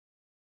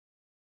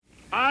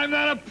I'm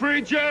not a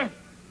preacher,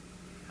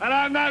 and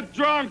I'm not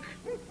drunk.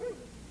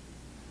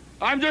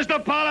 I'm just a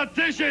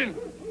politician.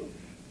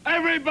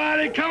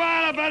 Everybody, come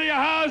on up out of your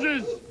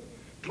houses.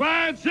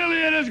 Clarence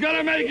Hilliard is going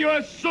to make you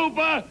a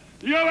super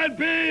human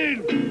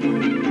being.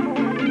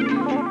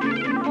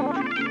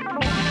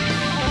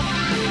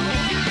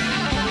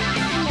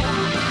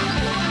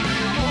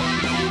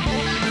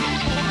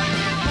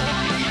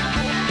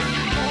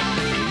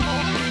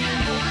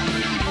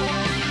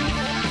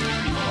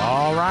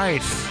 All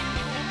right.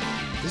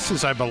 This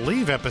is, I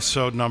believe,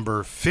 episode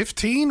number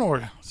 15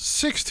 or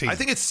 16. I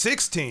think it's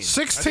 16.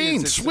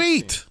 16.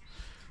 Sweet. 16.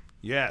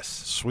 Yes.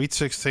 Sweet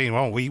 16.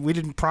 Well, we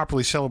didn't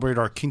properly celebrate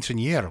our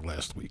quinceañera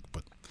last week,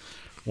 but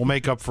we'll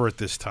make up for it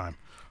this time.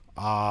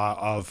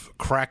 Of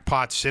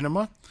Crackpot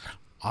Cinema,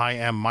 I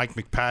am Mike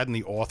McPadden,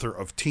 the author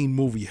of Teen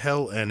Movie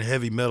Hell and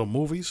Heavy Metal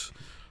Movies.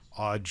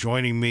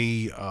 Joining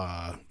me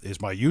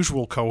is my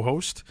usual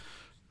co-host.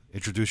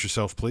 Introduce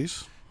yourself,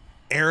 please.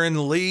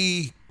 Aaron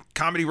Lee,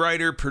 comedy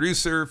writer,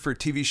 producer for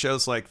TV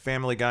shows like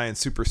Family Guy and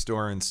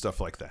Superstore and stuff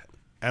like that.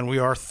 And we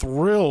are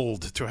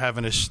thrilled to have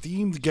an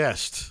esteemed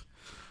guest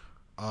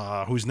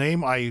whose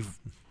name I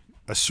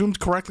assumed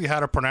correctly how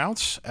to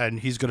pronounce,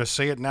 and he's going to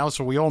say it now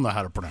so we all know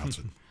how to pronounce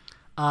it.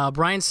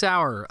 Brian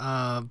Sauer,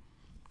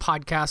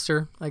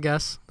 podcaster, I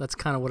guess. That's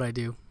kind of what I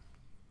do.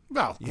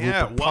 Well,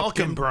 yeah, Rupert welcome,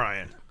 Pupkin.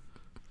 Brian.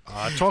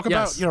 Talk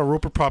Yes. about,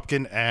 Rupert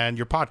Pupkin and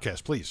your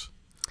podcast, please.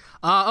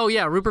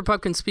 Rupert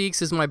Pupkin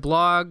Speaks is my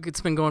blog.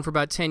 It's been going for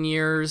about 10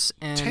 years.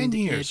 And 10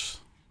 years?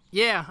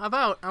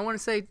 I want to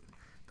say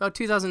about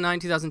 2009,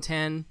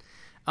 2010.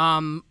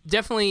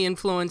 Definitely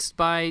influenced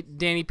by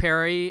Danny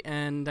Perry,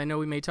 and I know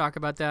we may talk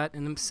about that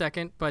in a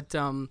second, but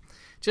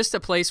just a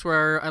place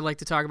where I like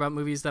to talk about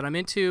movies that I'm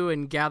into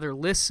and gather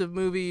lists of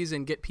movies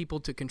and get people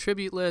to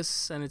contribute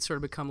lists, and it's sort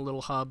of become a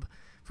little hub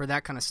for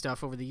that kind of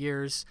stuff over the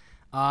years.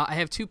 I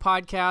have two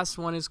podcasts.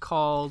 One is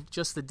called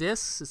Just the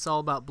Discs. It's all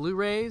about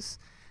Blu-rays.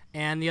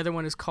 And the other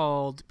one is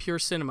called Pure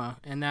Cinema,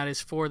 and that is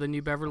for the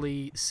New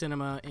Beverly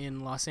Cinema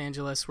in Los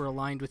Angeles. We're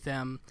aligned with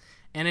them.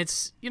 And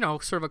it's,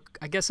 sort of,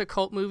 a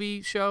cult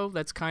movie show.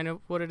 That's kind of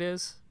what it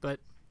is.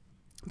 But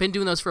been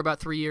doing those for about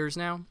 3 years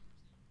now.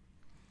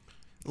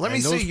 Let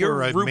me say your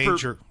Rupert...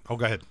 major... Oh,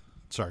 go ahead.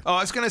 Sorry. Oh,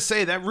 I was going to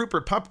say that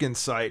Rupert Pupkin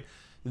site,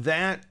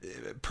 that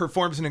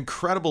performs an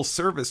incredible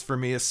service for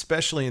me,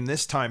 especially in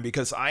this time,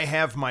 because I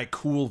have my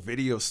cool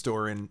video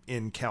store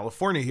in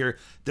California here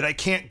that I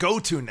can't go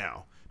to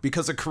now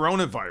because of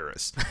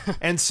coronavirus.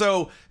 And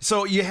so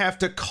you have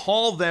to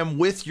call them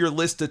with your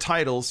list of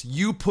titles.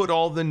 You put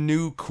all the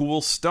new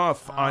cool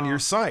stuff on your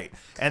site.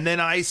 And then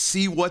I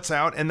see what's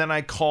out, and then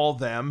I call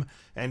them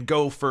and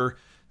go for...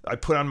 I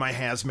put on my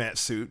hazmat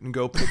suit and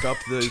go pick up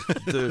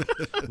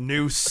the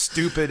new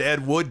stupid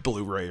Ed Wood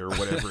Blu-ray or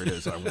whatever it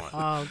is I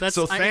want.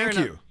 So thank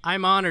you.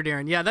 I'm honored,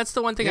 Aaron. Yeah, that's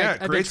the one thing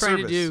I've been trying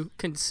to do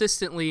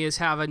consistently is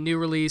have a new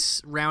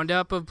release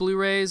roundup of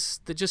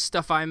Blu-rays, just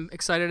stuff I'm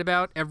excited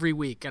about every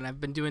week. And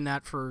I've been doing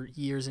that for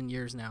years and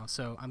years now.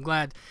 So I'm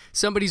glad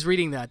somebody's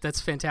reading that.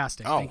 That's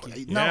fantastic. Thank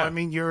you. No, I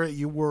mean, you are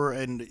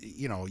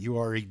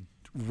a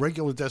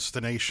regular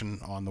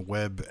destination on the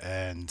web,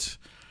 and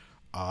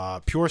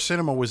Pure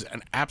Cinema was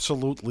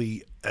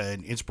absolutely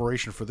an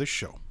inspiration for this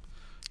show.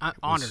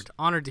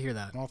 Honored to hear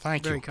that. Well,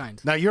 thank you. Very kind.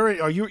 Now you're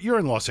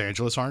in Los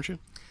Angeles, aren't you?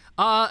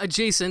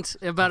 Adjacent,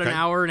 about an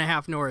hour and a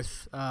half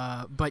north.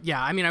 But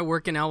yeah, I mean, I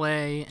work in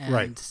LA, and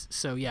right.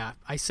 So yeah,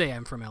 I say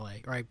I'm from LA,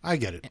 right? I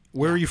get it.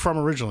 Where are you from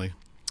originally?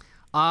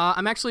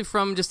 I'm actually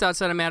from just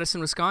outside of Madison,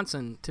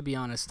 Wisconsin. To be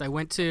honest, I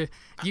went to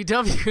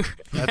UW.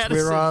 That's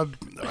Madison.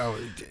 where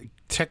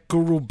tech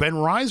guru Ben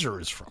Reiser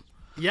is from.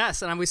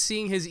 Yes, and I was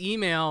seeing his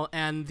email,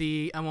 and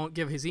I won't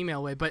give his email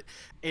away, but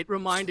it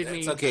reminded me.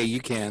 It's okay, you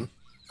can.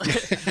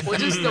 Well,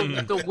 just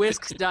the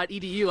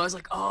wisc.edu. I was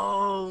like,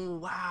 oh,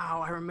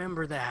 wow, I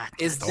remember that.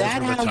 Is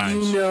that how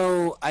you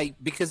know?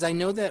 Because I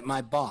know that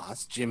my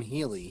boss, Jim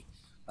Healy,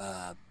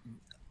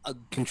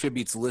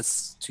 contributes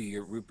lists to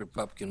your Rupert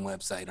Pupkin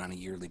website on a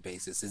yearly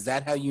basis. Is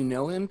that how you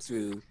know him?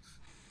 Through?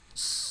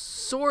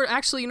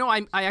 Actually,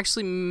 I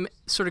actually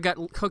sort of got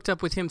hooked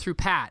up with him through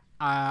Pat.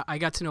 I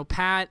got to know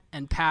Pat,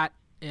 and Pat,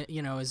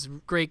 is a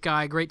great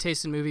guy, great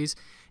taste in movies.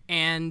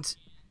 And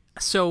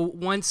so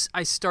once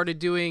I started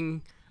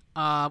doing,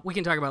 we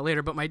can talk about it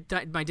later, but my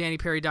Danny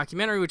Perry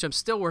documentary, which I'm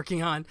still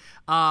working on,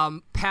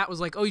 Pat was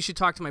like, oh, you should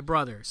talk to my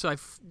brother. So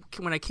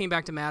when I came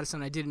back to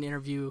Madison, I did an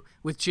interview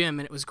with Jim,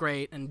 and it was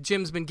great. And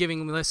Jim's been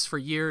giving me lists for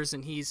years,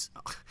 and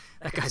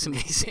that guy's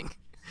amazing.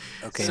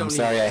 Okay, I'm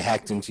sorry I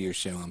hacked into your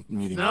show. I'm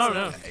muting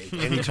myself. No.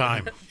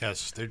 Anytime.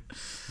 Yes, there'd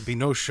be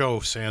no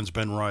show sans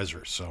Ben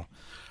Reiser.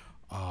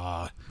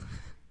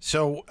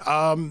 So,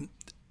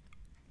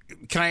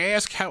 can I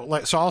ask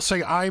how? So I'll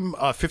say I'm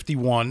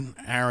 51.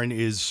 Aaron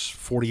is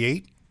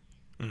 48.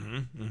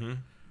 Mm-hmm.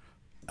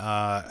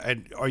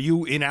 And are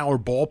you in our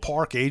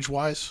ballpark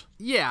age-wise?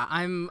 Yeah,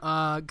 I'm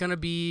gonna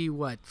be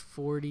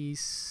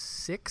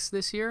 46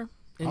 this year.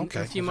 In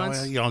a few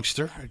months. A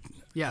youngster.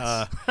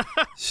 Yes.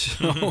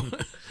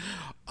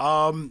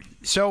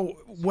 So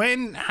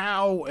when,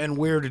 how, and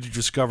where did you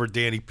discover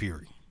Danny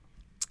Perry?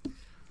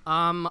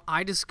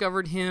 I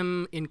discovered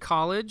him in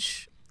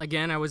college.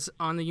 Again, I was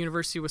on the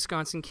University of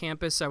Wisconsin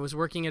campus. I was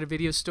working at a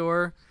video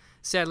store.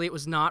 Sadly, it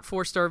was not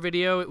 4-Star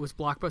Video. It was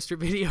Blockbuster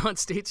Video on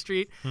State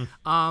Street.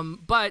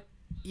 But,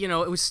 you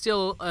know, it was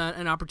still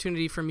an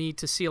opportunity for me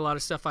to see a lot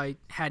of stuff I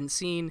hadn't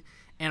seen.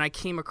 And I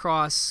came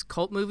across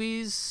cult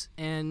movies,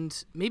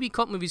 and maybe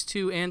cult movies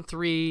 2 and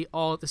 3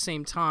 all at the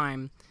same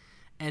time.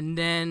 And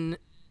then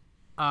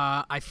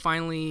I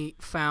finally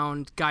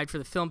found Guide for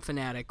the Film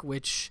Fanatic,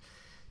 which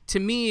to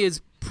me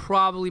is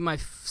probably my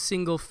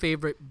single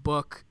favorite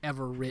book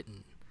ever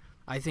written.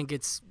 I think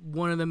it's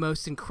one of the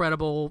most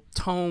incredible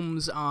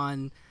tomes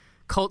on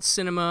cult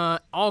cinema,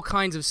 all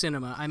kinds of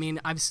cinema. I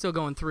mean, I'm still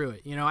going through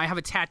it. You know, I have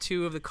a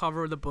tattoo of the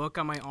cover of the book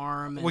on my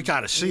arm. We got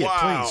to see it,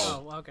 Wow. please.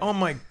 Oh, okay. Oh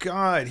my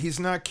God, he's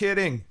not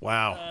kidding.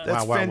 Wow.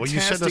 That's wow. Will you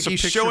send us a fantastic.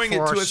 He's picture showing for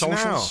it our to us now.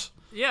 socials?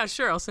 Yeah,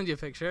 sure. I'll send you a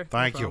picture.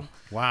 Thank No you. problem.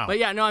 Wow. But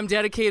yeah, no, I'm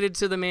dedicated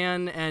to the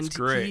man, and That's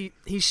great.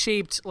 he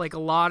shaped like a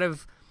lot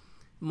of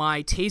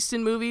my taste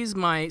in movies,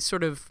 my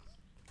sort of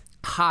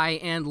high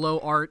and low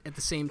art at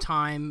the same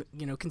time,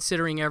 you know,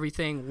 considering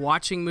everything,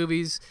 watching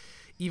movies,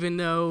 even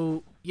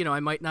though, you know, I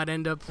might not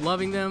end up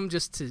loving them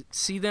just to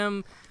see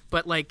them.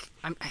 But like,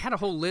 I had a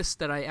whole list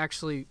that I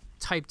actually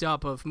typed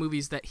up of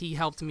movies that he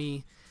helped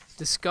me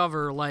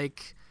discover,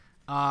 like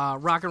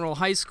Rock and Roll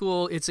High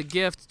School, It's a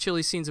Gift,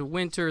 Chilly Scenes of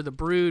Winter, The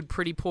Brood,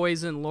 Pretty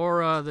Poison,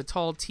 Laura, The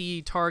Tall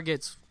T,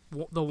 Targets,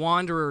 The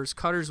Wanderers,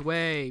 Cutter's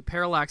Way,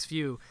 Parallax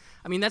View.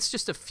 I mean, that's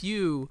just a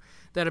few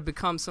that have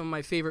become some of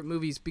my favorite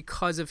movies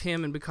because of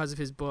him and because of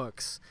his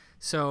books.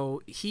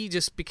 So he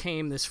just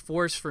became this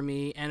force for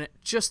me, and at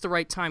just the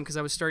right time, because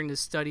I was starting to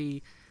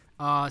study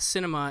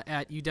cinema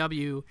at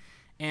UW,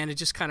 and it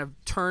just kind of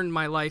turned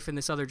my life in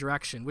this other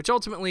direction, which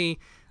ultimately,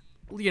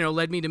 you know,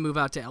 led me to move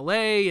out to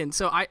LA. And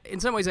so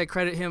in some ways I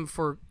credit him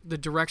for the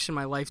direction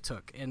my life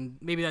took. And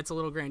maybe that's a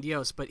little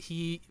grandiose, but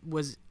he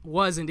was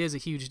and is a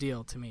huge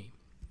deal to me.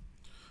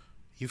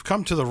 You've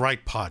come to the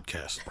right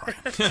podcast,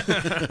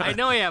 Brian. I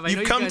know I have. I know You've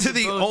you come guys to have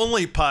the both.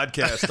 only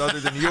podcast other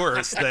than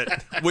yours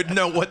that would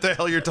know what the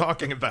hell you're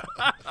talking about.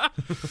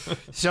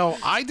 So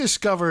I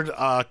discovered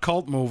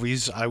cult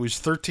movies. I was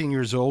 13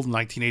 years old in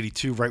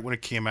 1982, right when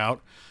it came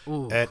out,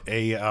 at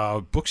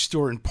a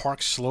bookstore in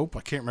Park Slope.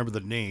 I can't remember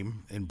the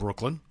name, in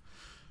Brooklyn.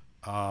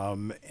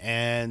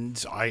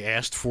 And I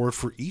asked for it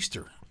for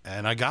Easter,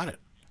 and I got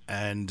it.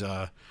 And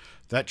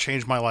that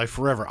changed my life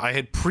forever. I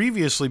had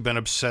previously been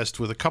obsessed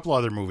with a couple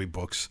other movie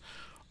books,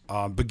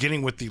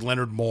 beginning with the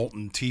Leonard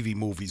Maltin TV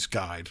Movies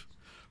Guide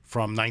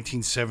from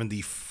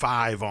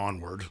 1975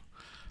 onward,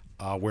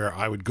 where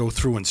I would go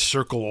through and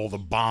circle all the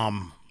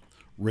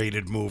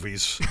bomb-rated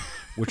movies,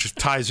 which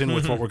ties in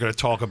with what we're going to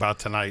talk about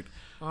tonight,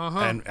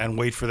 and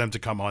wait for them to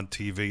come on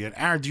TV. And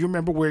Aaron, do you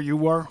remember where you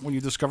were when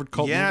you discovered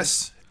cult movies?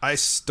 Yes, I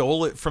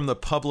stole it from the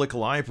public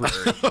library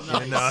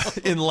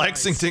in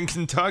Lexington,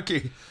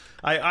 Kentucky.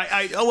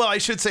 I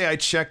should say I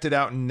checked it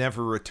out and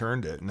never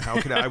returned it. And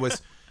how could I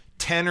was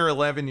 10 or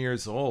 11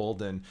 years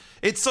old, and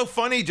it's so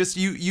funny just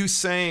you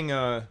saying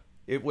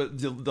it was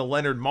the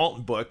Leonard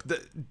Maltin book.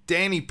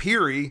 Danny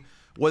Peary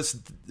was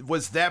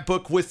that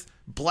book with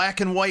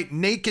black and white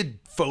naked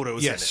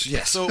photos in it.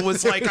 Yes. So it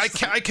was like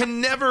I can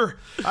never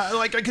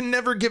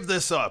give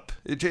this up.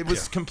 It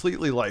was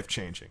completely life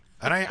changing.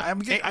 And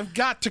I've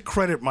got to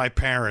credit my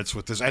parents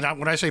with this. And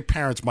when I say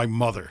parents, my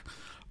mother.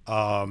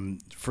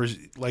 For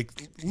like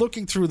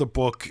looking through the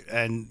book,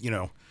 and you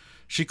know,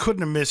 she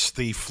couldn't have missed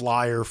the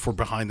flyer for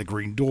Behind the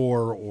Green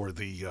Door, or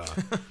the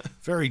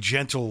very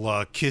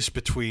gentle kiss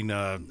between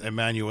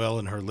Emmanuelle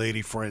and her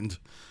lady friend.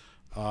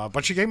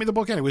 But she gave me the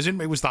book, and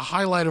it was the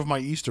highlight of my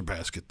Easter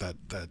basket that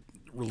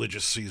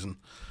religious season.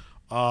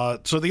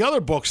 So the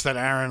other books that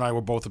Aaron and I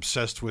were both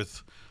obsessed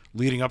with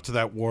leading up to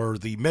that were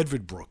the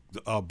Medved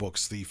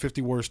books, the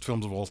 50 Worst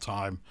Films of All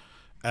Time,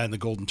 and the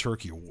Golden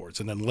Turkey Awards,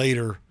 and then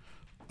later.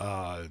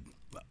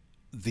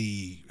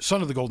 The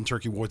Son of the Golden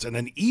Turkey Awards, and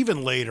then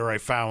even later I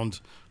found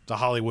the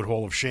Hollywood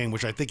Hall of Shame,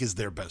 which I think is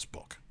their best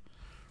book.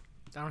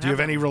 Do you have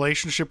any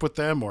relationship with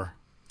them, or?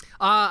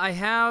 I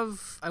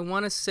have, I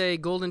want to say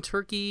Golden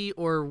Turkey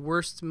or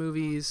Worst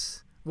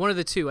Movies, one of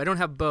the two. I don't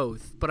have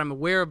both, but I'm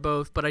aware of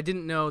both, but I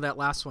didn't know that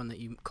last one that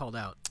you called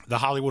out. The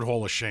Hollywood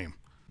Hall of Shame.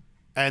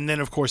 And then,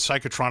 of course,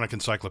 Psychotronic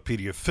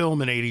Encyclopedia of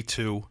Film in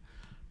 82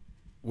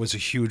 was a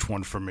huge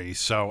one for me.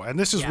 So, and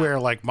this is where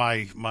like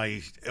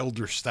my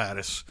elder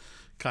status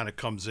kind of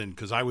comes in,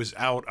 because I was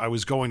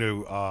going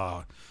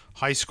to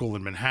high school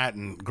in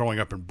Manhattan, growing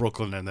up in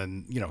Brooklyn, and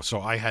then, you know,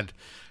 so I had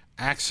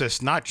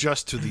access not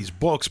just to these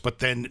books, but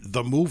then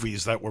the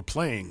movies that were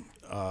playing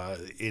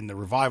in the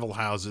revival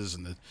houses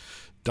and the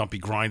dumpy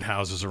grind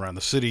houses around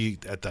the city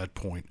at that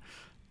point.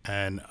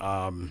 And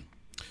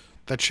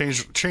that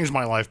changed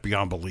my life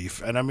beyond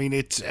belief. And I mean,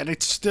 it's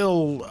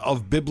still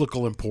of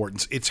biblical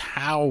importance. It's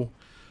how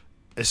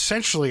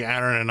essentially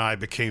Aaron and I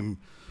became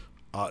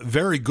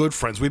very good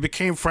friends. We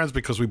became friends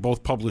because we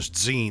both published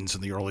zines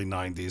in the early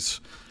 90s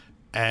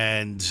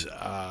and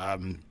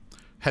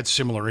had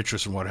similar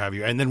interests and what have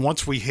you. And then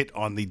once we hit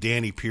on the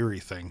Danny Peary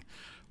thing,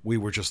 we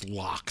were just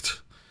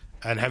locked.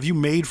 And have you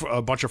made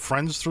a bunch of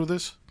friends through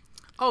this?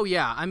 Oh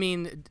yeah, I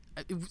mean,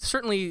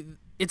 certainly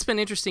it's been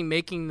interesting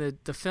making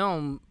the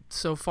film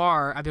so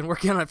far. I've been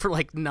working on it for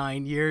like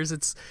 9 years.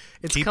 It's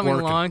Keep coming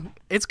working. along.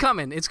 It's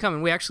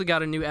coming. We actually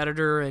got a new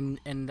editor, and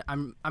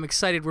I'm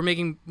excited. We're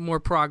making more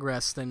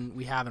progress than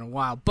we have in a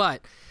while.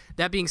 But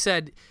that being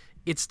said,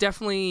 it's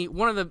definitely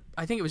one of the.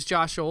 I think it was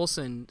Josh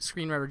Olson,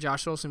 screenwriter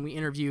Josh Olson, we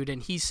interviewed,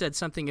 and he said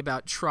something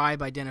about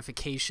tribe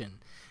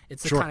identification.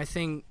 It's the Sure. kind of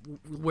thing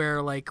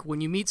where, like,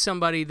 when you meet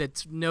somebody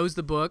that knows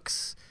the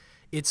books,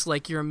 it's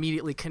like you're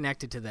immediately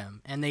connected to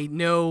them, and they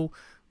know,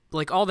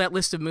 like, all that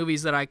list of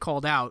movies that I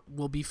called out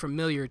will be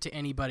familiar to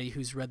anybody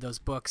who's read those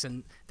books,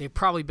 and they've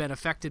probably been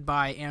affected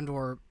by and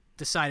or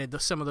decided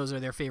that some of those are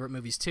their favorite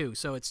movies too.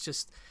 So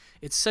it's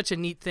such a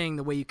neat thing,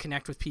 the way you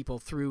connect with people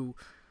through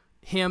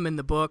him and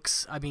the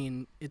books. I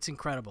mean, it's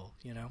incredible,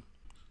 you know.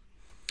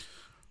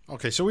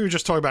 Okay, so we were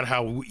just talking about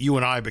how you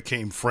and I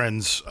became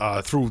friends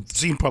through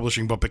zine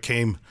publishing, but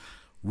became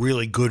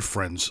really good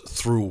friends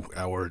through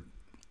our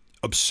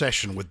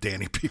obsession with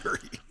Danny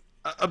Peary.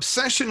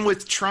 Obsession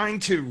with trying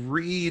to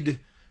read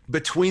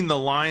between the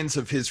lines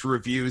of his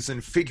reviews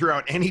and figure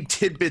out any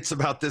tidbits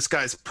about this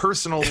guy's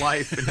personal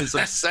life and his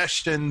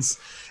obsessions.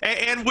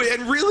 And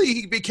really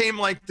he became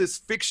like this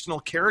fictional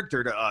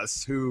character to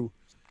us who,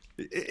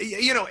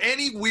 you know,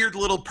 any weird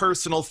little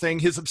personal thing,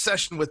 his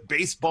obsession with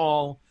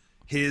baseball,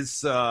 his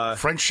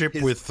Friendship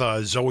with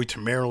Zoe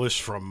Tamerlis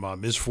from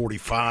Ms.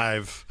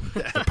 45,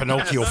 the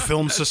Pinocchio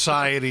Film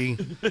Society,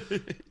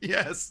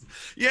 yes.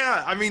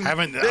 Yeah, I mean,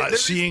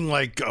 seeing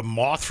like a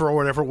Mothra or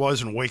whatever it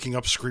was and waking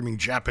up screaming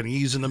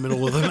Japanese in the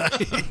middle of the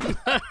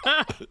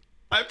night.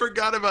 I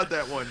forgot about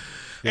that one.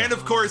 Yeah. And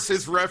of course,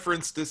 his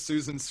reference to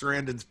Susan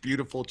Sarandon's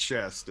beautiful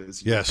chest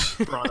is yes.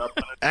 brought up.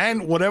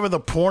 And whatever the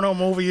porno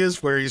movie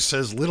is where he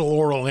says Little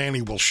Oral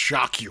Annie will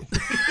shock you.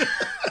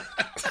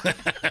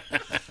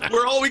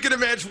 Where all we could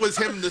imagine was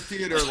him in the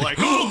theater like,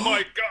 oh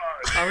my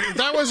God. I mean,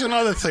 that was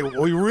another thing.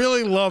 We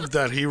really loved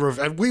that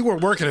and we were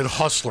working at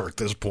Hustler at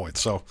this point,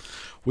 so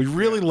we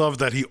really loved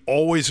that he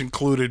always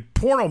included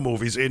porno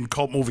movies in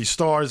Cult Movie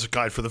Stars, a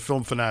guide for the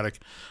film fanatic.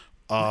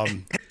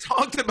 And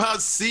talked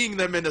about seeing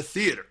them in a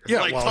theater. Yeah,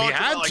 like, well, he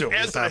had about, to like,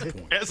 at that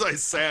point. As I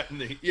sat in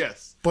the,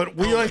 yes. But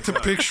we like to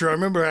picture, I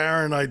remember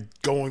Aaron and I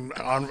going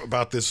on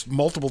about this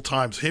multiple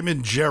times, him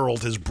and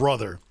Gerald, his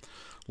brother,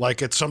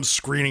 like at some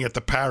screening at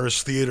the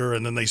Paris Theater,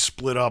 and then they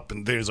split up,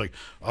 and there's like,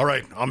 all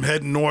right, I'm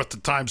heading north to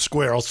Times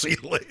Square. I'll see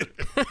you later.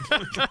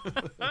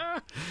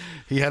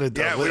 He had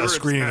a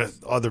screening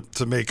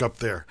to make up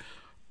there.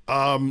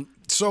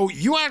 So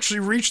you actually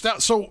reached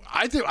out. So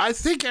I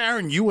think,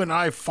 Aaron, you and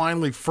I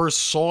finally first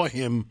saw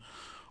him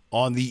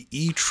on the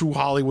True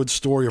Hollywood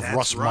Story of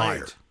Russ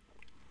Meyer.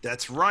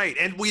 That's right.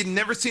 And we had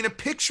never seen a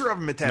picture of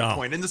him at that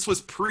point. And this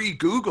was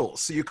pre-Google,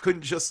 so you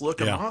couldn't just look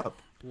him up.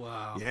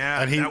 Wow.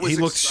 Yeah. And he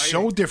looked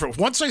so different.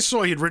 Once I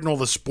saw he'd written all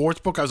the sports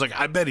book, I was like,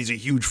 I bet he's a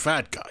huge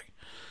fat guy.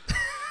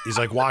 He's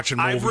like watching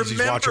movies, he's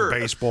watching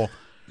baseball.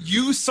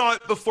 You saw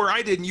it before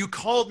I did, and you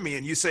called me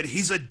and you said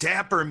he's a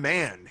dapper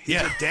man. He's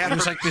a dapper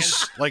he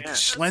was like this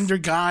slender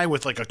guy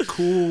with like a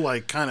cool,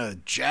 like kind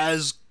of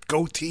jazz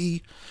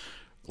goatee.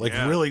 Like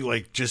really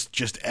like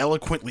just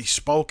eloquently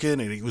spoken,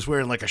 and he was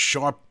wearing like a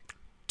sharp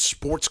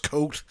sports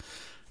coat,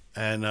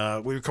 and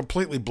we were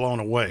completely blown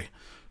away.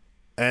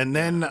 And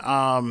then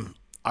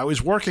I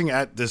was working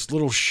at this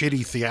little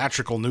shitty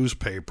theatrical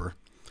newspaper,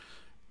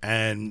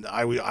 and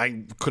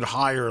I could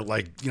hire,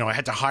 like, you know, I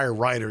had to hire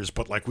writers,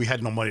 but like we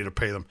had no money to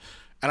pay them.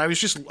 And I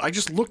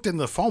just looked in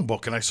the phone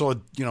book and I saw,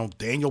 you know,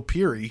 Daniel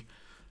Peary,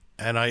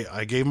 and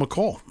I gave him a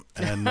call,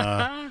 and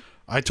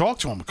I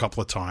talked to him a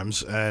couple of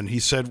times, and he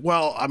said,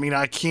 well, I mean,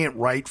 I can't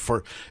write for,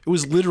 it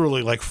was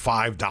literally like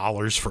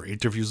 $5 for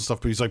interviews and stuff,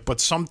 but he's like, but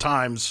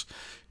sometimes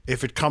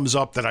if it comes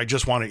up that I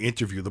just want to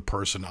interview the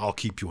person, I'll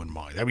keep you in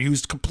mind. I mean, he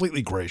was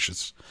completely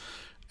gracious.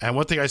 And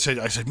one thing I said,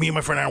 me and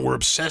my friend Aaron, we're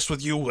obsessed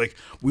with you. Like,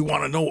 we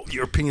want to know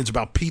your opinions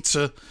about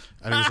pizza.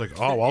 And he was like,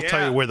 oh, I'll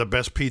tell you where the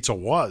best pizza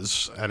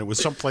was. And it was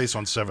someplace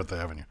on 7th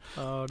Avenue.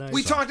 Oh, nice.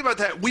 We talked about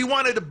that. We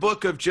wanted a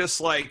book of just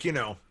like, you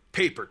know,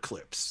 paper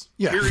clips.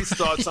 Yeah. Peary's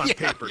thoughts on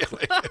paper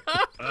clips.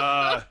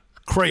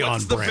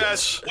 Crayon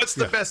brands. What's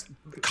the best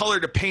color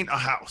to paint a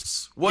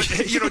house? What,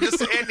 you know,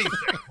 just anything.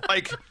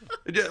 Like,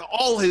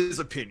 all his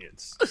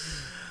opinions.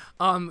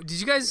 Did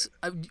you guys?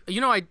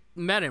 You know, I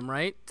met him,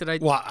 right? Did I?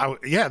 Well,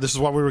 this is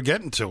what we were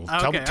getting to.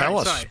 Tell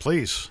us, sorry.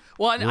 please.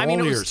 Well, I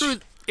mean,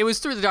 it was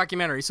through the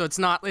documentary, so it's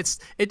an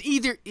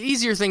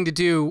easier thing to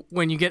do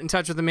when you get in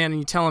touch with a man and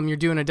you tell him you're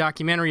doing a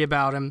documentary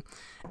about him,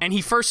 and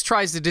he first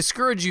tries to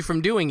discourage you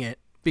from doing it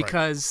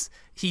because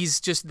he's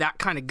just that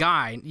kind of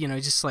guy. You know,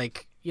 just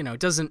like, you know,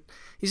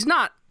 he's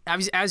not,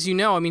 as you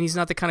know, I mean, he's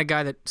not the kind of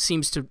guy that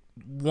seems to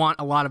want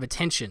a lot of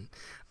attention.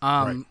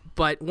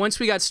 But once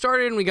we got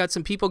started and we got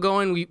some people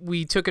going,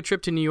 we took a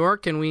trip to New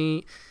York and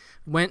we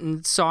went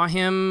and saw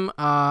him.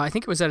 I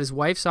think it was at his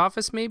wife's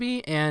office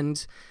maybe,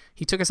 and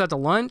he took us out to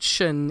lunch,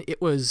 and it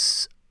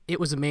was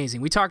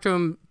amazing. We talked to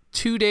him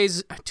 2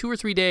 or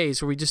 3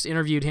 days where we just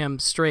interviewed him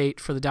straight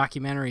for the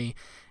documentary,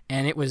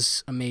 and it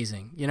was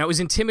amazing. You know, it was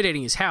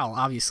intimidating as hell,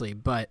 obviously,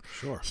 but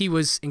Sure. he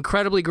was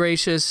incredibly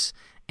gracious,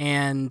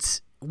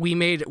 and we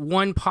made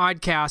one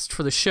podcast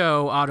for the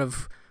show out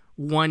of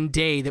one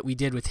day that we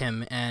did with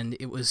him, and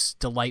it was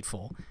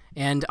delightful.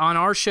 And on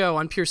our show,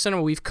 on Pure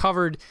Cinema, we've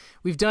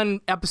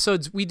done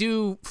episodes, we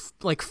do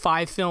like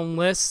 5 film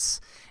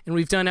lists, and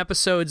we've done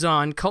episodes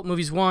on Cult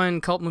Movies 1,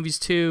 Cult Movies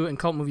 2, and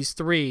Cult Movies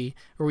 3,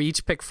 where we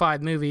each pick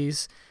 5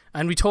 movies,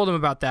 and we told him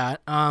about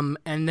that.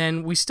 And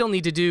then we still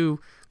need to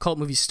do Cult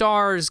Movie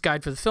Stars,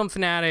 Guide for the Film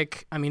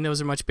Fanatic. I mean,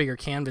 those are much bigger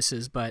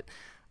canvases, but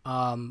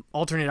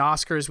alternate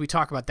Oscars, we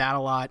talk about that a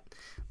lot.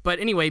 But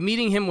anyway,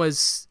 meeting him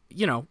was,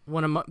 you know,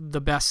 one of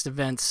the best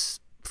events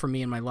for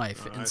me in my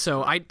life. And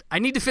so I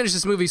need to finish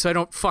this movie so I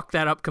don't fuck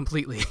that up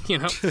completely, you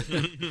know?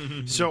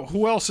 So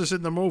who else is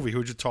in the movie?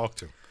 Who'd you talk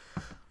to?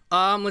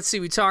 Let's see.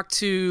 We talked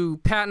to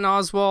Patton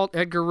Oswalt,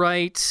 Edgar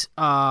Wright.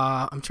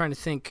 I'm trying to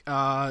think.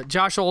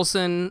 Josh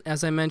Olson,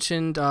 as I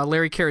mentioned.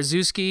 Larry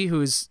Karaszewski,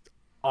 who's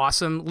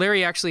awesome.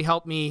 Larry actually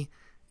helped me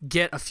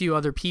get a few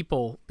other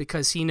people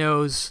because he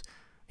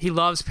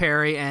loves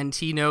Perry, and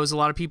he knows a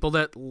lot of people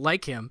that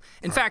like him.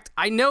 In fact,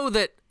 I know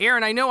that,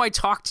 Aaron, I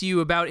talked to you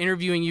about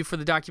interviewing you for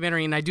the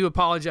documentary, and I do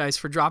apologize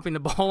for dropping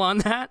the ball on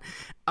that,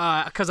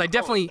 because I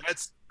definitely...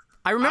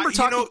 I remember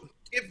talking... You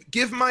know,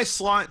 give my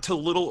slot to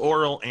Little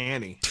Oral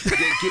Annie.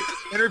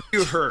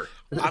 Interview her.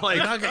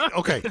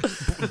 Okay,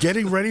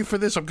 getting ready for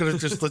this, I'm going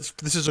to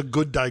this is a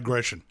good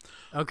digression.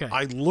 Okay.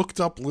 I looked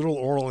up Little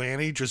Oral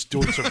Annie, just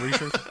doing some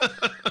research.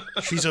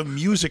 She's a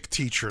music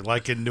teacher,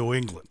 like in New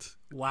England.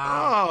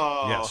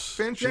 Wow. Oh, Yes.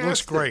 fantastic. She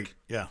looks great.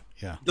 Yeah.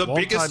 The Long-time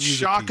biggest music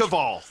shock teacher. of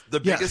all. The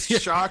biggest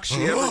shock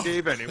she ever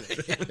gave anyone.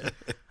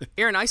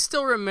 Aaron, I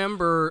still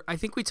remember, I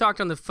think we talked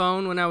on the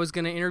phone when I was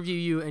going to interview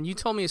you, and you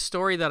told me a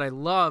story that I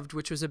loved,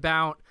 which was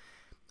about,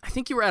 I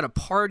think you were at a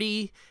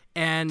party,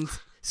 and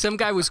some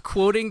guy was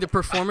quoting the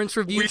performance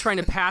review, trying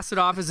to pass it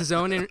off as his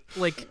own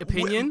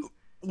opinion.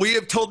 We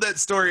have told that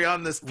story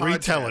on this podcast.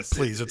 Retell it,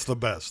 please. It's the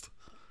best.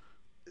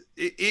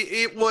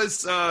 It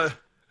was...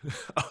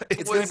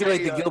 It's going to be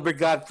like the Gilbert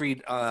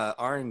Gottfried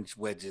orange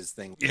wedges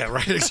thing. Yeah,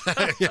 right.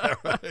 Exactly. Yeah,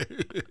 right.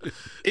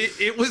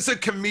 It was a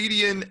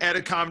comedian at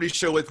a comedy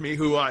show with me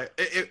who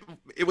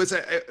it was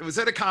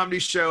at a comedy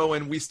show,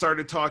 and we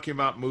started talking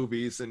about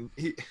movies, and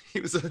he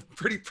was a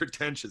pretty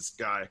pretentious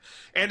guy,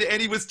 and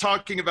he was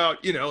talking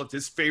about, you know,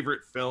 his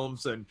favorite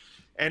films,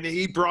 and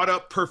he brought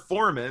up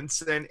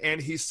Performance,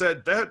 and he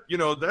said that, you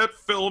know, that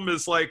film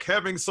is like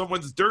having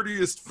someone's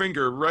dirtiest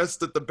finger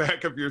rest at the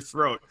back of your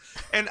throat.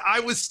 And I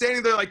was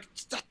standing there like,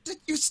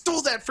 you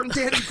stole that from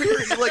Danny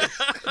Perry. Like,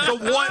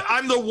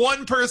 I'm the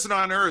one person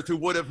on earth who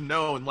would have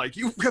known, like,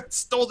 you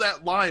stole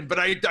that line, but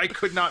I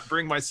could not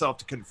bring myself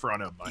to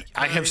confront him.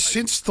 I have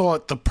since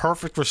thought the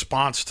perfect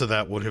response to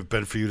that would have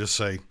been for you to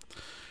say,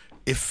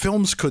 if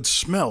films could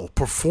smell,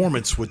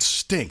 Performance would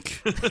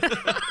stink.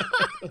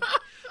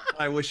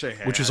 I wish I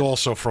had. Which is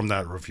also from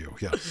that review,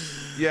 yeah.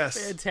 Yes.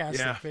 Fantastic,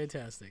 Yeah.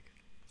 fantastic.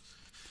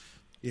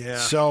 Yeah.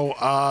 So,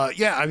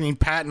 I mean,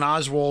 Patton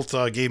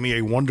Oswalt gave me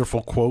a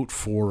wonderful quote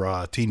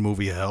for Teen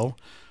Movie Hell.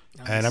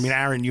 Nice. And, I mean,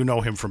 Aaron, you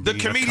know him from the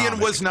being comedian a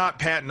comic. Was not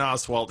Patton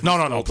Oswalt.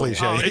 No,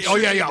 please.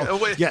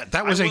 Yeah. Yeah,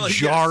 that was a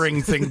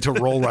jarring thing to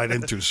roll right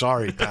into.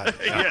 Sorry, Pat.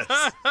 Yeah.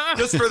 Yes,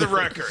 just for the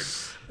record.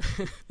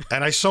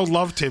 And I so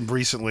loved him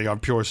recently on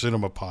Pure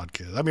Cinema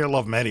podcast. I mean, I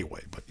love him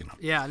anyway, but, you know.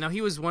 Yeah, no,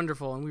 he was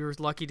wonderful, and we were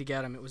lucky to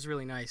get him. It was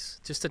really nice.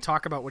 Just to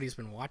talk about what he's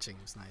been watching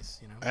was nice,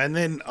 you know. And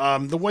then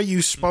the way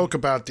you spoke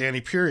about Danny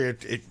Peary,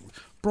 it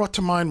brought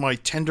to mind my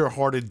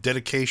tender-hearted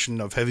dedication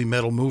of heavy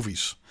metal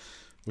movies,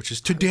 which is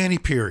to Danny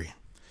Peary.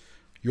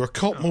 Your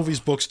Cult Movies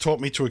books taught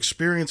me to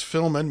experience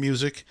film and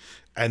music,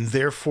 and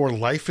therefore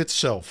life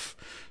itself,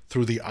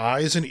 through the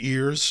eyes and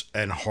ears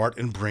and heart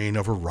and brain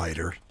of a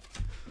writer.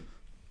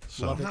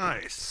 So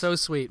nice. So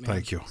sweet, man.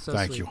 Thank you. So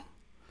Thank sweet. you.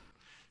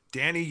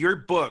 Danny, your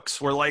books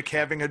were like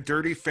having a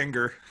dirty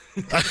finger.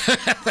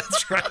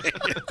 That's right.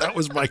 That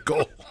was my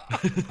goal.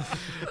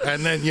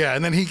 And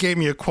then he gave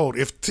me a quote.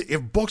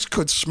 If books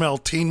could smell,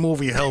 Teen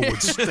Movie Hell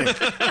would stink.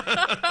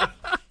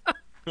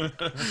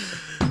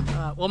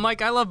 Well,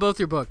 Mike, I love both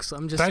your books.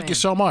 I'm just Thank saying. you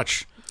so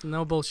much.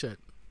 No bullshit.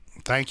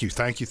 Thank you.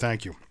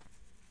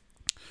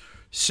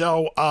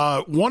 So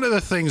one of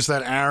the things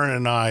that Aaron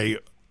and I,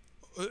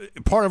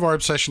 part of our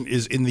obsession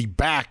is in the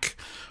back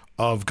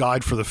of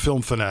Guide for the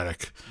Film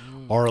Fanatic,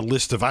 are a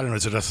list of, I don't know,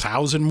 is it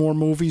 1,000 more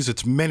movies?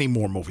 It's many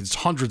more movies. It's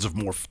hundreds of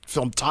more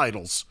film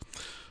titles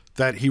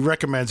that he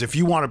recommends. If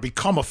you want to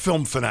become a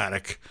film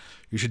fanatic,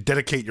 you should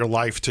dedicate your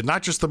life to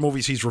not just the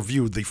movies he's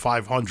reviewed, the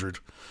 500,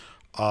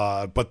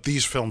 but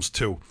these films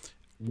too,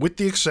 with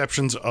the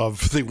exceptions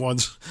of the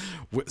ones.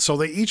 So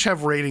they each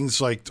have ratings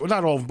like, well,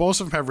 not all,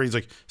 most of them have ratings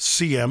like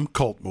CM,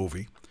 cult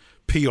movie,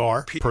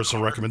 PR,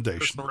 personal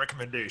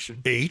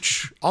recommendation,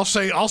 H, I'll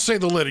say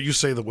the letter, you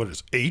say what it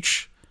is.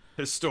 H,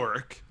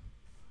 historic,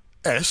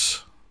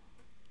 S,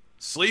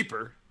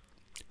 sleeper,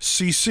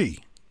 CC,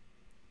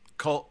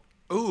 cult.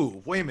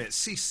 Ooh, wait a minute.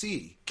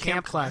 CC.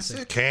 Camp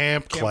Classic.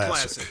 Camp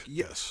Classic.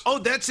 Yes. Oh,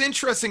 that's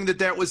interesting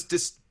that was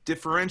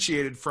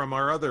differentiated from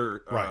our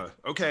other. Right.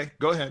 Okay,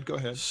 go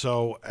ahead.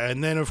 So,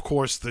 and then of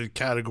course the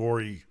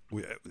category,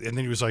 and then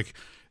he was like,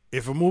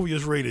 if a movie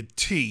is rated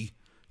T,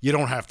 you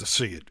don't have to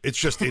see it. It's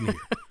just in here.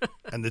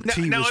 And the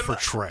T was for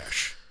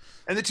trash.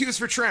 And the T was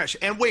for trash.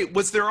 And wait,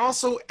 was there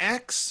also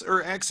X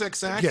or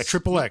XXX? Yeah,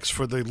 triple X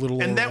for the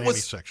little and that Amy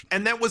was section.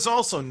 And that was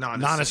also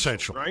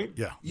non-essential, right?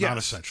 Yeah, yes.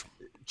 non-essential.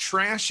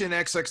 Trash and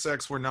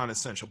XXX were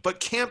non-essential, but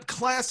Camp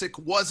Classic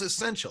was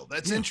essential.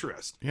 That's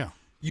interesting. Yeah.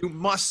 You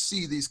must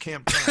see these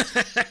Camp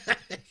Classics.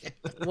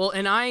 Well,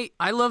 and I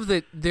love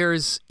that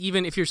there's,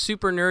 even if you're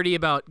super nerdy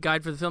about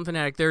Guide for the Film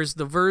Fanatic, there's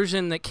the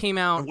version that came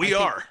out. We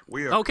are.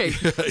 Okay,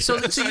 so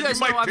you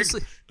guys know,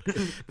 obviously,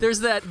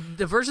 there's the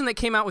version that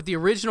came out with the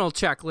original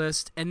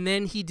checklist, and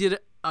then he did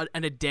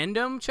an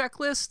addendum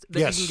checklist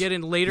that you can get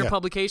in later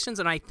publications,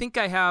 and I think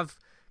I have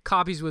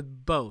copies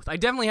with both. I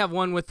definitely have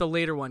one with the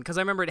later one, because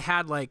I remember it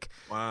had like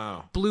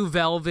Blue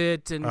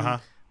Velvet and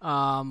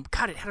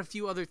God, it had a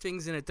few other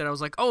things in it that I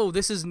was like, oh,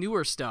 this is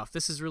newer stuff.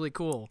 This is really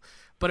cool.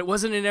 But it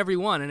wasn't in every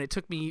one, and it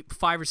took me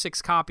 5 or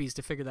 6 copies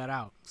to figure that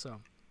out.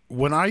 So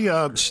when I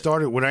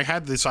when I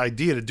had this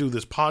idea to do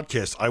this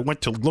podcast, I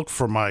went to look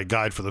for my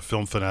Guide for the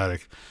Film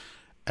Fanatic,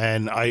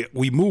 and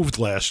we moved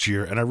last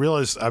year, and I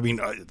realized,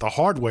 the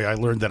hard way I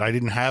learned that I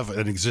didn't have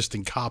an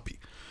existing copy.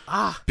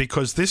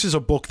 Because this is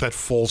a book that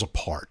falls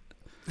apart.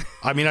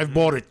 I've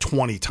bought it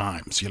 20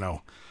 times,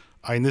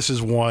 this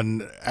is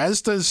one,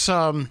 as does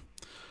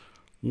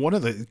one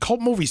of the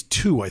Cult Movies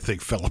 2, I think,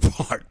 fell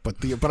apart. But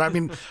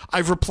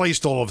I've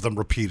replaced all of them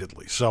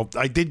repeatedly. So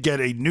I did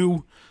get a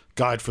new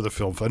Guide for the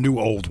Film, a new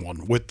old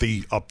one with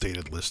the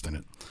updated list in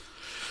it.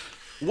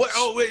 What?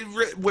 Oh, wait,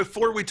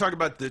 before we talk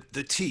about the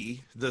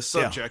T, the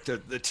subject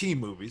of the T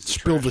movies.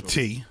 Spill the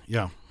tea,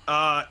 yeah.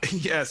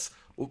 Yes.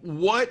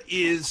 What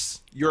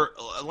is your,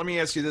 let me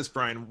ask you this,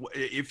 Brian,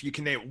 if you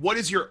can name, what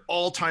is your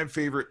all-time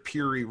favorite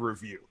Peary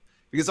review?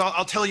 Because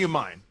I'll tell you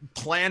mine,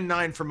 Plan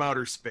 9 from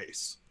Outer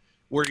Space,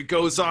 where he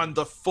goes on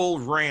the full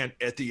rant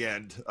at the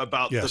end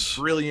about the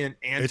brilliant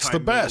anti-military. It's the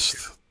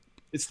best.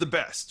 It's the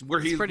best, where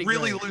he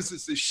really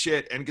loses his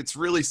shit and gets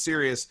really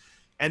serious.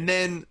 And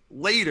then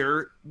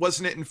later,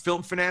 wasn't it in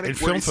Film Fanatic?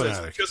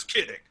 Says, just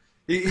kidding.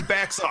 He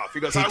backs off. He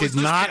goes, he did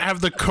not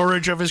have the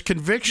courage of his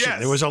conviction. Yes.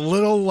 There was a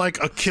little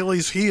like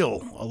Achilles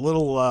heel, a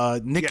little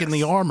nick in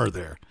the armor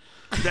there.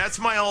 That's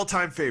my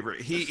all-time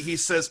favorite. He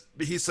says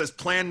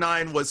Plan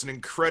 9 was an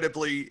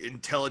incredibly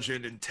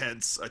intelligent,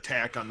 intense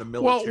attack on the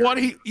military.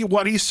 Well,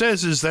 what he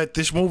says is that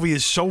this movie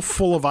is so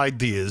full of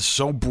ideas,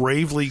 so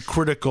bravely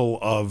critical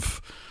of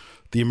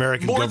the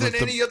American government. More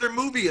than any other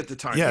movie at the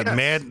time. Yeah,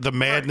 the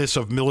madness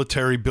of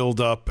military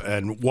buildup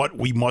and what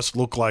we must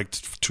look like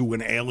to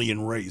an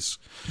alien race.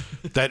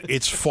 That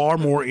it's far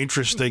more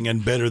interesting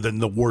and better than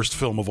the worst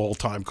film of all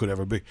time could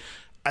ever be.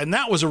 And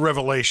that was a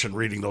revelation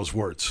reading those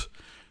words.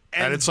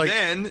 And it's like,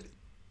 then...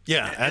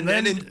 Yeah, and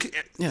then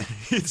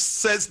it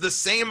says the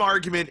same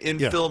argument in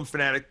Film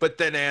Fanatic, but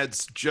then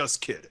adds "just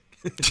kidding,"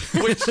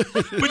 which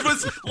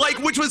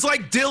was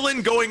like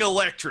Dylan going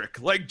electric,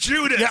 like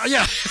Judas.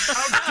 Yeah.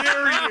 How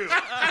dare you?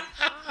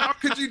 How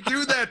could you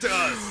do that to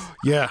us?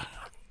 Yeah,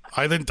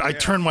 I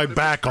turned my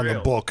back on the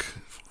book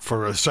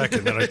for a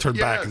second, and I turned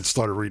back and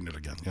started reading it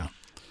again.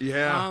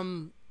 Yeah.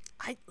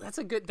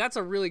 That's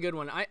a really good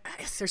one.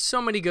 There's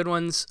so many good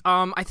ones.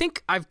 I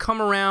think I've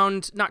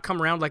not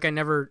come around like I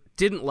never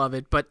didn't love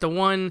it, but the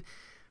one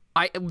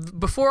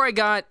before I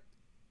got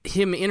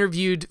him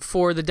interviewed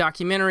for the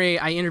documentary,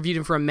 I interviewed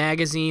him for a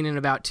magazine in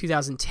about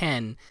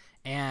 2010,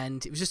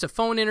 and it was just a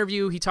phone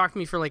interview. He talked to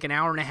me for like an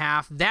hour and a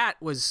half. That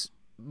was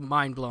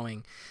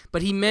mind-blowing.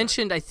 But he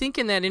mentioned, I think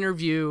in that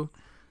interview,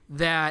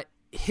 that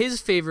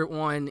his favorite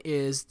one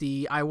is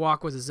the I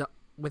Walk with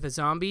a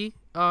Zombie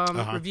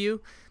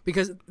review,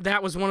 because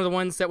that was one of the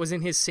ones that was in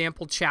his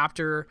sample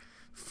chapter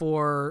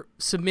for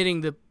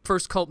submitting the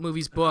first Cult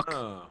Movies book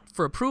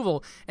for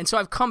approval. And so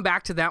I've come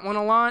back to that one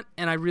a lot,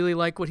 and I really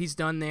like what he's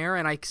done there,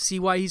 and I see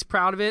why he's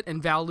proud of it.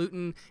 And Val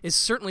Lewton is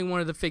certainly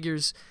one of the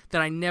figures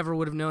that I never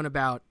would have known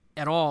about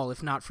at all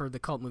if not for the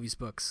Cult Movies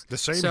books. The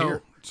same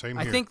here.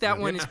 I think that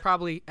one is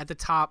probably at the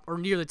top or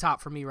near the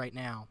top for me right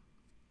now.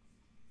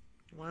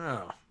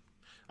 Wow.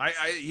 I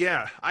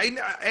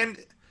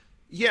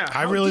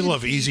really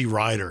love Easy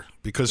Rider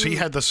because he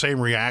had the same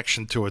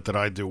reaction to it that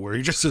I do, where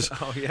he just says,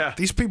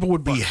 these people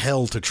would be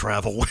hell to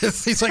travel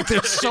with. He's like,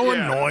 they're so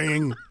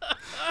annoying.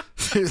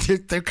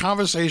 Their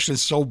conversation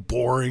is so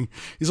boring.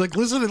 He's like,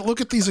 listen,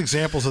 look at these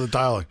examples of the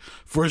dialogue.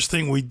 First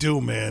thing we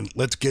do, man,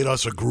 let's get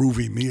us a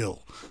groovy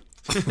meal.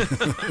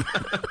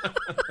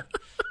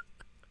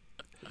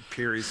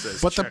 Peary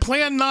says, but the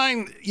Plan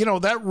 9,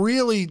 that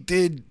really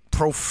did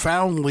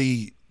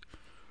profoundly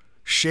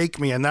shake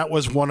me, and that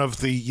was one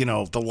of the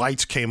the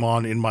lights came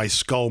on in my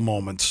skull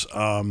moments,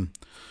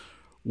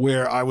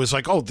 where I was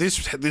like, oh,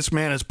 this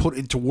man has put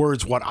into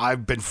words what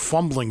I've been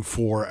fumbling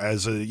for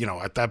as a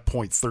at that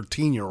point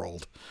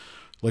 13-year-old.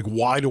 Like,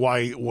 why do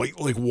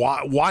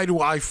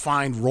I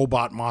find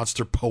Robot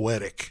Monster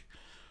poetic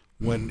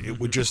when it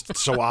would just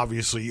so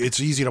obviously, it's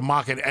easy to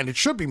mock it, and it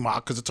should be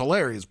mocked because it's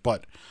hilarious,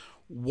 but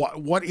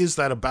what is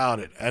that about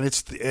it? And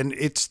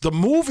it's the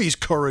movie's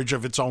courage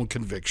of its own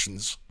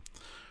convictions,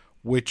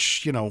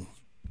 which, you know,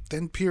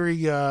 then Peary,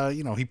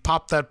 you know, he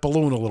popped that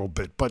balloon a little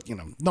bit, but, you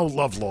know, no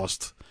love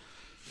lost.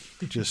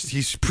 Just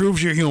he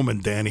proves you're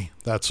human, Danny.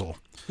 That's all.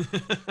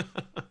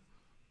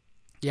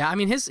 Yeah, I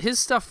mean, his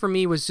stuff for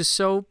me was just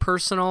so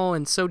personal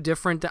and so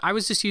different. I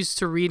was just used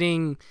to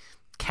reading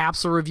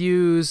capsule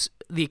reviews,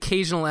 the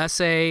occasional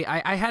essay.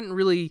 I hadn't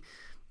really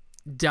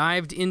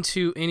dived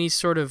into any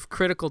sort of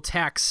critical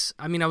texts.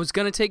 I mean, I was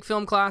going to take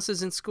film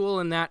classes in school,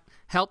 and that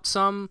helped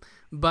some,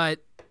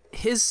 but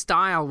his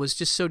style was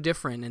just so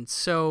different and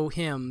so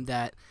him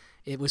that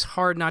it was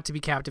hard not to be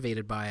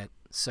captivated by it.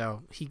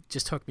 So he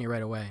just hooked me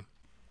right away.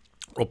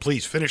 Well,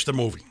 please finish the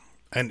movie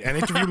and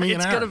interview me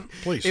and Aaron,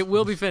 please. It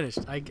will be finished.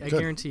 I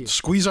guarantee you.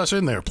 Squeeze us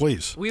in there,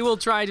 please. We will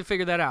try to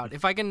figure that out.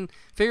 If I can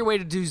figure a way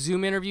to do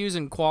Zoom interviews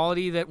in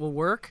quality that will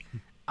work,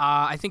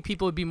 I think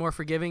people would be more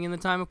forgiving in the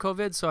time of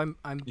COVID. So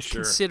I'm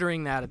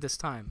considering that at this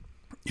time.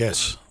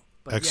 Yes,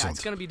 but excellent. Yeah,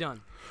 it's going to be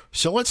done.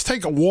 So let's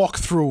take a walk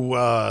through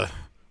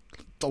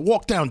the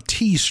walk down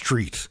T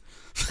Street.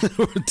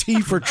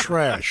 T for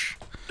trash.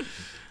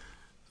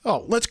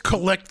 Oh, let's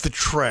collect the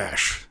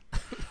trash.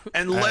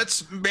 And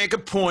let's make a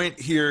point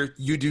here.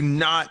 You do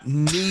not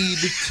need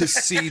to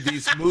see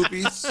these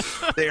movies.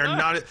 They are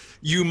not.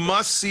 You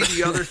must see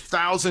the other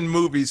 1,000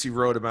 movies he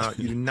wrote about.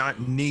 You do not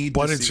need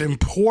but to it's see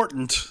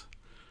important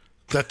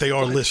that they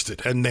are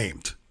listed and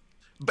named.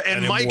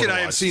 And Mike and I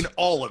have seen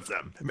all of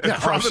them. Yeah,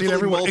 I've seen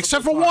everyone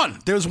except for one.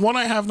 There's one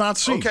I have not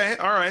seen. Okay,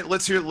 all right.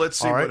 Let's see. All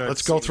right,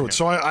 let's go through it.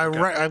 So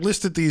I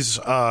listed these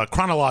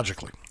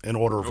chronologically in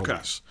order of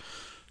release.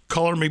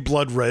 Color Me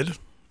Blood Red.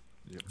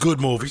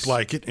 Good movie.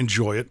 Like it.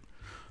 Enjoy it.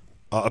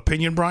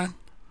 Opinion, Brian?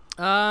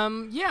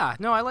 Yeah.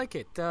 No, I like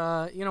it.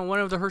 You know, one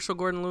of the Herschel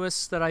Gordon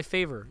Lewis that I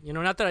favor. You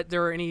know, not that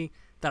there are any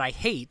that I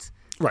hate.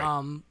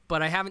 Right.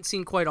 But I haven't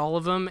seen quite all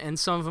of them, and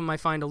some of them I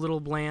find a little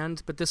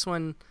bland. But this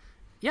one,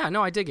 yeah,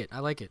 no, I dig it. I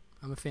like it.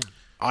 I'm a fan.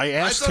 I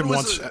asked him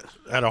once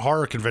at a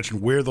horror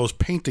convention where those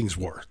paintings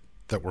were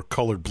that were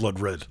colored blood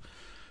red.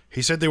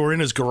 He said they were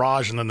in his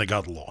garage and then they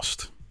got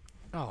lost.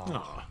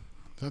 Oh.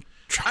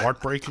 That's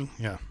heartbreaking.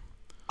 Yeah.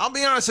 I'll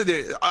be honest with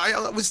you. I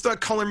always thought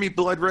Color Me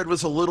Blood Red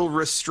was a little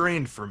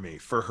restrained for me,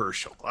 for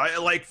Herschel.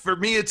 For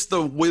me, it's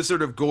the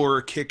Wizard of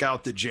Gore, kick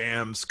out the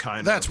jams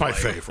kind That's of. my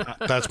favorite.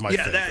 That's my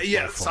favorite.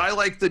 Yes, I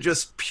like the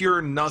just pure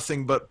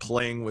nothing but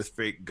playing with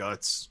fake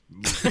guts.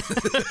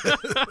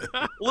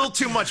 A little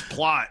too much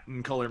plot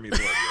in Color Me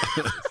Blood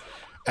Red.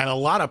 And a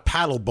lot of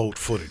paddle boat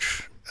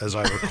footage, as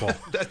I recall.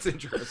 That's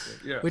interesting.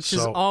 Yeah. Which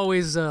is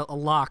always a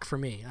lock for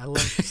me. I love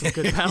some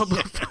good paddle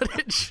boat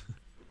footage.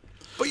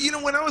 But you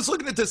know, when I was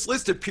looking at this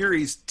list of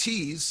Peary's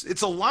T's,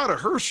 it's a lot of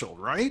Herschel,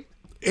 right?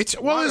 There's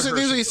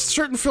a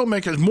certain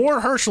filmmakers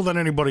more Herschel than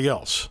anybody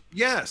else.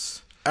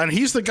 Yes. And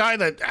he's the guy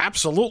that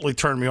absolutely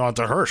turned me on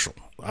to Herschel.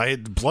 I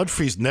had Blood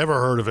Feast, never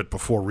heard of it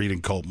before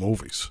reading cult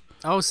movies.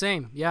 Oh,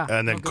 same. Yeah.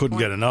 And then couldn't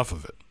get enough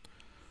of it.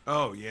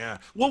 Oh, yeah.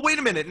 Well, wait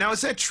a minute. Now,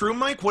 is that true,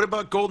 Mike? What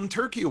about Golden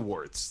Turkey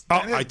Awards?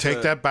 I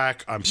take that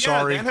back. I'm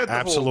sorry.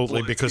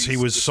 Absolutely, because he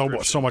was so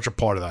much a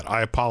part of that.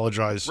 I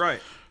apologize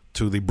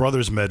to the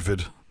brothers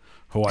Medved,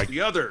 who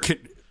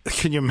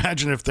can you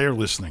imagine if they're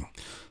listening?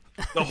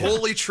 The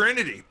Holy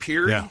Trinity,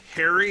 Peary,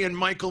 Harry, and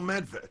Michael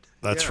Medved.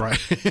 That's right.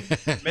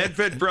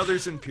 Medved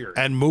brothers and Peary.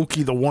 And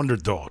Mookie the Wonder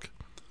Dog.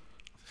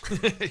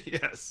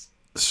 Yes.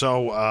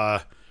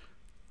 So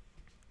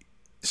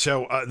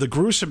the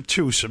Gruesome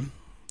Twosome,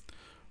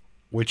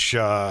 which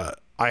I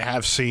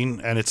have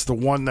seen, and it's the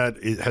one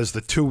that has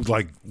the two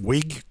like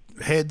wig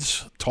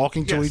heads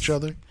talking to each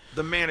other.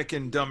 The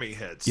mannequin dummy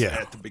heads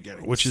at the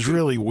beginning. Which is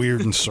really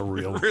weird and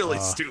surreal. Really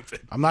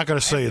stupid. I'm not going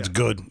to say it's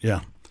good. Yeah.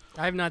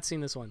 I have not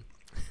seen this one.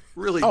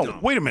 Really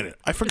dumb. Wait a minute.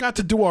 I forgot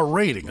to do our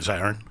ratings,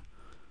 Aaron.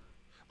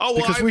 Oh,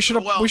 well, because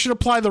we should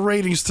apply the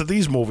ratings to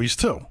these movies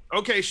too.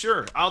 Okay,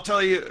 sure. I'll tell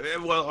you.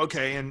 Well,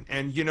 okay,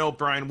 and you know,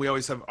 Brian, we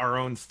always have our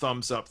own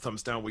thumbs up,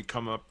 thumbs down. We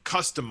come up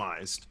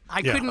customized.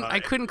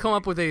 I couldn't come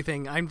up with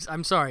anything.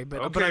 I'm sorry,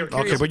 but I'm curious.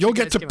 Okay, but you'll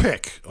get to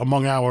pick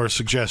among our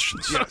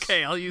suggestions. Yes.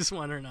 Okay, I'll use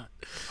one or not.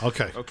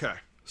 Okay. Okay.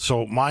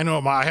 So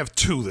I have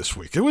two this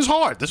week. It was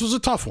hard. This was a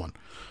tough one.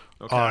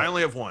 Okay, I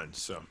only have one.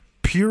 So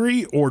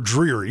Peary or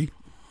Dreary.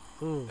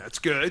 Ooh. That's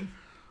good.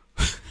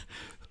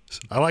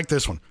 I like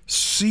this one.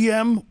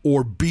 CM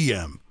or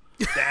BM.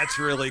 That's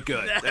really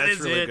good. That's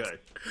really good.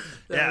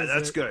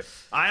 That's good.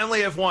 I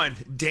only have one.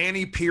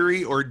 Danny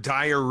Peary or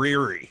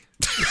Diarrhea.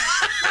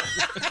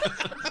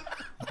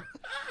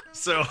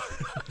 So.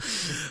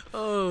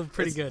 Oh,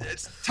 pretty good.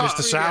 It's tough.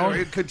 Mr.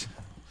 Sour?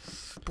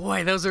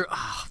 Boy,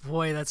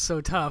 that's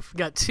so tough.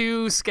 Got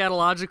two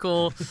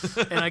scatological,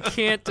 and I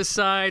can't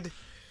decide.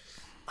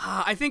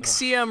 I think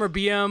CM or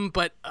BM,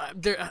 but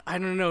I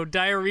don't know.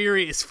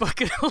 Diarrhea is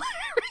fucking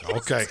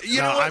hilarious. Okay.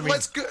 You know what?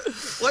 Let's go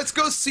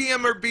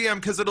CM or BM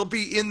because it'll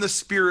be in the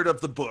spirit of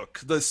the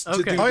book.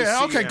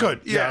 Okay, good.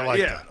 Yeah, I like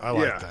that. I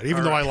like that.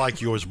 Even though I like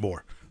yours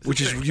more,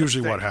 which is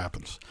usually what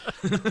happens.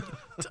 Diarrhea.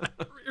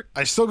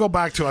 I still go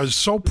back to, I was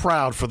so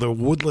proud for the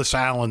Woodless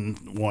Allen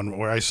one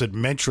where I said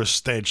Mentra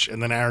Stench,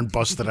 and then Aaron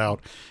busted out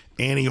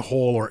Annie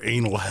Hall or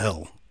Anal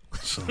Hell.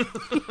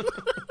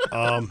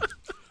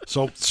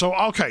 So,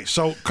 okay.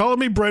 So Color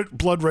Me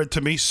Blood Red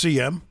to me,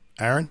 CM.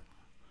 Aaron?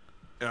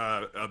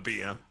 A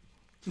BM.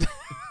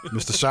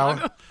 Mr.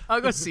 Sauer? I'll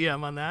go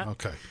CM on that.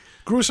 Okay.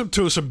 Gruesome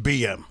Twosome,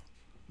 BM.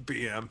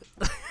 BM.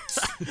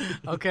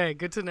 Okay,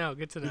 good to know.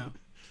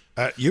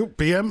 You,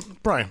 BM?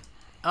 Brian?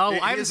 Oh, He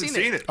I haven't hasn't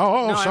seen it.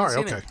 Oh, No, I haven't sorry.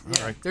 seen Okay. it.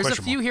 All right. There's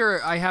Question a few mark.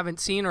 here I haven't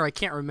seen or I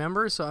can't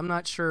remember, so I'm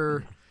not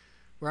sure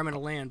where I'm going to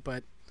land.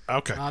 But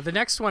Okay. the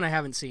next one I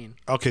haven't seen.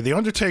 Okay. The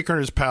Undertaker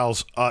and his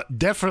pals,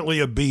 definitely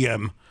a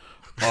BM.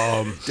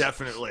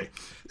 Definitely.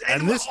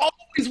 And this-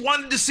 always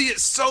wanted to see it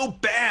so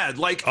bad.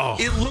 Like,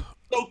 it looked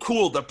so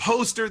cool. The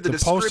poster, the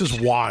Post is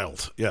description.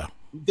 wild. Yeah.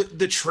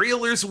 The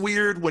trailer's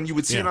weird when you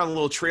would see it Yeah. on a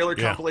little trailer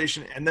Yeah.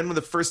 compilation. And then when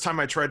the first time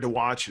I tried to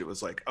watch it, it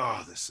was like,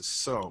 oh, this is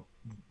so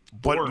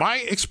But boring. my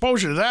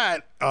exposure to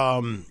that,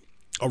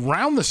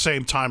 around the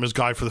same time as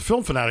Guide for the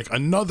Film Fanatic,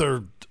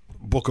 another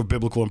book of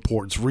biblical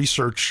importance,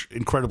 Research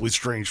Incredibly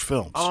Strange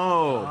Films. I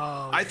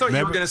thought you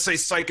Remember- were going to say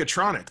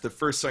Psychotronic, the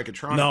first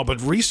Psychotronic. No,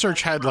 but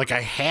Research had like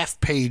a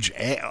half-page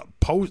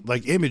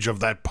image of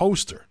that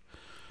poster,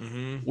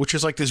 which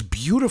is like this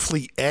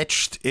beautifully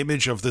etched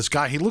image of this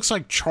guy. He looks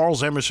like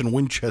Charles Emerson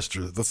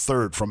Winchester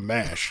III from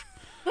MASH,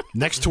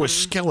 next to a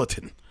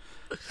skeleton,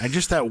 and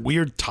just that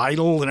weird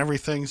title and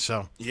everything.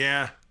 So,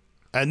 Yeah.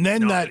 and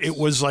then it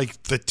was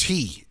like the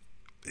T,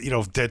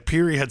 that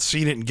Peary had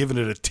seen it and given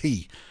it a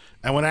T.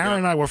 And when Aaron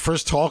and I were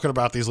first talking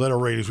about these letter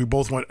ratings, we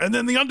both went, and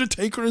then The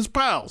Undertaker and his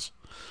pals.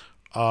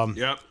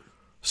 Yep.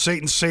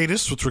 Satan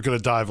Sadists, which we're going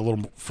to dive a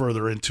little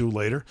further into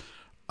later.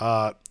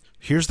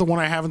 Here's the one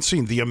I haven't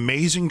seen, The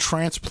Amazing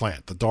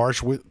Transplant, the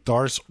Doris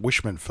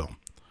Wishman film.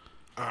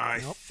 I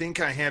think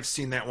I have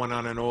seen that one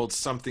on an old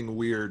Something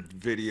Weird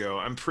video.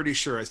 I'm pretty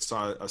sure I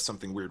saw a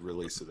Something Weird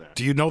release of that.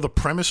 Do you know the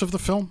premise of the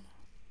film?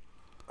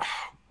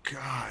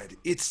 God,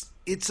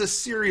 it's a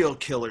serial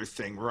killer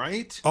thing,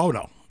 right? Oh,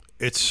 no.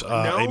 It's No?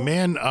 a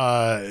man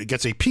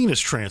gets a penis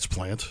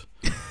transplant.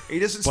 He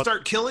doesn't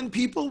start killing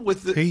people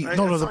with the.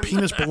 The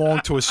penis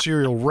belonged to a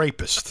serial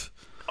rapist.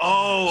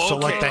 Oh, okay. So,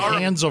 like the all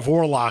right. hands of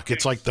Orlok,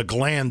 it's like the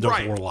gland of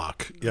Right.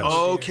 Orlok. Yes.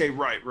 Okay,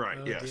 right,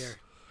 yes. Dear.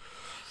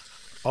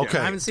 Okay.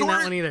 I haven't seen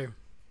that one either.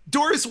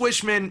 Doris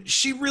Wishman,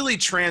 she really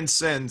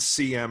transcends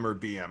CM or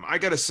BM. I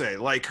gotta say,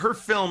 like her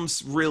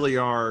films really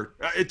are.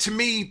 To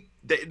me,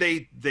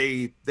 they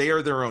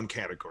are their own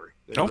category.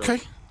 They're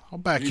Okay. I'll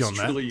back you It's on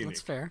that. truly unique.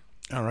 That's fair.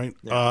 All right.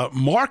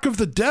 Mark of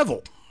the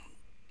Devil.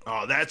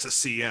 Oh, that's a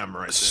CM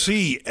right there.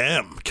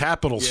 CM.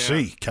 Capital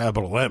C,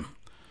 capital M.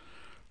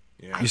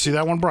 Yeah. You see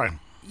that one, Brian?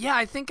 Yeah,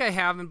 I think I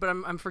haven't, but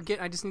I'm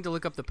forgetting. I just need to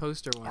look up the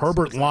poster one.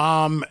 Herbert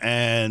Lom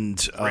and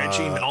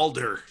Reggie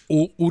Nalder.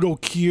 Udo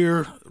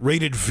Kier,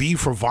 rated V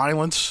for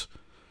violence.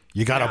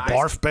 You got a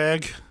barf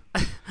bag.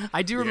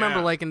 I do remember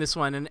Yeah. liking this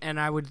one, and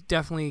I would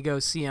definitely go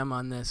CM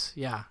on this.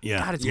 Yeah.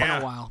 Yeah. God, it's been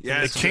a while.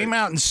 Yeah, It came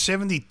out in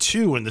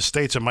 1972 in the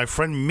States, and my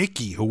friend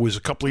Mickey, who was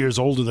a couple of years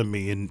older than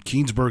me in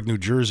Keensburg, New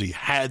Jersey,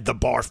 had the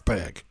barf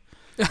bag.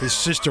 His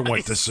sister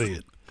went to see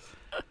it.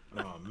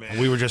 Oh man. And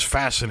we were just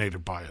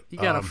fascinated by it. You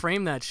gotta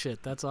frame that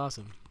shit. That's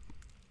awesome.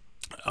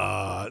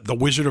 The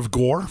Wizard of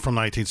Gore from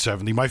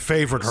 1970, my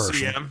favorite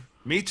Herschel. CM.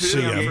 Me too.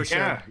 CM. For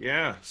sure.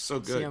 Yeah, so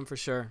good. CM for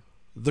sure.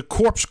 The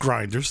Corpse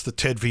Grinders, the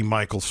Ted V.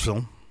 Michaels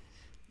film.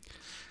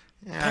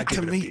 Yeah, I to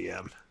give it a me-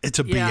 BM. It's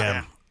a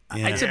Yeah. BM.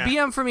 Yeah. It's a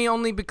BM for me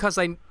only because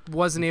I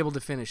wasn't able to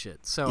finish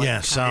it. So I Yeah,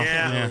 kinda so- can't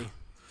Yeah. really-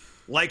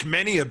 Like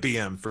many a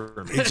BM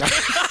for me.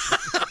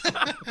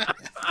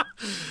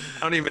 I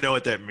don't even know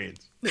what that means.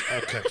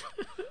 Okay.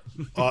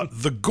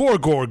 The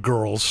Gorgor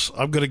Girls,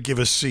 I'm going to give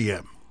a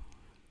CM.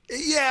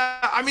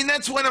 Yeah, I mean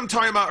that's when I'm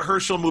talking about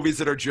Herschel movies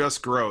that are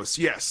just gross.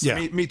 Yes, Yeah.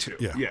 me too.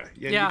 Yeah. Yeah.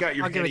 Yeah, You got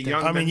your I'll give Henny it that.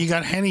 Youngman. I mean, you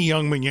got Henny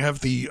Youngman, you have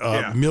the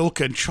milk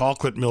and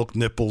chocolate milk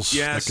nipples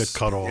yes. that get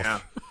cut off. Yeah.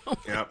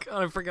 Yeah.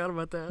 God, I forgot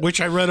about that.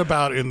 Which I read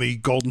about in the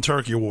Golden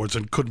Turkey Awards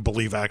and couldn't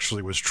believe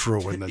actually was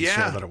true, and then Yeah.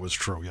 saw that it was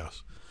true,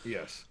 yes.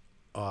 Yes.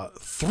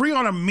 3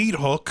 on a Meat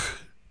Hook,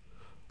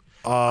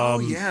 Oh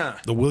yeah.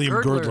 the William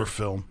Girdler. Girdler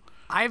film.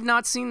 I have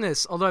not seen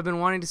this, although I've been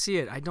wanting to see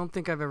it. I don't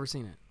think I've ever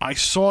seen it. I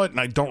saw it and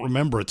I don't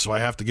remember it, so I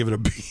have to give it a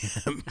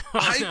BM.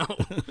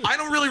 I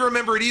don't really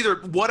remember it either.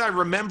 What I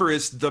remember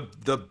is the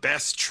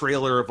best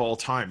trailer of all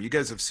time. You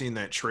guys have seen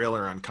that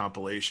trailer on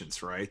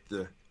compilations, right?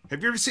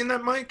 Have you ever seen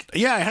that, Mike?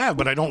 Yeah, I have,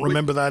 but I don't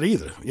remember that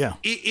either. Yeah.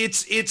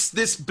 It's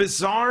this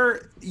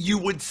bizarre. You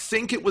would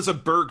think it was a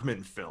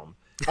Bergman film.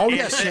 Oh, And-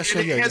 yes, yes,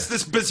 and yeah, it yeah, has yeah.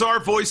 this bizarre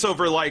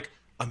voiceover like,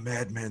 a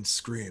madman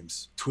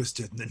screams,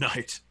 twisted in the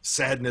night,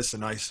 sadness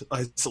and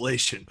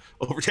isolation.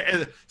 Over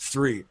to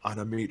 3 on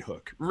a meat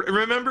hook.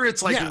 Remember,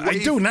 it's like Yeah, I way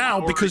do now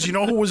forward. because you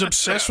know who was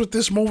obsessed with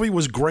this movie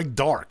was Greg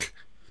Dark.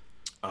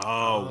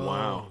 Oh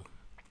wow,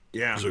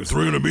 yeah. He's like,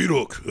 3 on a Meat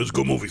Hook. It's a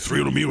good movie.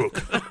 3 on a Meat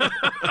Hook.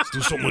 Let's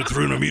do something like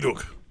 3 on a Meat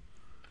Hook.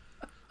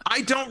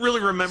 I don't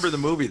really remember the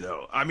movie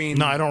though. I mean,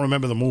 No, I don't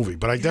remember the movie,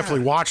 but I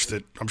definitely watched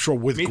it. I'm sure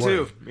with me Greg,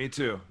 too. Me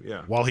too.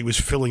 Yeah. while he was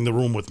filling the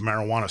room with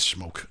marijuana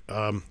smoke.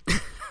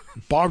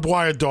 Barbed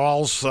Wire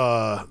Dolls.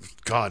 God,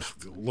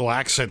 a little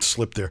accent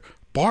slip there.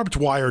 Barbed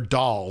Wire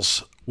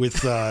Dolls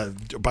with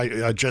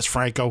by Jess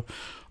Franco.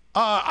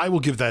 I will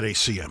give that a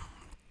CM.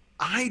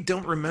 I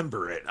don't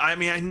remember it. I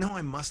mean, I know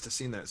I must have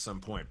seen that at some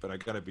point, but I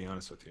got to be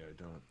honest with you, I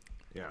don't.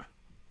 Yeah.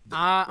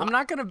 I'm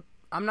not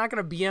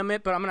gonna BM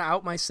it, but I'm gonna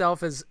out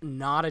myself as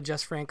not a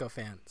Jess Franco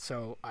fan.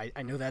 So I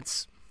know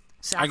that's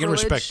I can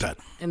respect sacrilege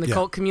that. in the Yeah.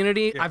 cult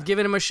community. I've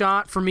given him a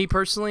shot for me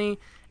personally,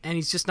 and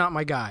he's just not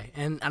my guy.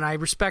 And I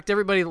respect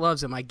everybody that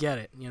loves him. I get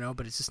it,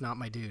 but it's just not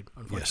my dude,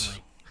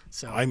 unfortunately.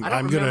 So I don't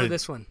remember gonna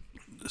this one.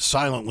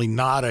 silently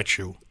nod at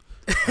you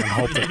and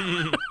hope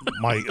that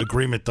my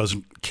agreement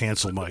doesn't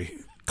cancel my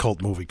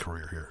cult movie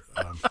career here.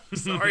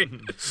 Sorry.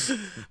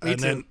 And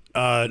then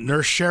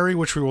Nurse Sherry,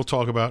 which we will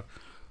talk about.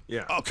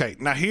 Yeah. Okay,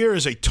 now here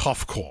is a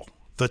tough call.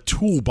 The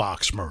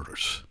Toolbox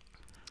Murders.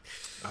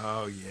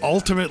 Oh yeah.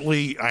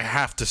 Ultimately, I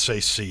have to say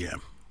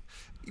CM.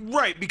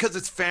 Right, because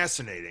it's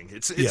fascinating.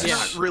 It's Yes.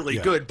 not really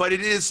Yeah. good, but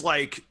it's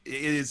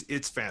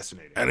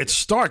fascinating. And it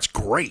starts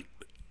great.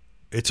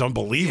 It's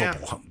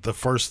unbelievable. The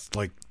first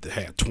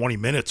 20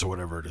 minutes or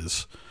whatever it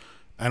is.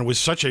 And it was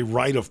such a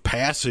rite of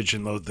passage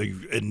in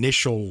the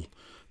initial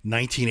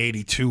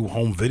 1982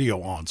 home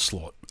video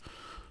onslaught.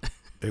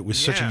 It was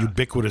such a Yeah.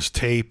 ubiquitous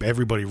tape.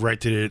 Everybody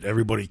rented it.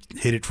 Everybody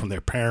hid it from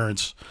their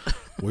parents.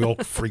 We all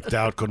freaked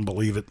out, couldn't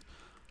believe it.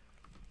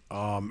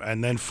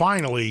 And then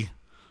finally,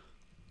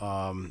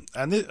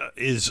 and this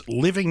is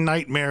Living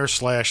Nightmare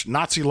 /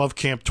 Nazi Love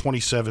Camp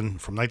 27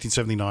 from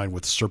 1979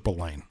 with Serpa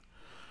Lane.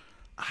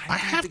 I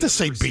have to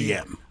say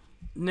BM.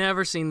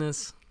 Never seen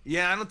this.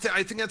 Yeah,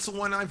 I think that's the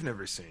one I've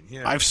never seen.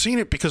 Yeah. I've seen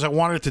it because I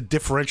wanted to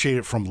differentiate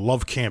it from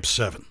Love Camp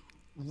 7.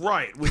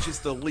 Right, which is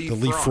the Lee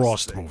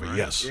Frost thing, movie, right?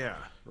 yes. Yeah.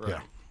 Right.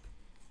 Yeah.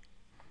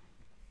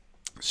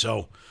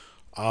 So,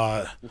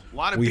 A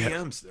lot of we,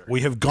 BMs there.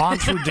 we have gone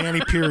through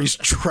Danny Peary's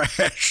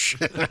trash.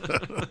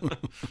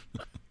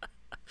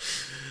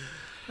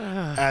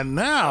 And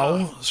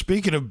now,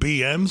 speaking of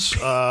BMs,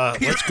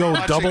 let's go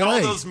Watching double all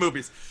A. those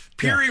movies.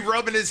 Peary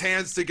rubbing his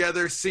hands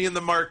together, seeing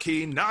the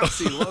marquee,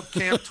 Nazi Love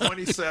Camp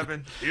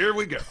 27. Here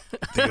we go.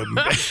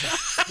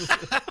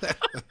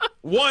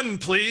 One,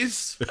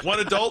 please. One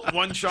adult,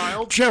 one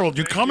child. Gerald,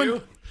 you Thank coming?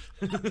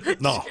 you.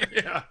 No.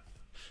 Yeah.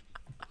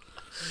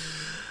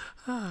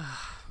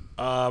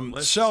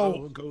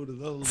 So, go to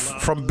the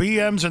from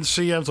BMs and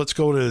CMs, let's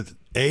go to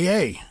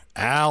AA,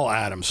 Al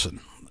Adamson.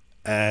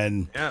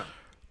 And Yeah.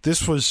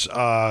 this was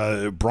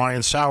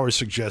Brian Sauer's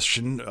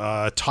suggestion,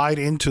 tied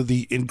into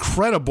the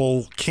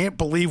incredible Can't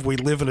Believe We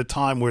Live in a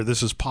Time Where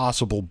This Is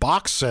Possible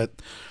box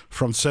set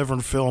from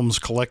Severn Films,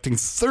 collecting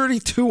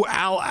 32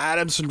 Al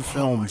Adamson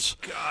films.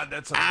 God,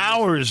 that's amazing.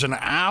 Hours and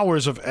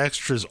hours of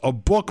extras. A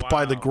book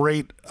by the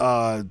great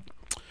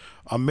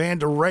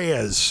Amanda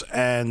Reyes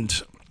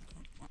and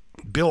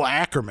Bill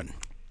Ackerman.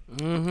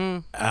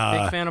 Big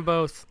fan of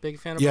both. Big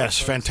fan of Yes,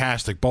 both.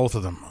 fantastic, both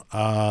of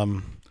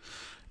them.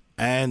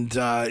 And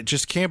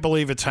just can't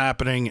believe it's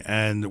happening.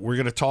 And we're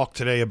going to talk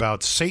today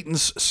about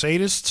Satan's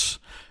Sadists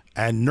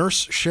and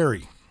Nurse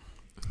Sherry.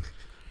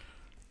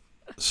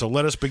 So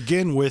let us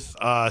begin with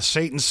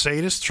Satan's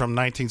Sadists from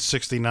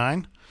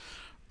 1969.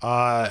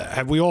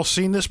 Have we all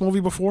seen this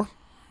movie before?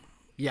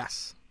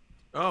 Yes.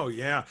 Oh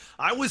yeah,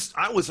 I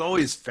was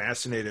always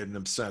fascinated and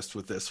obsessed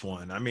with this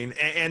one. I mean,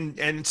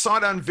 and saw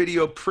it on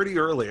video pretty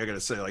early. I gotta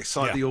say,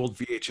 saw the old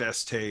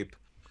VHS tape.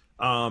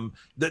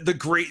 The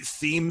great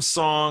theme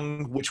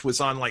song, which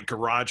was on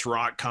garage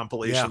rock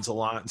compilations a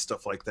lot and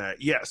stuff like that.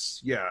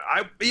 Yes,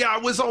 I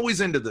was always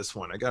into this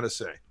one. I gotta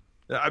say,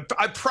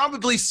 I've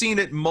probably seen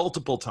it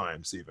multiple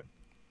times, even.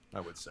 I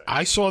would say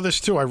I saw this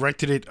too. I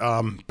rented it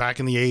back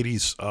in the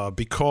 80s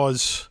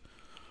because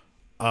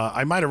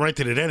I might have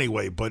rented it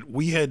anyway, but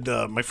we had,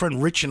 my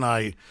friend Rich and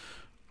I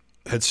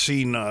had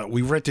seen,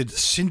 we rented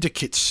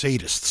Syndicate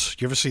Sadists.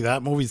 You ever see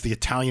that movie? It's the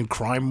Italian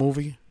crime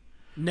movie.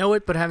 Know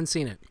it, but haven't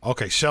seen it.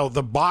 Okay, so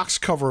the box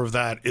cover of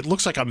that, it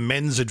looks like a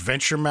men's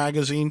adventure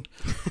magazine.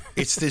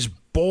 It's this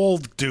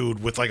bald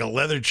dude with a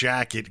leather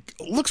jacket.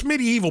 It looks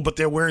medieval, but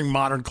they're wearing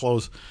modern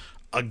clothes.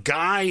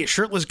 A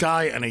shirtless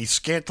guy, and a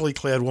scantily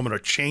clad woman are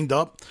chained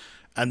up,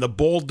 and the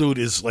bald dude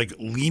is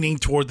leaning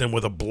toward them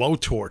with a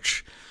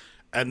blowtorch.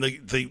 And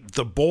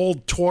the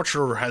bald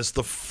torturer has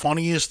the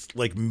funniest,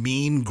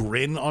 mean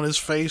grin on his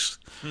face.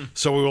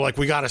 So we were like,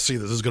 we got to see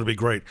this. This is going to be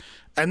great.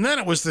 And then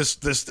it was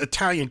this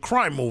Italian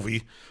crime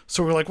movie.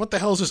 So we were like, what the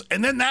hell is this?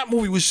 And then that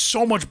movie was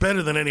so much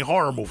better than any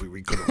horror movie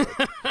we could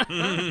have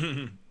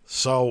read.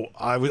 So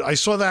I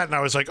saw that and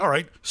I was like, all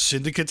right,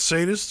 Syndicate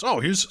Sadists.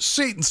 Oh, here's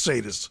Satan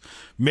Sadists.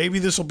 Maybe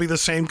this will be the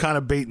same kind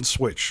of bait and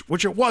switch,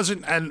 which it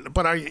wasn't.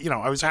 But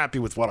I was happy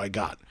with what I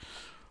got.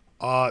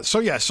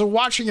 So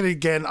watching it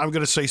again, I'm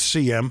going to say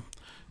CM.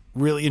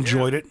 Really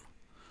enjoyed it.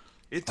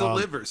 it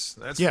delivers.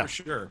 That's yeah. for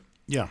sure.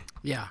 Yeah.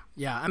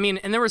 Yeah. I mean,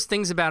 and there was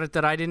things about it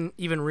that I didn't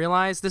even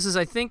realize. This is,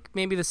 I think,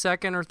 maybe the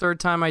second or third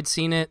time I'd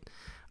seen it.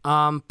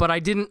 But I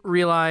didn't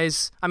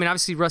realize. I mean,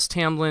 obviously Russ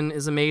Tamblyn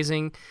is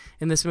amazing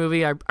in this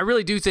movie. I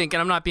really do think,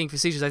 and I'm not being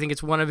facetious, I think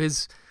it's one of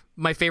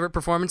my favorite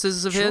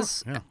performances of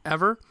his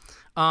ever.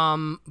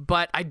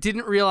 But I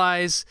didn't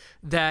realize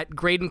that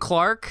Graydon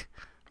Clark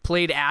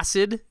played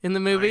acid in the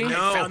movie. I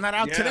found that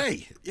out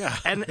today. Yeah.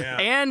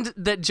 And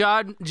that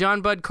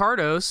John Bud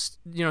Cardos,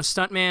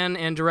 stuntman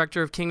and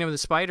director of Kingdom of the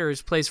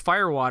Spiders, plays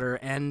Firewater,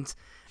 and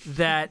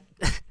that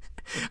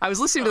I was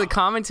listening to the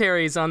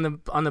commentaries on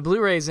the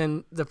Blu-rays,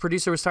 and the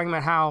producer was talking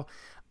about how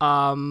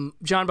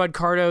John Bud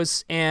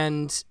Cardos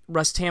and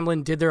Russ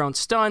Tamblyn did their own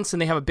stunts,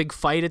 and they have a big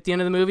fight at the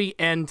end of the movie,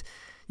 and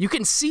you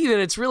can see that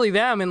it's really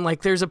them. And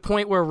like, there's a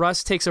point where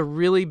Russ takes a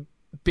really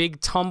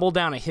big tumble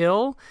down a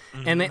hill,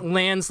 and it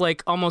lands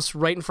like almost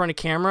right in front of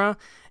camera,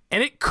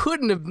 and it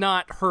couldn't have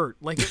not hurt.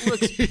 Like, it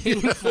looks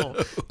painful,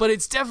 but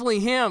it's definitely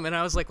him. And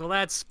I was like, well,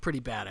 that's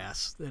pretty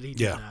badass that he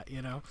did that.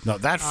 No,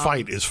 that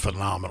fight is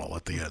phenomenal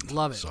at the end.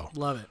 Love it. So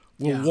Love it.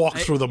 We'll walk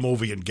through the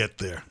movie and get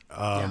there.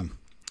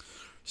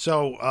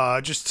 So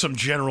just some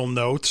general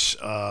notes.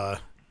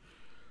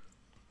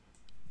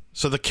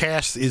 So the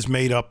cast is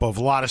made up of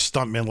a lot of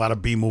stuntmen, a lot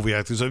of B-movie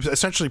actors,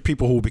 essentially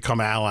people who will become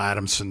Al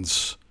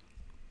Adamson's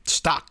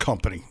stock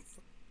company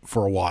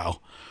for a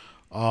while.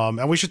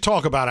 And we should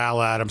talk about Al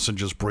Adamson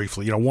just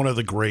briefly. One of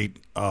the great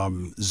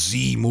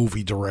Z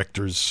movie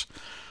directors,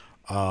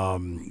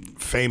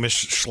 famous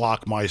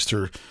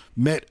Schlockmeister,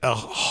 met a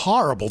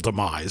horrible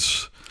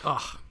demise.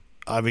 Ugh.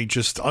 I mean,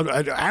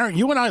 Aaron,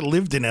 you and I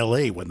lived in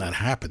L.A. when that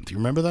happened. Do you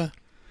remember that?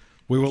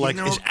 We were like,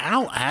 is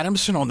Al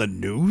Adamson on the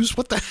news?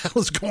 What the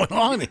hell is going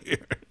on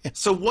here?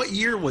 So what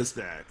year was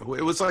that? It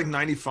was like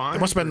 95? It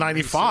must have been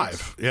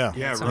 95. Yeah.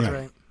 Yeah, Sounds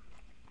right.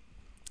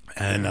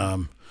 And,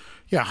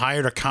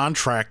 hired a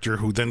contractor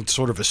who then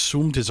sort of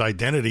assumed his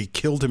identity,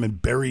 killed him, and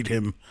buried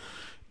him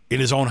in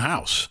his own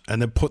house,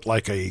 and then put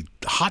like a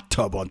hot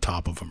tub on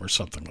top of him or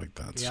something like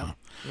that. Yeah. So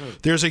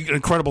there's an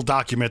incredible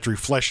documentary,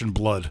 Flesh and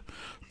Blood,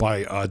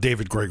 by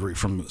David Gregory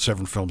from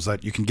Seven Films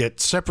that you can get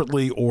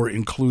separately or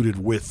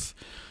included with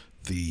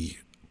the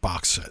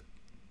box set,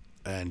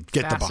 and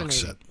get the box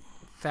set.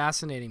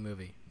 Fascinating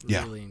movie.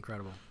 Yeah. Really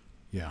incredible.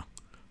 Yeah.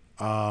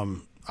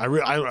 I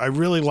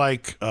really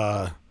like.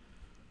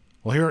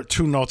 Well, here are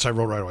two notes I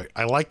wrote right away.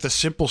 I like the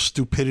simple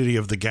stupidity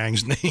of the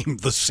gang's name,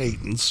 the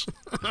Satans.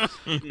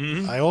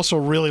 I also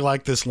really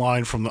like this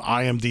line from the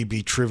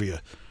IMDb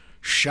trivia: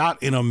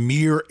 shot in a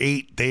mere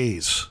 8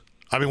 days.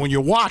 I mean, when you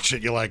watch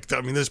it, you're like,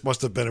 I mean, this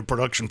must have been in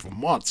production for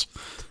months.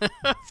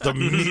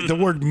 The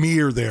word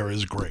mere there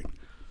is great.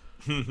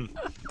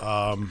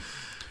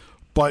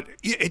 But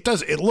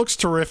it looks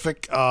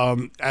terrific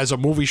as a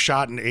movie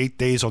shot in 8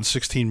 days on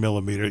 16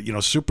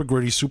 millimeter. Super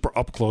gritty, super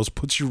up close,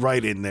 puts you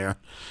right in there.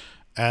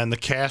 And the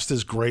cast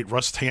is great.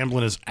 Russ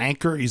Tamblyn is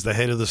Anchor. He's the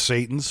head of the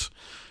Satans.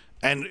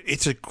 And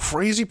it's a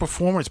crazy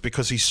performance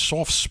because he's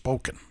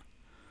soft-spoken,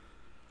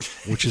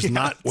 which is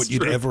not what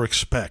you'd ever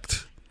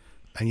expect.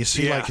 And you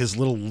see like his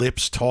little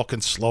lips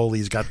talking slowly.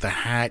 He's got the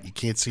hat. You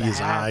can't see his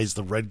eyes,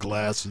 the red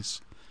glasses.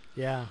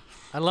 Yeah.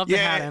 I love the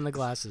hat and the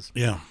glasses.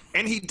 Yeah.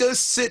 And he does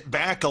sit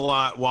back a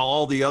lot while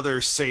all the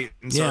other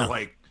Satans are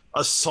like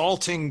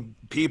assaulting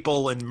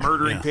people and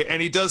murdering people. And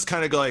he does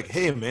kind of go like,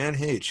 hey, man,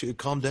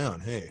 calm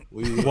down. Hey.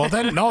 Well,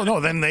 then,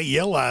 then they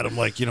yell at him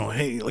like,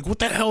 hey, like, what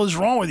the hell is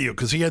wrong with you?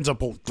 Because he ends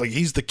up like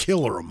he's the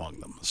killer among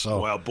them. So,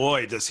 well,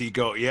 boy, does he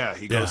go. Yeah,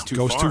 he goes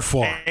too far. Too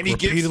far. And he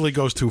repeatedly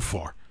goes too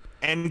far.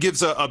 And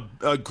gives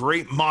a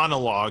great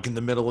monologue in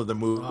the middle of the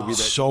movie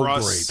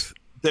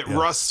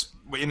Russ,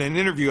 in an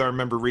interview I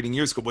remember reading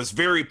years ago, was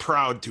very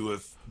proud to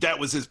have. That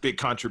was his big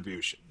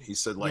contribution. He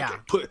said, like,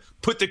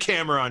 put the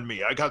camera on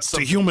me. I got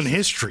something. It's a human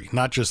history,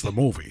 not just the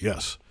movie.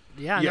 Yes.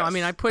 Yeah. Yes. No, I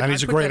mean, and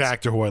he's a great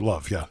actor who I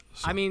love. Yeah.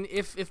 So. I mean,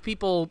 if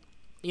people,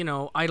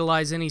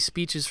 idolize any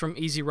speeches from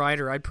Easy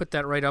Rider, I'd put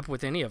that right up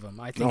with any of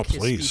them. I think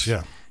his speech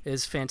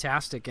is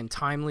fantastic and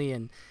timely,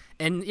 and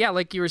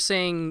like you were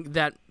saying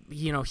that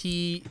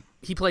he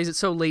plays it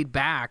so laid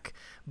back,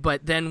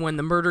 but then when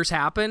the murders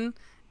happen,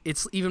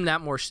 it's even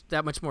that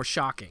much more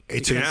shocking.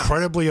 It's an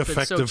incredibly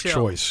effective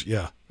choice.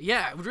 Yeah.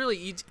 Yeah,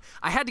 really.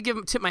 I had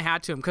to tip my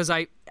hat to him because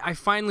I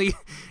finally,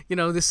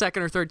 the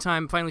second or third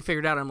time, finally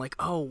figured out. I'm like,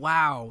 oh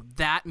wow,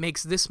 that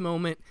makes this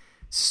moment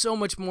so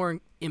much more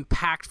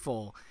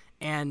impactful,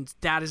 and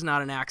that is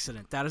not an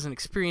accident. That is an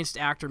experienced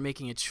actor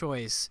making a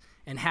choice,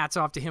 and hats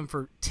off to him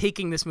for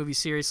taking this movie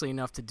seriously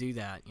enough to do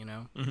that.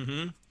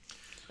 Mm-hmm.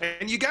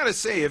 And you got to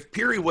say, if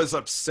Peary was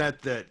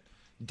upset that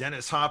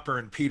Dennis Hopper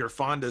and Peter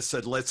Fonda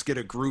said, let's get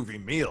a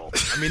groovy meal.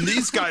 I mean,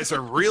 these guys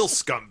are real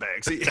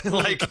scumbags.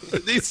 Like,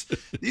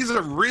 these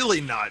are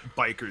really not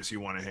bikers you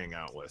want to hang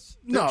out with.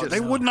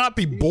 They would not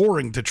be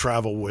boring to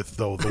travel with,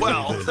 though.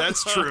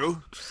 That's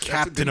true.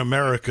 Captain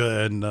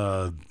America and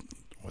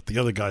what the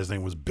other guy's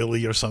name was,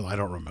 Billy or something. I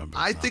don't remember.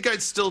 I think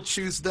I'd still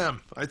choose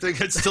them. I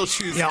think I'd still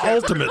choose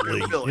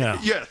ultimately. Billy. Yeah.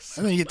 Yes.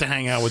 And then you get to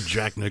hang out with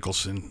Jack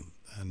Nicholson.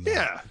 And,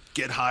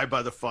 get high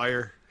by the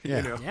fire.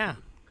 Yeah.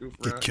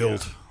 Get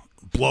killed.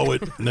 Blow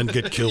it and then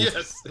get killed.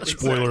 Yes,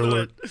 Spoiler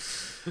alert.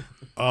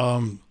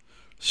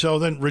 So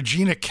then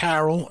Regina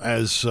Carroll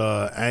as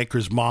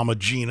Anchor's mama,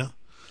 Gina.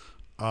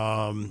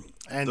 And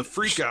The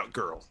freak out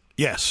girl.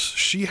 yes,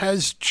 she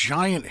has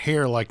giant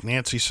hair like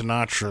Nancy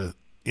Sinatra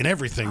in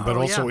everything, but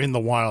Oh, also yeah. in The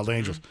Wild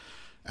Angels.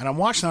 And I'm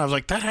watching that, I was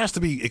like, that has to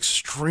be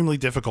extremely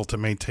difficult to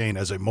maintain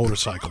as a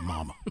motorcycle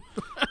mama.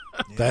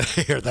 That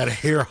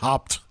hair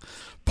hopped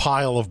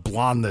pile of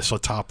blondness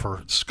atop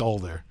her skull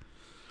there.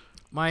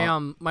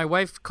 My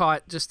wife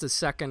caught just a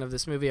second of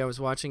this movie. I was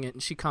watching it,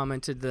 and she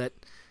commented that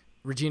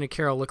Regina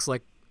Carroll looks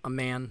like a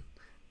man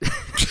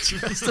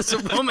dressed as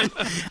a woman.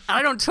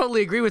 I don't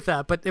totally agree with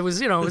that, but it was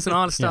an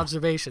honest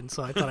observation,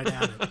 so I thought I'd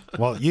add it.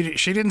 Well,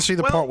 she didn't see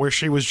the part where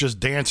she was just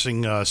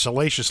dancing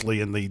salaciously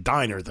in the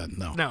diner then,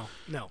 no.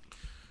 No.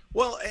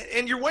 Well,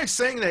 and your wife's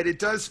saying that it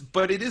does,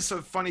 but it is a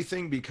funny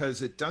thing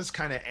because it does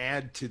kind of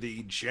add to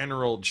the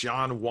general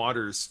John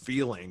Waters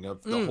feeling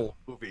of the whole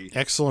movie.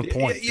 Excellent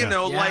point. You yeah.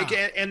 know, Yeah. like,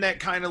 and that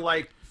kind of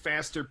like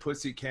Faster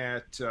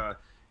Pussycat.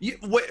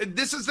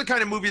 This is the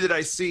kind of movie that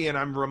I see, and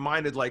I'm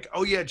reminded, like,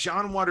 oh yeah,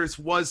 John Waters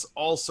was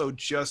also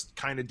just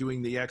kind of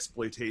doing the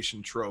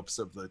exploitation tropes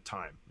of the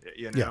time.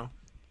 You know.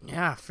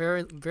 Yeah,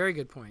 very, very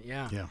good point.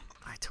 Yeah. Yeah.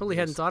 I totally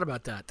hadn't thought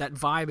about that. That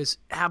vibe is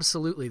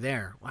absolutely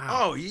there. Wow.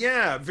 Oh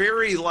yeah,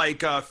 very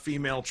like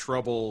female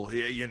trouble.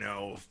 The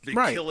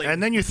Right, killing.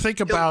 and then you think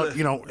about,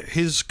 the-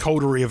 his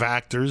coterie of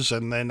actors,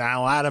 and then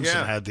Al Adamson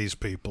Yeah. had these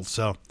people,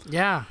 so...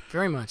 Yeah,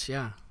 very much.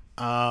 Yeah.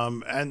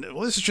 And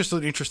this is just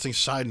an interesting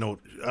side note.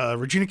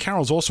 Regina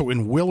Carroll's also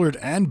in Willard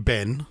and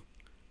Ben,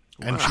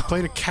 and she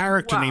played a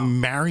character Wow.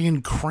 named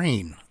Marion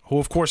Crane, who,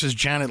 of course, is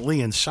Janet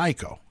Leigh in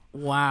Psycho.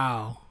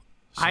 Wow.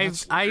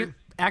 that's I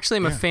actually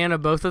am a fan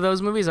of both of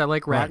those movies. I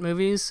like rat Right.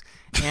 movies,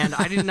 and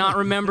I did not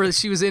remember that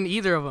she was in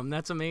either of them.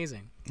 That's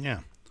amazing. Yeah.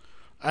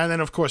 And then,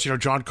 of course,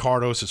 John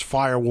Cardos is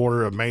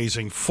Firewater,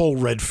 amazing, full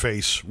red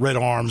face, red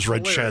arms,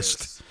 red Hilarious.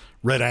 chest,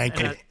 red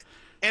ankle.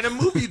 And a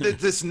movie that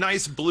this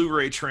nice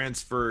Blu-ray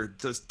transfer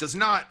does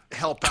not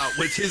help out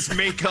with his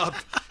makeup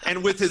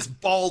and with his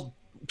bald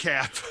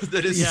cap.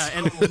 That is Yeah,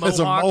 and As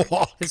a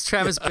mohawk. His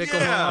Travis Bickle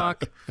Yeah.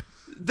 mohawk.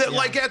 that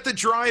like at the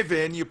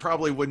drive-in you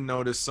probably wouldn't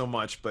notice so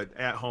much, but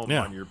at home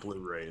Yeah. on your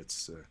Blu-ray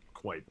it's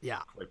quite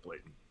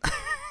blatant.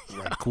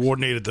 Right,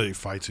 coordinated the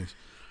fight scenes.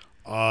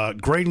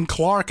 Graydon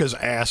Clark as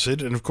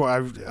Acid, and of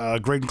course,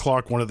 Graydon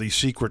Clark, one of the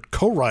secret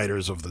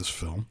co-writers of this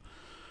film.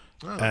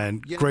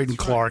 And yeah, Graydon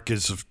that's right. Clark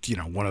is,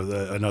 one of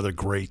another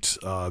great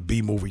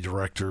B-movie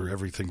director.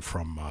 Everything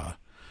from,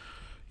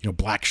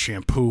 Black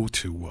Shampoo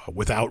to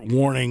Without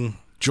Warning,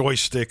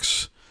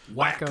 Joysticks,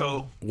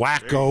 Wacko,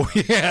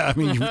 Wacko. Yeah, I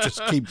mean, you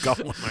just keep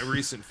going. my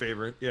recent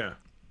favorite. Yeah.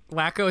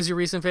 Wacko is your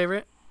recent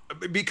favorite?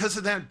 Because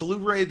of that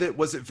Blu-ray that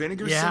was it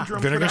Vinegar Yeah.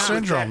 Syndrome? Vinegar put out with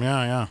Syndrome,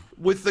 that- yeah.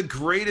 with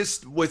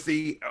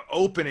the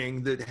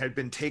opening that had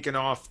been taken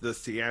off the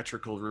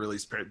theatrical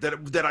release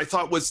that I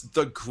thought was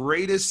the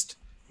greatest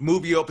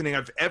movie opening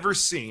I've ever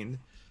seen.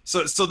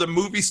 So the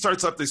movie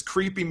starts up this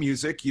creepy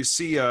music. You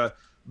see a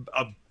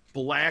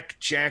black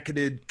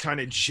jacketed kind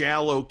of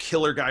giallo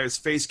killer guy whose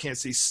face can't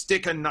see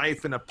stick a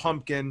knife in a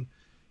pumpkin,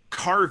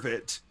 carve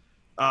it,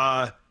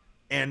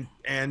 and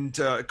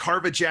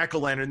carve a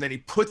jack-o'-lantern. Then he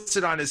puts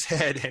it on his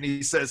head and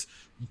he says,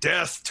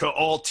 "Death to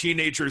all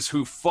teenagers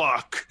who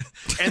fuck."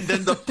 And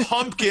then the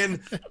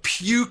pumpkin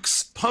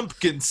pukes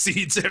pumpkin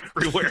seeds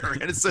everywhere,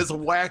 and it says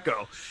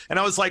 "Wacko." And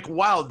I was like,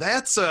 "Wow,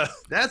 that's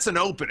an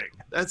opening.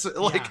 That's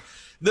like." Yeah.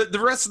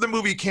 The rest of the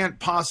movie can't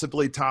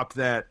possibly top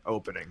that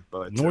opening,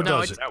 but Nor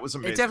does it. That was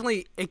amazing. It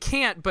definitely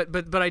can't,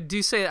 but I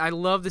do say I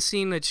love the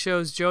scene that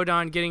shows Joe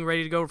Don getting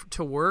ready to go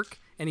to work,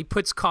 and he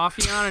puts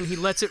coffee on and he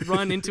lets it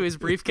run into his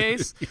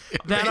briefcase.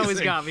 That always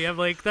Amazing. got me. I'm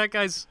like, that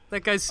guy's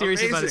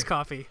serious about his Amazing.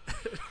 coffee.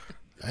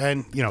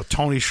 And,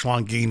 Tony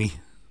Schlongini.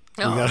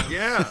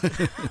 Yeah.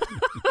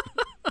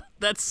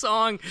 That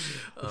song,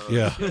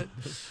 Yeah.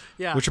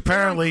 yeah. Which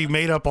apparently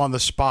made up on the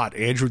spot.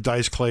 Andrew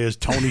Dice Clay as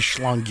Tony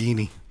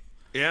Schlongini.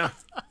 Yeah.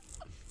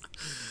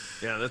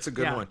 Yeah, that's a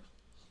good Yeah. one.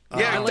 I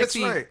Yeah, like that's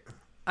the- right.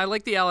 I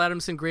like the Al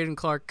Adamson Graydon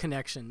Clark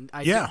connection.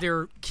 I Yeah. think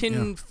they're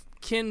kin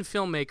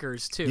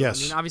filmmakers too. Yes.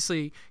 I mean,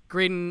 obviously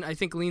Graydon I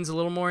think leans a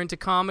little more into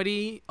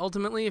comedy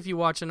ultimately if you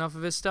watch enough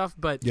of his stuff,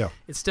 but Yeah.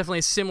 it's definitely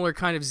a similar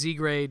kind of Z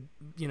grade,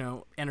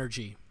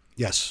 energy.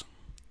 Yes.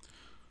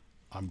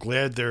 I'm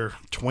glad their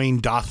twain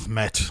doth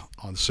met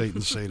on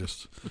Satan's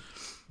Sadists.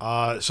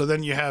 So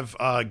then you have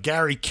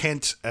Gary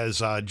Kent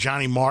as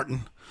Johnny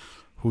Martin,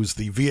 who's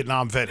the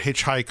Vietnam vet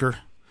hitchhiker.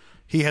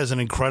 He has an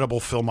incredible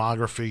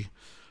filmography.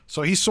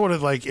 So he's sort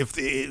of like if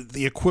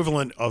the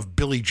equivalent of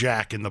Billy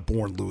Jack in The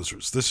Born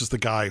Losers. This is the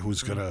guy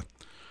who's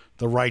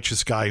the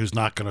righteous guy who's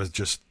not gonna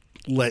just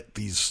let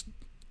these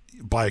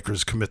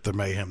bikers commit the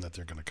mayhem that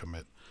they're gonna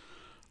commit.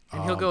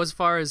 And he'll go as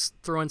far as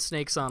throwing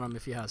snakes on him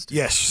if he has to.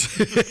 Yes,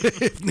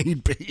 if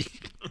need be.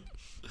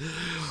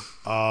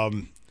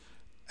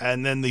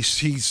 And then he's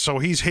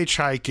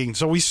hitchhiking.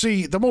 So we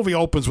see the movie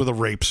opens with a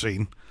rape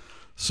scene.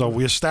 So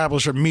we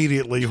establish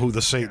immediately who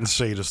the Satan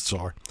sadists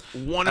are.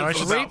 One And I of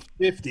should about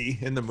 50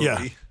 in the movie.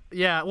 Yeah.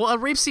 Yeah, well, a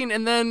rape scene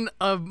and then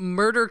a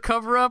murder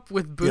cover-up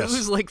with booze,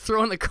 Yes. like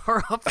throwing the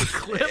car off the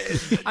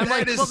cliff. I'm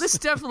like, well, this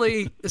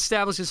definitely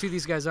establishes who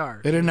these guys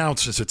are. It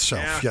announces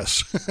itself. Yeah.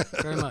 Yes,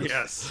 Very much.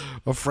 Yes.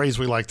 a phrase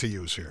we like to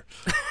use here.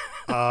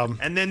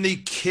 And then the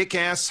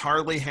kick-ass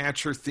Harley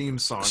Hatcher theme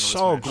song. was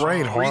So mentioned.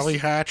 great, Harley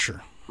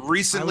Hatcher.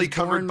 Recently I was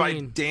covered born by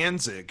mean.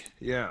 Danzig.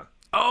 Yeah.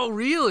 Oh,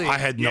 really? I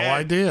had no Yeah.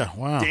 idea.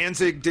 Wow.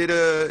 Danzig did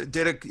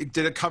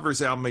a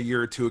covers album a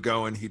year or two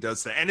ago, and he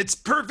does that, and it's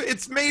perfect.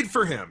 It's made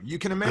for him. You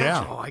can imagine.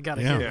 Yeah. Oh, I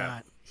gotta Yeah. hear Yeah.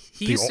 that.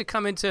 He used to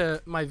come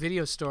into my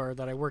video store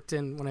that I worked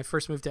in when I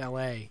first moved to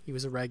LA. He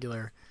was a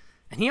regular,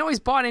 and he always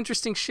bought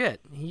interesting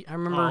shit. I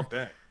remember. I'll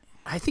bet.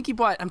 I think he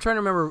bought. I'm trying to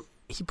remember.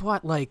 He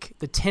bought like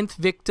The 10th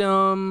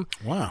Victim.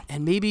 Wow.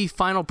 And maybe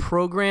Final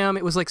Program.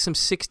 It was like some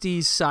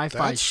 60s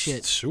sci-fi That's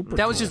shit. super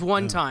That was cool. just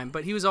one time,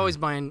 but he was always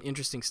buying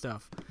interesting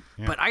stuff.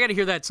 But I got to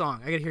hear that song.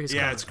 I got to hear his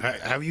Yeah, cover. it's great.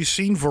 Have you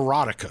seen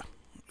Veronica?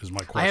 Is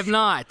my question. I have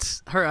not.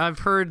 I've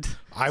heard.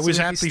 I was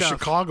some at iffy the stuff.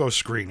 Chicago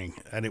screening,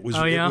 and it was.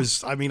 Oh, yeah? It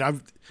was. I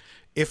mean,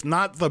 if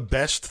not the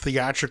best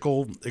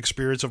theatrical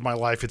experience of my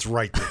life, it's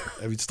right there.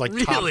 I mean, it's like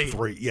Really? top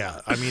 3.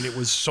 Yeah. I mean, it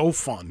was so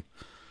fun.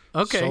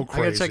 Okay, So I gotta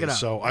check crazy. it out.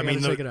 So, I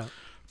mean, gotta check it out.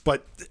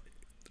 But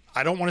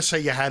I don't want to say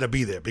you had to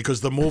be there because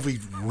the movie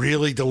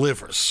really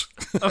delivers.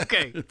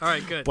 Okay, all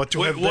right, good. But to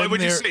What, have what been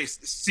would you there,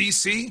 say?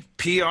 CC?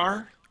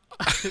 PR?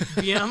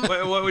 PM?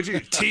 What would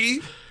you?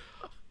 T?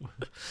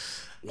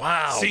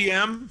 wow.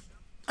 CM?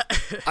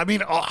 I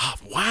mean,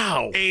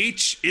 wow.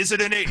 H? Is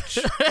it an H?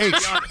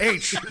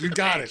 H, you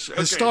got it. Okay,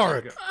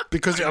 Historic. okay.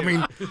 Because, I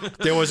mean,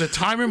 there was a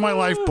time in my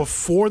life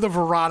before the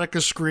Veronica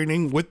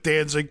screening with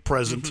Danzig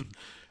present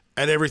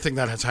and everything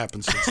that has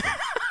happened since then,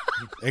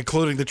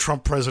 including the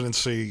Trump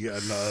presidency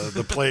and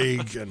the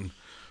plague and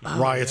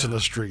riots in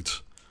the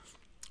streets.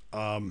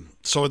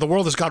 So the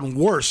world has gotten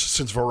worse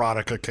since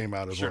Veronica came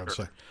out, is what I'm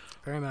saying.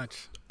 Very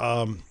much.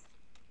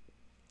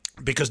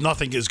 Because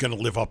nothing is going to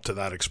live up to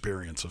that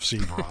experience of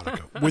seeing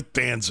Veronica with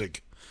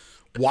Danzig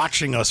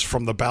watching us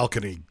from the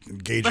balcony,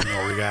 engaging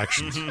our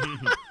reactions,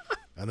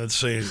 and then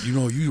saying, "You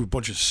know, you a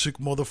bunch of sick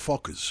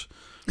motherfuckers."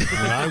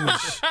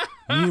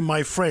 When me and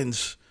my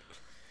friends,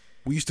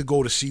 we used to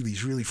go to see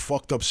these really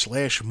fucked up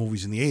slasher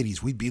movies in the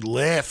 80s. We'd be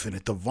laughing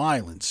at the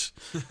violence,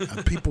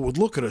 and people would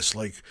look at us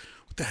like,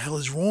 "What the hell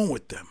is wrong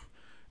with them?"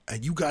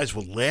 And you guys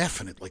were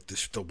laughing at like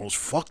this, the most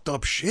fucked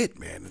up shit,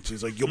 man.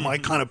 It's like, you're my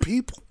kind of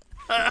people.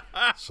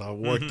 So it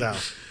worked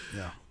out.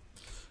 Yeah.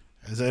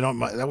 As they don't,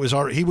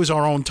 he was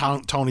our own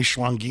Tony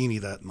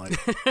Schlangini that night.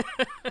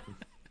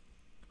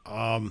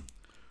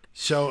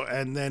 So,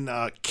 and then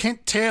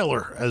Kent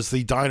Taylor as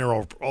the diner.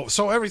 The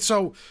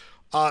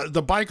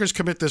bikers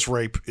commit this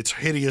rape. It's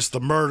hideous. The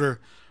murder.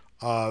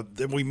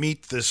 Then we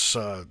meet this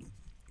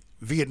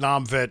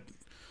Vietnam vet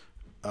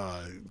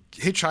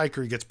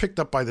hitchhiker. He gets picked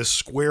up by this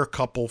square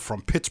couple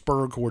from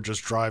Pittsburgh who are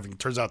just driving.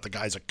 Turns out the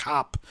guy's a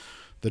cop,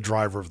 the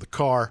driver of the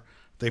car.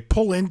 They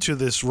pull into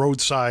this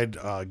roadside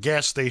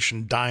gas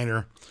station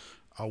diner.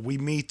 We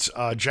meet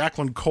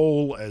Jacqueline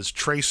Cole as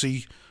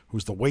Tracy,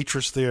 who's the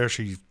waitress there.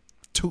 She's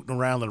tooting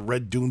around in a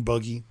red dune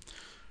buggy.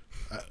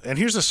 And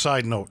here's a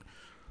side note.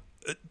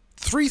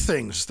 3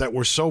 things that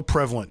were so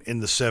prevalent in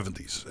the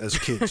 70s as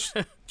kids,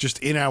 just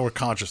in our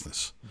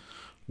consciousness,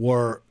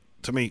 were,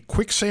 to me,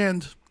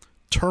 quicksand,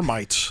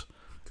 termites,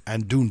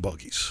 and dune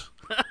buggies.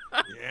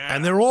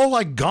 And they're all,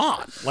 like,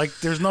 gone. Like,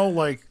 there's no,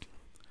 like,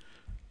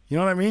 you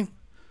know what I mean?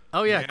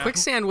 Oh yeah,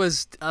 quicksand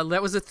was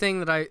that was a thing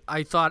that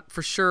I thought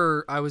for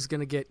sure I was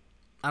gonna get.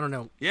 I don't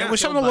know. Yeah. It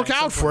was something to look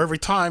out for every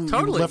time you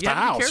Totally. left You the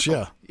had to be house. careful.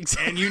 Yeah.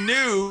 Exactly.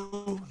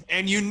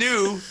 And you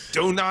knew,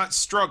 do not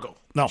struggle.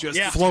 No, Just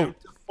float.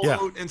 attempt to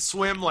float and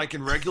swim like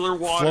in regular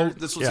water. Float,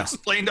 This was yeah.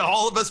 explained to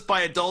all of us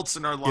by adults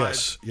in our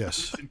lives.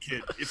 Yes. Listen,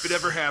 kid, if it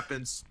ever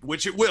happens,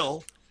 which it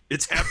will,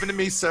 it's happened to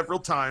me several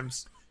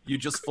times, you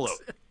just float.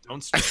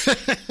 Don't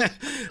struggle.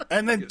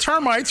 And then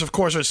termites, of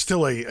course, are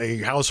still a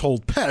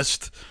household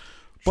pest.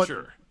 But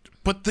Sure.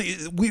 But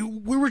we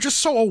were just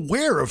so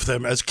aware of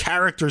them as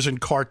characters in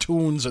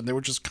cartoons, and they were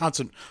just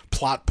constant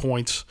plot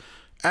points.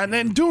 And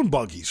then dune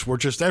buggies were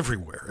just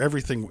everywhere.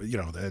 Everything, you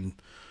know. And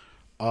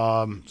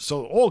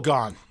so all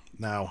gone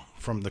now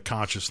from the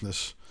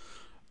consciousness.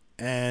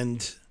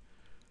 And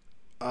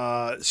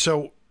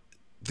so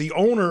the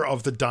owner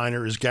of the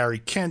diner is Gary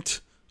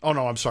Kent. Oh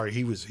no, I'm sorry.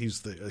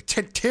 He's the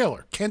Kent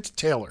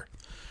Taylor,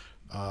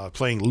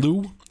 playing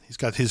Lou. He's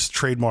got his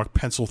trademark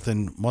pencil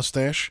thin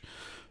mustache.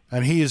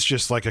 And he is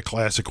just like a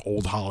classic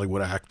old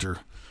Hollywood actor,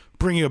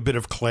 bringing a bit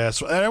of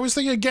class. And I was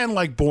thinking, again,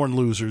 like Born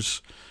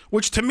Losers,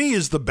 which to me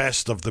is the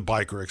best of the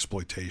biker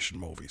exploitation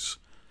movies.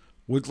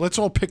 Let's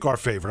all pick our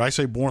favorite. I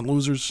say Born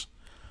Losers.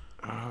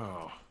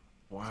 Wow.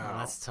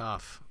 That's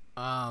tough.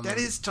 That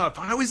is tough.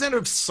 I always end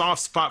up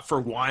soft spot for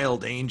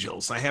Wild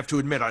Angels. I have to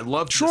admit, I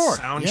love Sure,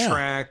 the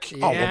soundtrack.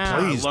 Yeah. Oh, well,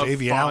 please, I love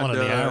Davey Allen and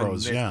the Fonda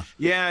Arrows, and-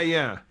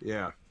 yeah.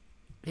 Yeah.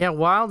 Yeah,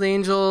 Wild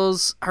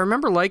Angels. I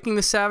remember liking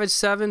the Savage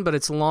Seven, but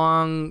it's been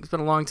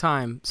a long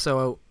time.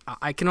 So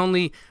I can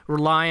only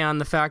rely on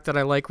the fact that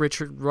I like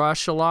Richard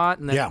Rush a lot,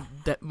 and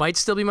that might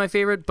still be my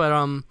favorite. But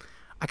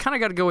I kind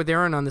of got to go with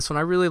Aaron on this one.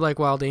 I really like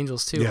Wild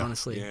Angels too, Yeah.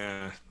 honestly.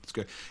 Yeah, it's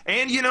good.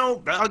 And you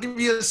know, I'll give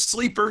you a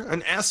sleeper,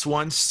 an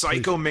S1,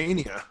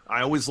 Psychomania.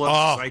 I always Oh,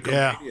 loved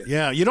yeah, Psychomania.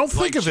 yeah. You don't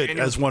think Like of it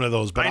January- as one of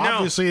those, but I know.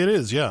 obviously it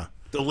is. Yeah,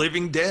 The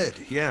Living Dead.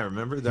 Yeah,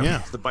 remember that?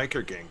 Yeah. Was the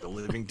biker gang, The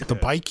Living Dead. the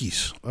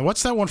Bikies.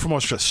 What's that one from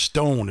Australia?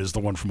 Stone is the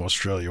one from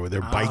Australia where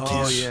they're Bikies.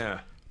 Oh yeah.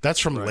 That's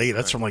from late.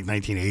 That's from like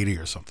 1980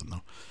 or something,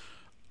 though.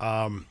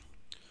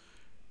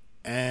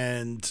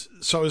 And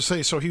so I would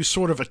say, so he was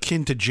sort of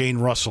akin to Jane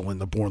Russell in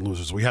The Born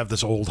Losers. We have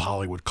this old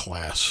Hollywood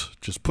class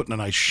just putting a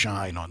nice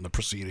shine on the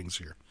proceedings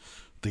here,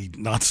 the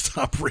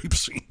nonstop rape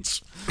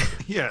scenes.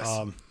 Yes.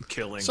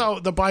 Killing. So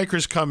the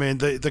bikers come in.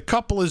 The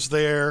couple is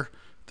there.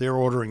 They're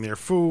ordering their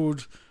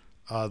food.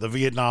 The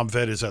Vietnam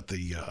vet is at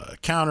the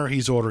counter.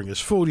 He's ordering his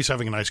food. He's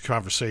having a nice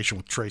conversation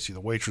with Tracy,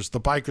 the waitress. The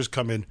bikers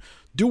come in,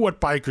 do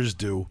what bikers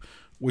do,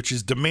 which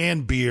is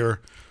demand beer,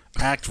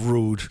 act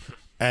rude.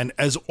 And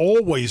as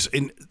always,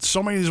 in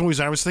so many of these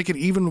movies, I was thinking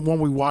even one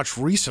we watched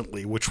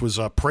recently, which was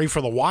Pray for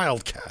the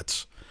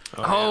Wildcats.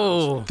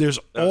 Oh,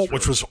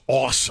 Which was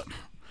awesome.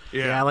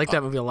 yeah, I like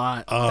that movie a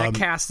lot. That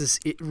cast is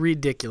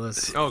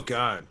ridiculous. Oh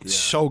God. Yeah.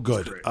 So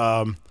good.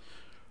 great.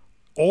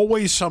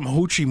 Always some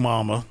hoochie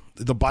mama,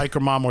 the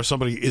biker mama or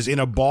somebody, is in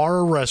a bar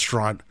or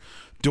restaurant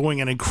doing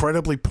an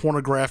incredibly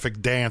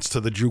pornographic dance to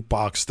the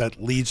jukebox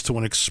that leads to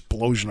an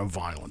explosion of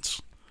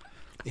violence.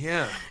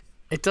 Yeah.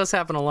 It does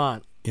happen a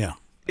lot. Yeah.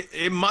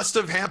 It must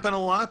have happened a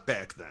lot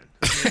back then.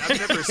 I mean,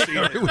 I've never seen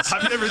it.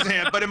 I've never seen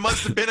it, but it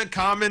must have been a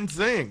common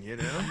thing, you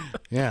know?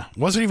 Yeah. It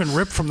wasn't even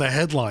ripped from the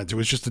headlines. It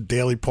was just a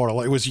daily part of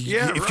life. It was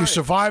Yeah, if you right.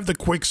 survived the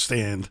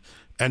quickstand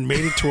and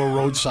made it to a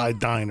roadside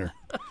diner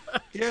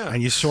Yeah.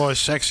 and you saw a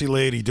sexy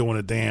lady doing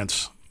a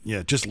dance,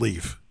 yeah, just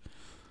leave.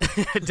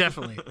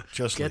 Definitely.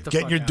 Just Get leave. the Get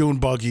in fuck your out. dune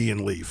buggy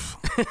and leave.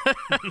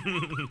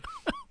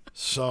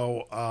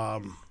 So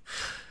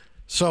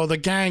the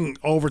gang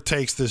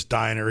overtakes this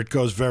diner. It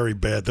goes very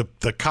bad.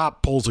 The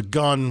cop pulls a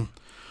gun.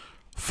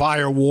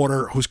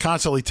 Firewater, who's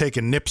constantly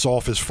taking nips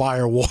off his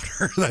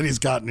firewater that he's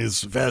got in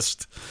his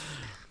vest.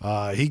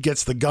 He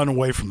gets the gun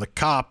away from the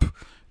cop.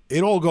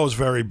 It all goes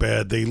very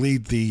bad. They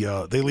lead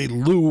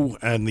Lou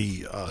and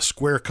the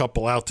square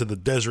couple out to the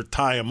desert,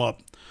 tie him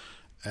up,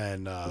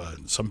 and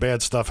some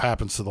bad stuff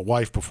happens to the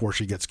wife before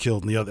she gets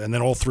killed, and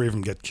then all three of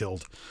them get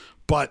killed.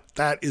 But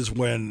that is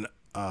when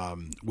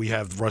we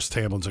have Russ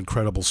Tamlin's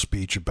incredible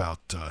speech about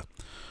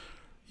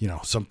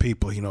some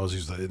people he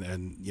knows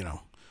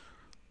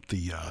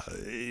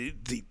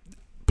the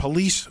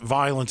police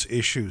violence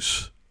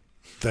issues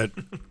that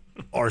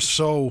are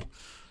so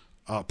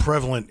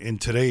prevalent in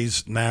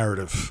today's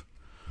narrative.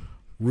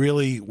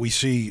 Really, we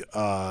see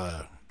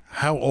how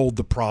old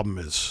the problem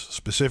is,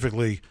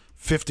 specifically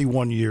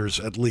 51 years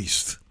at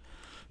least,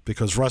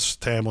 because Russ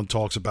Tamlin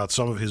talks about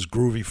some of his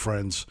groovy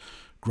friends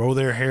grow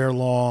their hair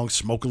long,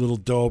 smoke a little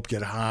dope,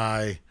 get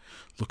high,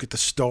 look at the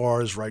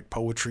stars, write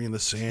poetry in the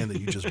sand, and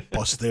you just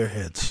bust their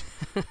heads.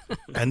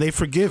 And they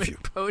forgive you.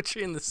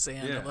 Poetry in the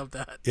sand. Yeah. I love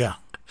that. Yeah.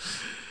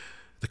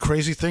 The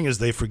crazy thing is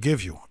they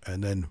forgive you.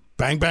 And then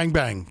bang, bang,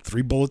 bang.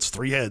 3 bullets,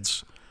 3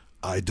 heads.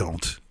 I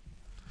don't.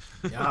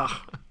 Yeah.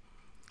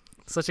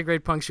 Such a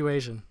great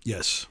punctuation.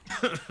 Yes.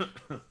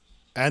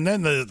 And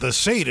then the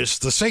Satans,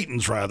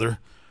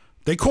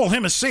 they call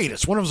him a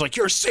sadist. One of them's like,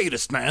 you're a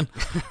sadist, man.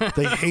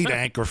 They hate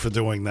Anchor for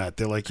doing that.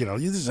 They're like,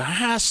 this is a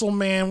hassle,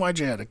 man. Why'd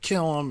you have to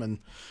kill him?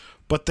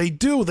 But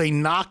they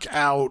knock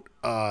out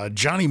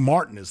Johnny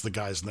Martin is the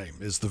guy's name.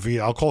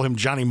 I'll call him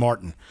Johnny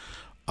Martin,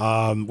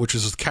 which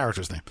is his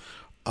character's name.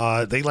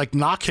 They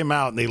knock him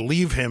out and they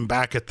leave him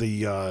back at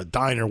the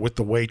diner with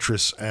the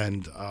waitress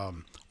and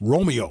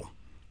Romeo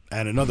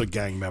and another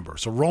gang member.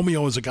 So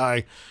Romeo is a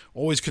guy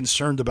always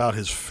concerned about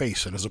his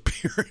face and his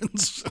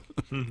appearance.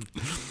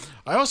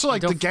 I also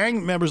like the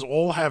gang members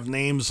all have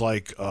names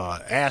like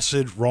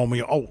Acid,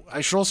 Romeo. Oh,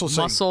 I should also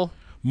say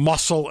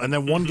Muscle, and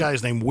then one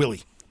guy's named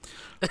Willie.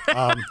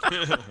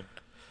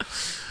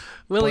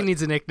 Willie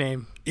needs a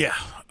nickname. Yeah,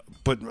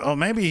 but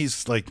maybe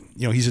he's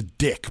he's a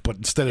dick, but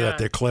instead of that,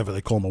 they're clever.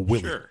 They call him a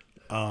Willie. Sure.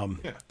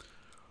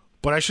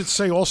 But I should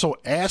say also,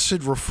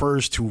 Acid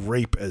refers to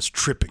rape as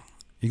tripping.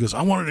 He goes,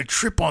 I wanted to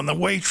trip on the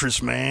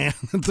waitress, man,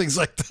 and things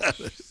like that.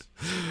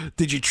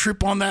 Did you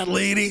trip on that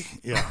lady?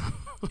 Yeah.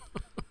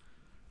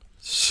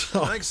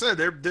 So, Like I said,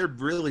 they're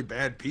really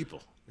bad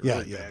people. They're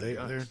really bad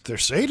guys. they're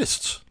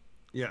sadists.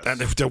 Yes.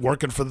 And if they're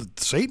working for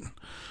Satan.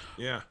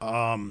 Yeah.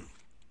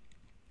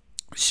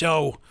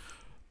 So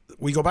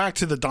we go back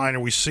to the diner.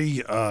 We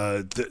see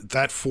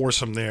that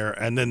foursome there,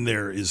 and then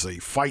there is a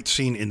fight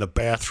scene in the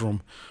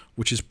bathroom,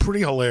 which is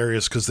pretty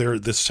hilarious because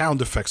the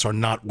sound effects are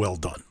not well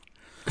done.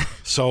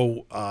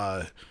 So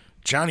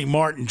Johnny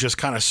Martin just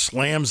kind of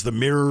slams the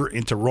mirror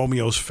into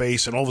Romeo's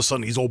face, and all of a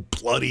sudden he's all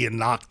bloody and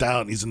knocked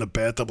out, and he's in the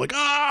bathtub like,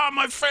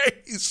 my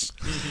face!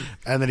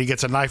 And then he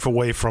gets a knife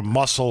away from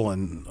Muscle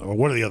or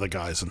one of the other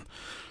guys. And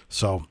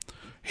so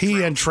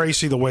he and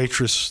Tracy, the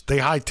waitress, they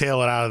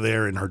hightail it out of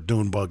there in her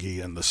dune buggy,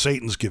 and the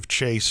Satans give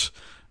chase,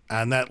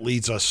 and that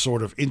leads us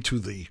sort of into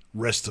the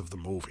rest of the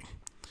movie,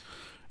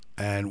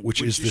 and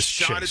which is this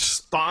shot at chase.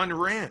 Spawn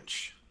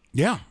Ranch.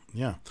 Yeah,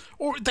 yeah.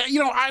 Or that,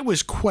 I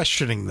was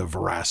questioning the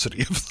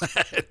veracity of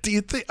that. Do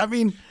you think? I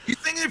mean, You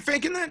think they're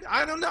faking that?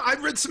 I don't know.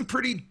 I've read some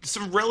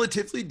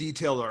relatively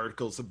detailed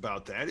articles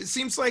about that. It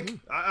seems like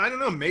I don't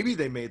know. Maybe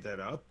they made that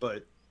up,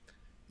 but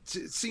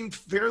it seemed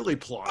fairly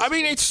plausible. I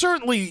mean, it's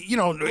certainly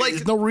Like-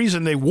 there's no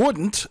reason they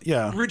wouldn't.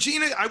 Yeah.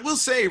 I will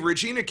say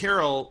Regina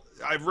Carroll.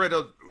 I've read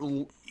a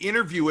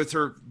interview with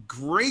her,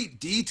 great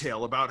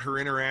detail about her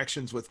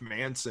interactions with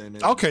Manson.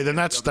 And, Okay, then and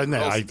that's other then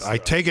girls I and I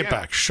stuff. take it Yeah.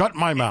 back. Shut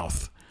my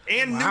mouth.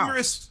 And Wow.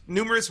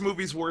 numerous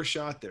movies were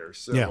shot there.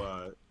 So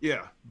Yeah.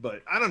 yeah,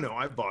 but I don't know.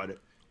 I bought it,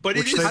 but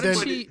Which it is. they then-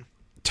 but She- it-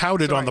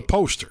 Touted on the Sorry.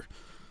 poster.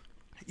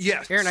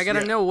 yes, Aaron, I gotta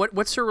yeah. know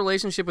what's her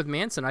relationship with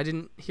Manson. I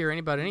didn't hear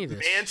about any of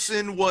this.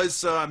 Manson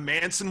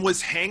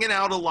was hanging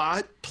out a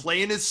lot,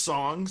 playing his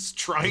songs,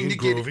 trying to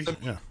get Groovy. them,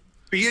 Yeah.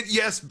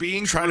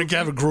 being Trying to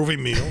have a groovy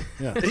meal.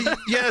 Yeah.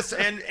 yes,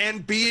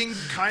 and being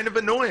kind of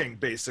annoying,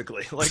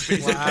 basically. Like,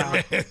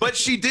 basically. But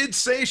she did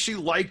say she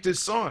liked his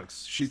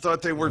songs. She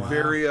thought they were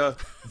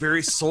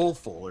very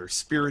soulful or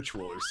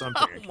spiritual or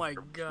something. Oh my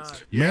god.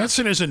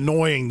 Manson is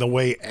annoying the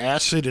way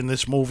acid in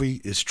this movie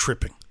is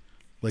tripping.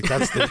 Like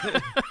that's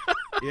the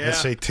Yeah.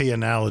 SAT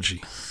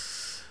analogy.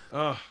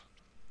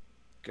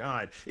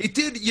 God, it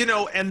did,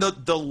 and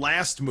the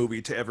last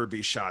movie to ever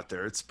be shot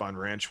there at Spahn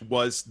Ranch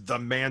was the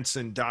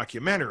Manson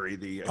documentary,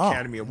 the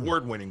Academy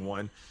Award winning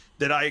one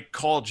that I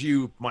called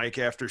you, Mike,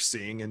 after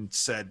seeing and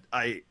said,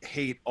 I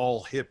hate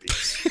all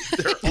hippies.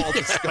 They're all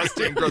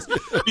disgusting and gross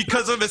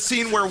because of a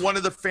scene where one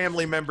of the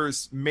family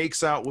members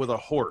makes out with a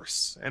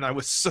horse. And I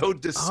was so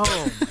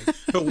disgusted Oh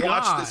my to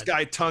watch this God.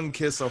 guy tongue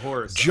kiss a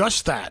horse.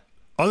 Just that.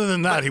 Other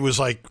than that, he was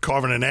like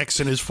carving an X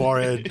in his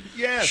forehead,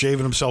 Yes.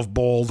 shaving himself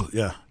bald.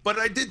 Yeah. But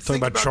I did Talking think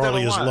about about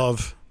Charlie that a is lot.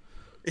 love.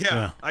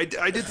 Yeah, I did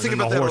And think then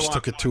about the that horse a lot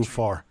took it too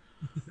far.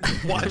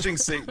 watching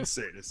Satan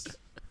Sadist.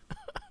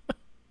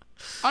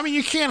 I mean,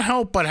 you can't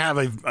help but have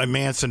a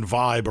Manson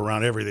vibe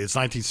around everything. It's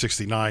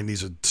 1969.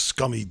 These are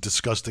scummy,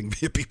 disgusting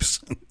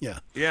hippies. Yeah.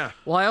 Yeah.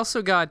 Well, I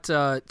also got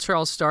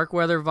Charles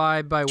Starkweather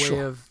vibe by way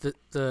Sure. of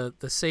the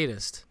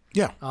sadist.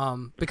 Yeah.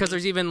 Because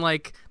there's even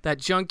like that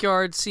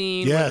junkyard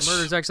scene Yes. where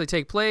the murders actually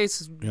take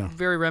place. Yeah.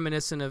 Very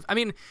reminiscent of. I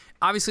mean,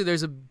 obviously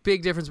there's a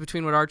big difference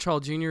between what Art Hall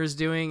Jr. is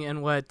doing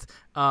and what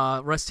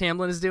Russ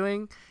Tamblyn is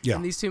doing Yeah.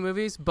 in these two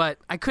movies. But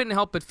I couldn't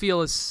help but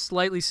feel a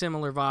slightly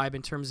similar vibe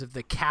in terms of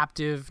the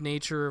captive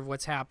nature of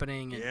what's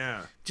happening and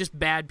Yeah. just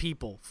bad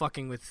people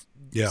fucking with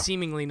Yeah.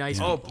 seemingly nice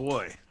Oh people.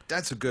 boy,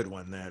 that's a good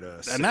one. That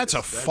And that's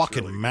a Sadist.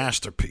 fucking really-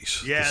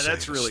 masterpiece. Yeah, The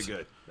that's Sadist. really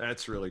good.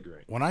 That's really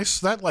great. When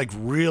that like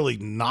really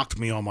knocked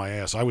me on my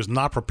ass. I was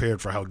not prepared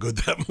for how good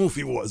that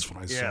movie was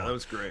when I saw Yeah, it. that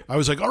was great. I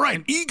was like, all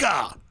right,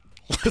 Ega.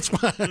 Let's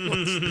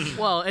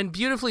Well, and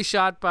beautifully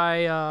shot by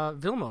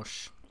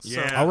Vilmos.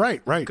 So, Yeah. all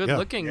right, right. good yeah.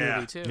 looking Yeah,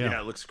 movie too.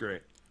 yeah, it looks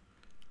great.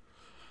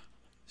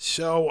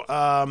 So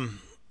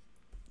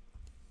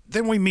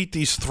then we meet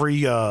these three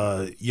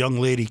young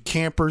lady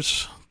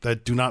campers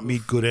that do not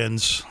meet good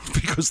ends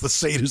because the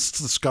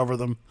sadists discover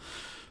them.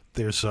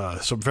 There's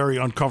some very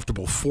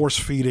uncomfortable force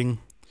feeding.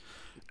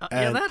 Yeah,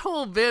 And- that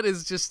whole bit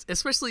is just,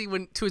 especially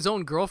when to his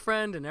own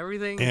girlfriend and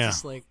everything. Yeah. It's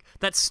just like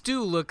that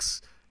stew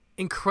looks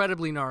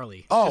incredibly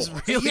gnarly. Oh,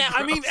 Just really yeah.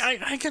 I mean, gross.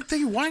 I can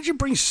think, why did you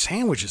bring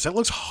sandwiches? That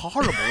looks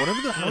horrible.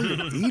 Whatever the hell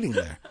you're eating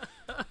there.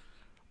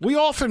 We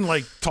often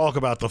like talk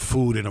about the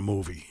food in a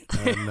movie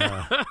and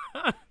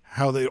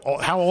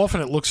how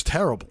often it looks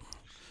terrible.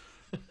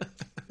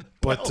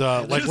 But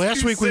like just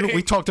last you week, we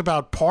saying- talked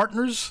about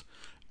Partners,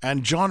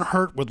 and John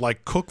Hurt would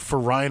like cook for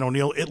Ryan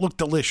O'Neal. It looked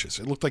delicious.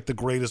 It looked like the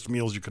greatest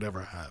meals you could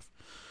ever have.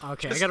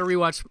 Okay, I got to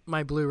rewatch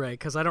my Blu-ray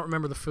because I don't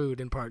remember the food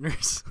in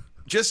Partners.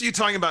 Just you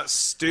talking about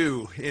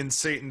stew in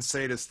Satan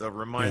Sadist though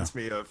reminds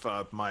me of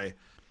my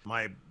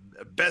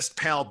best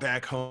pal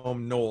back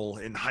home, Noel.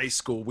 In high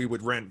school, we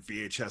would rent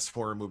VHS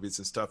horror movies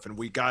and stuff, and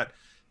we got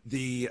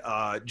the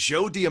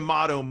Joe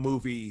D'Amato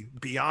movie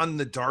Beyond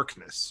the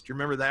Darkness. Do you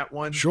remember that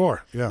one?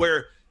 Sure. Yeah.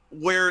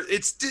 Where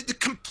it's a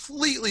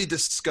completely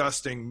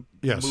disgusting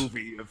Yes.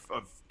 movie of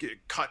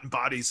cutting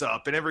bodies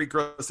up and every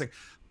gross thing.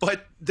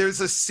 But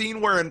there's a scene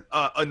where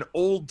an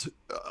old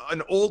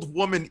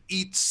woman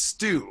eats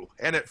stew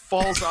and it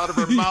falls out of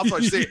her mouth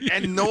while she's eating,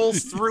 and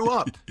Knowles threw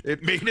up.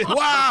 It made it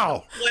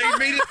Wow. like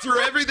made it through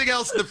everything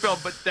else in the film,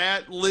 but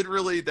that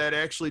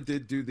actually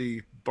did do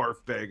the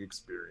barf bag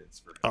experience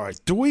for me. All right.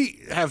 Do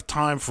we have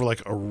time for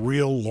like a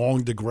real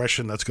long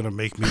digression that's going to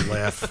make me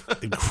laugh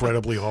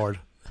incredibly hard?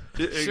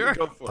 Sure.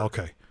 Go for it.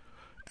 Okay.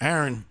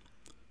 Aaron,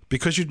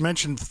 because you'd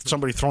mentioned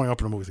somebody throwing up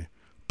in a movie,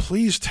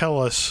 please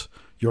tell us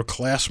your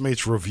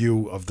classmates'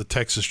 review of the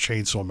Texas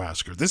Chainsaw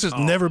Massacre. This has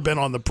never been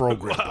on the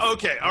program.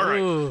 Okay, all right.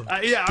 Ooh.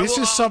 Yeah, This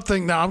is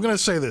something. Now, I'm going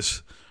to say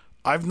this.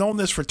 I've known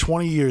this for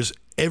 20 years.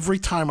 Every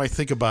time I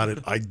think about it,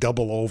 I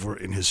double over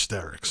in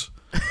hysterics.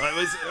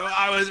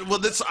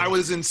 I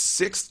was in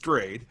 6th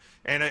grade,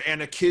 and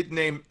a kid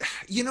named,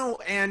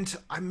 and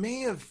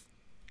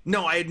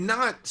I had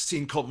not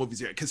seen cult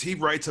movies yet because he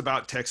writes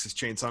about Texas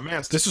Chainsaw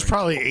Massacre. This is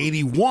probably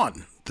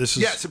 81. This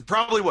is Yes, it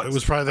probably was. It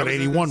was probably that I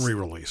in 81 this-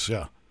 re-release.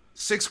 Yeah.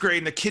 6th grade,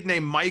 and a kid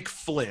named Mike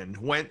Flynn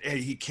went.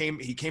 He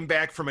came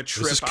back from a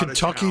trip. This is out of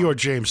Kentucky town. or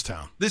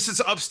Jamestown? This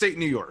is upstate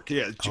New York.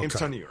 Yeah,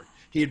 Jamestown, Okay. New York.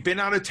 He had been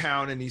out of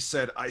town, and he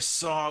said, I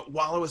saw,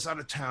 while I was out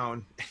of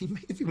town, he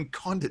may have even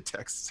gone to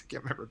Texas, I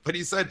can't remember, but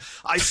he said,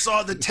 I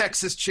saw the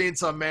Texas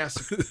Chainsaw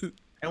Massacre.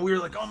 And we were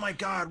like, oh my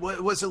God,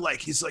 what was it like?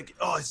 He's like,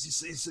 oh, it's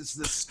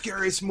the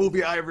scariest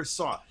movie I ever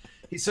saw.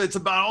 He said, it's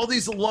about all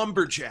these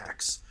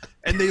lumberjacks,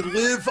 and they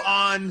live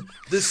on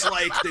this,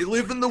 like, they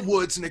live in the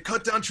woods, and they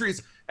cut down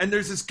trees. And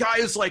there's this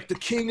guy who's like the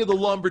king of the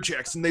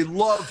lumberjacks, and they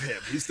love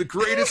him. He's the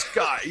greatest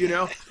guy, you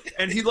know?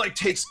 And he like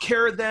takes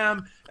care of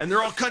them, and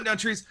they're all cutting down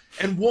trees.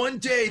 And one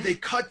day they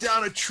cut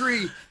down a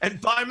tree,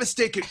 and by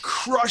mistake it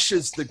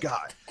crushes the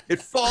guy.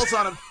 It falls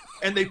on him,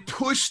 and they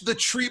push the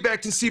tree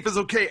back to see if it's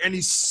okay, and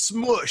he's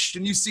smushed,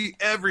 and you see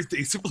everything.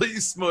 He's completely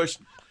smushed.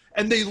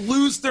 And they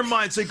lose their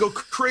minds. They go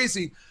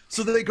crazy.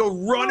 So they go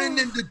running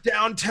into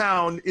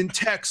downtown in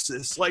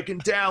Texas, like in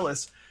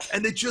Dallas,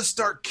 and they just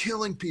start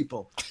killing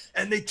people.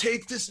 And they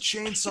take this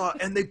chainsaw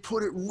and they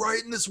put it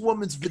right in this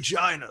woman's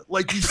vagina.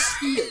 Like you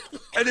see it.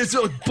 And it's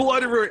like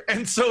blood everywhere.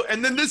 And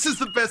then this is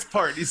the best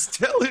part. He's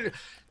telling,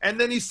 and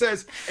then he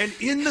says, and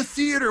in the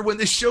theater when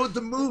they showed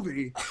the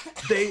movie,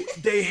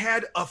 they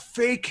had a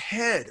fake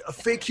head, a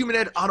fake human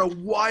head on a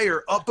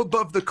wire up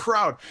above the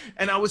crowd.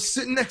 And I was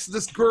sitting next to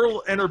this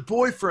girl and her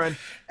boyfriend,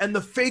 and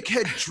the fake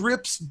head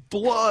drips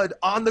blood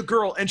on the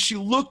girl, and she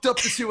looked up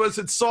to see what it was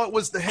and saw it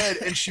was the head,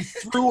 and she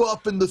threw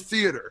up in the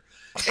theater.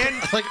 And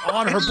Like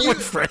on her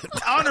boyfriend.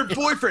 On her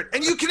boyfriend.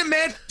 And you can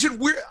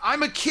imagine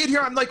I'm a kid here.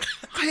 I'm like,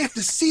 I have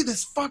to see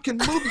this fucking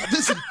movie.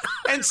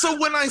 And so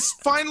when I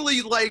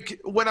finally,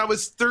 like, when I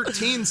was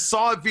 13,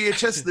 saw a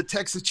VHS of the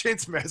Texas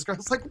Chainsaw Massacre, I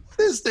was like, what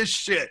is this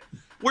shit?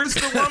 Where's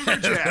the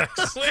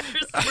lumberjacks?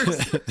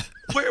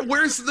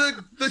 Where's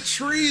the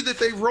tree that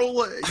they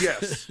roll?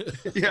 Yes.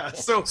 Yeah.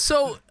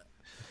 So,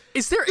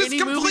 is there Just any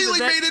movie completely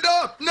that made it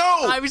up. No.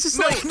 I was just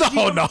like,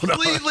 No.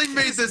 Completely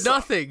made this up,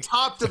 nothing.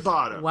 top to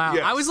bottom. Wow.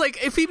 Yes. I was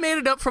like, if he made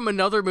it up from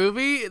another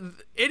movie,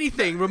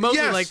 anything remotely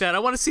Yes. like that, I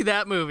want to see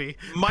that movie.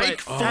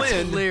 Mike But that's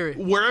Flynn, hilarious.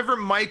 wherever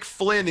Mike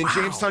Flynn in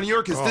Jamestown, New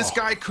York is, this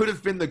guy could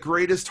have been the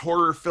greatest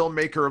horror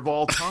filmmaker of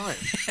all time.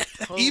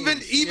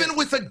 even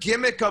with a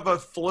gimmick of a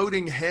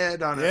floating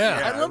head on it.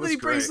 Yeah. I love that he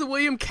brings the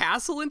William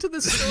Castle into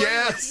the story.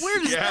 Yes, Like, where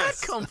does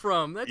yes. that come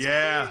from? That's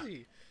Yeah.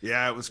 crazy.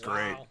 Yeah, it was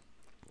great. Wow.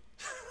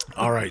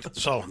 All right.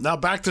 So now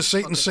back to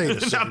Satan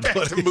Sadist. Now back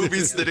to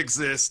movies that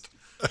exist.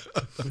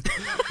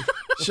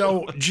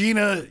 So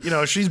Gina,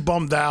 she's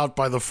bummed out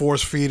by the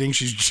force feeding.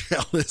 She's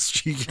jealous.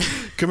 She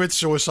commits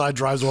suicide,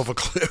 drives off a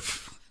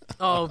cliff.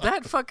 Oh,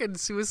 that fucking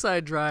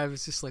suicide drive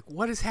is just like,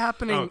 what is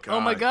happening?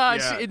 Oh, my God.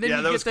 gosh! Yeah. And then Yeah,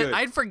 you that get was that. good.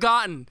 I'd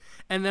forgotten,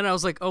 and then I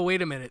was like, oh,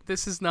 wait a minute.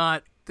 This is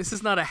not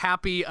a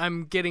happy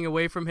I'm getting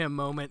away from him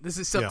moment. This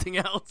is something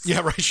else.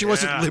 Yeah, right. She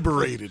wasn't Yeah.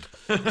 liberated.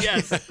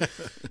 Yes.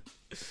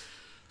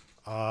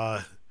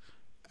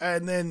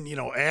 And then,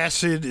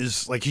 acid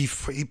is like he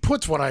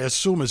puts what I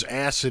assume is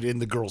acid in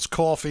the girl's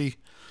coffee.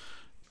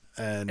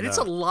 And And it's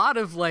a lot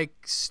of like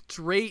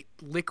straight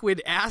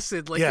liquid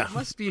acid. Like Yeah. it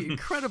must be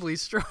incredibly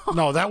strong.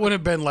 no, that would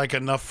have been like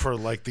enough for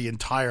like the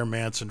entire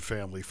Manson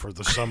family for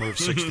the summer of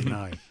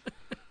 '69.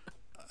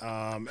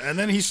 And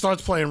then he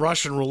starts playing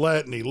Russian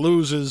roulette and he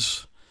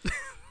loses.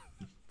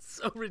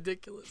 So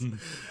ridiculous.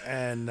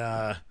 And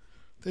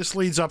this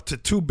leads up to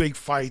two big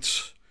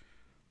fights.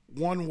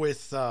 One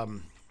with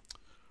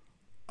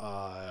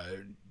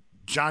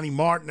Johnny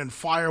Martin and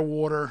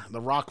Firewater.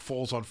 The Rock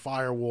falls on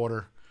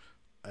Firewater.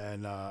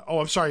 And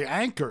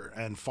Anchor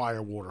and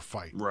Firewater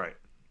fight. Right.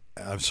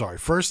 I'm sorry.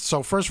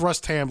 First Russ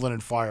Tamblyn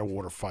and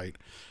Firewater fight.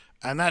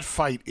 And that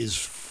fight is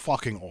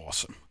fucking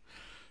awesome.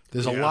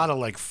 There's a lot of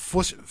like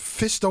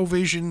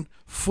fistovision,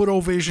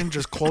 footovision,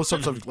 just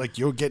close-ups of like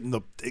you're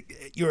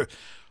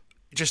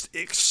just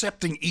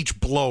accepting each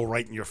blow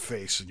right in your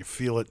face and you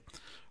feel it.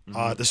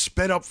 The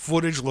sped up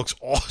footage looks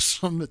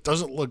awesome. It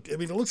doesn't look, it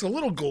looks a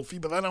little goofy,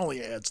 but that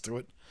only adds to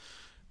it.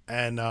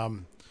 And,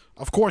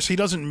 of course, he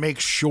doesn't make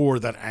sure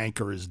that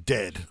Anchor is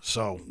dead,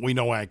 so we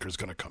know Anchor's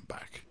going to come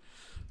back.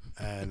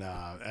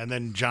 And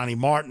then Johnny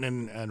Martin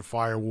and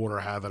Firewater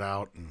have it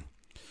out, and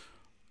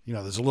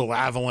there's a little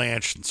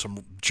avalanche and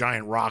some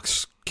giant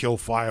rocks kill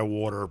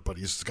Firewater, but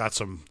he's got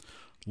some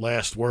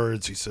last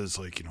words. He says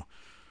like,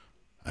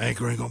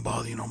 Anchor ain't gonna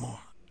bother you no more.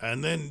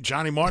 And then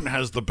Johnny Martin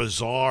has the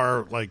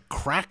bizarre like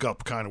crack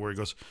up kind of where he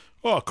goes,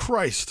 "Oh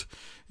Christ,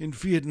 in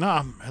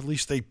Vietnam, at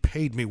least they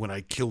paid me when I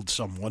killed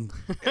someone."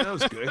 Yeah, that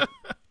was good.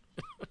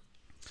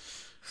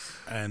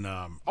 And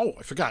I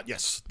forgot.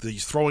 Yes, the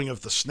throwing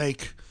of the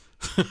snake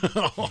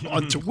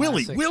onto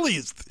Willie.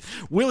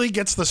 Willie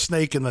gets the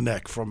snake in the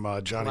neck from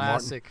Johnny Martin.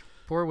 Classic.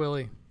 Poor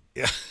Willie.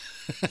 Yeah.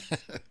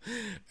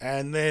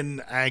 And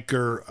then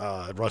Anchor,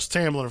 Russ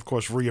Tamblyn, of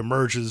course,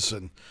 reemerges,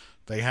 and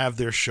they have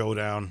their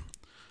showdown.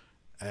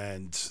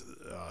 And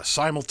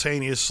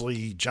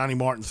simultaneously, Johnny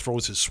Martin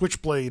throws his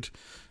switchblade,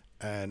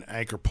 and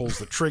Anchor pulls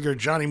the trigger.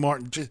 Johnny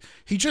Martin,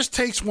 he just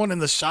takes one in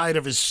the side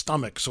of his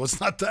stomach, so it's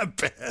not that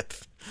bad.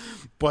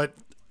 But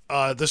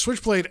The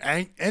switchblade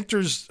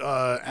enters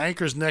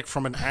Anchor's neck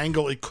from an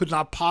angle it could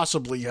not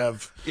possibly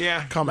have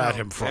come at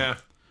him from. Yeah.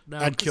 No,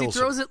 And 'cause kills he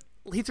throws him.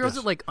 He throws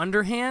it like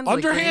underhand,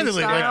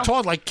 Underhandedly, like like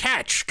Todd, like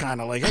catch,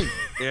 kind of like, hey,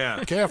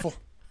 Yeah. careful.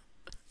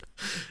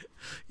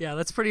 Yeah,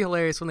 that's pretty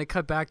hilarious when they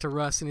cut back to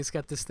Russ and he's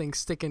got this thing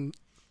sticking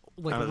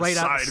like Out of the right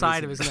out the side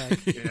side of of his his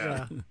neck.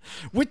 Yeah.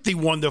 With the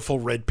wonderful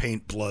red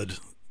paint blood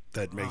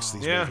that makes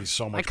these Yeah. movies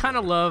so much I kind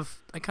of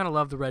better.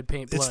 love the red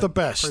paint blood. It's the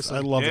best. personally.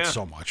 I love Yeah. it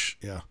so much.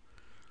 Yeah.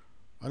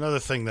 Another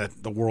thing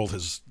that the world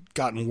has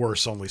gotten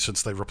worse only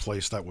since they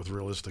replaced that with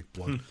realistic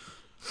blood.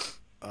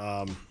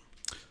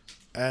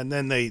 And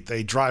then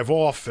they drive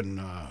off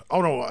and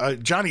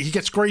Johnny, he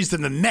gets grazed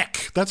in the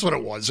neck. That's what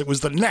it was. It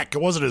was the neck.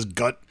 It wasn't his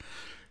gut.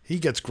 He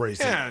gets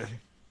grazed. Yeah.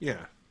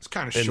 Yeah. It's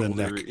kind of In the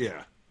shoulder. neck.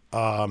 Yeah.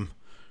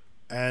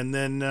 And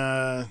then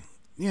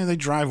they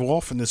drive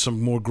off and there's some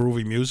more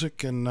groovy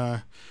music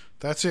and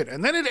that's it.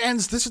 And then it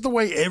ends. This is the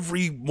way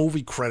every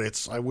movie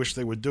credits. I wish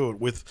they would do it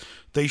with.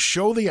 They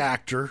show the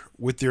actor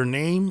with their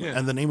name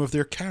and the name of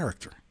their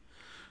character.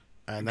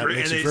 And that Great,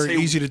 makes and it they very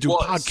say easy to do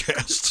was.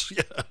 podcasts.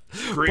 Yeah.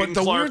 Graydon But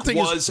the Clark weird thing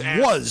was is,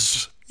 Anchor.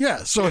 was.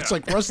 Yeah. So it's Yeah.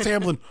 like Russ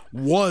Tamblyn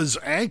was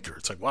Anchor.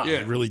 It's like, wow, Yeah.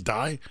 he really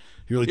die?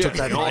 He really took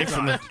that they all knife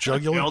from the died.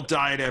 jugular? They all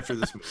died after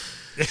this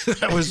movie.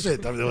 That was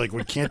it. They're like,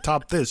 we can't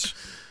top this.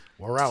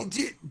 We're out.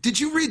 Did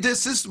you read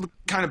this? This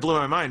kind of blew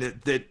my mind.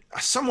 That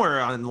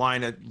somewhere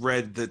online I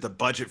read that the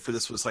budget for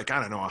this was like,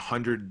 I don't know,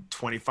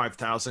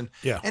 $125,000.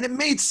 Yeah. And it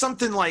made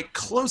something like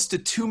close to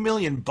 $2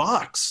 million.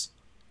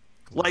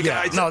 Like,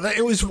 Yeah,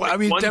 it was. I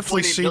mean, it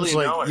definitely $1.8 seems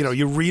million. like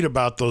you read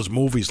about those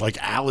movies like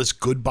Alice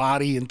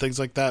Goodbody and things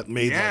like that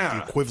made like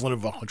the equivalent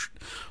of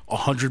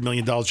 $100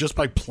 million just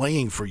by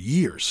playing for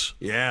years.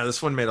 Yeah,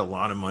 this one made a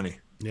lot of money.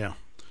 Yeah,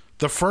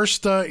 the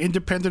first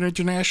independent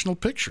international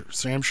picture.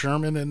 Sam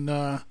Sherman and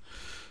Al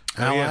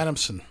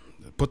Adamson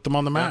put them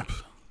on the map.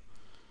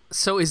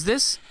 So is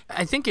this?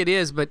 I think it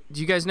is, but do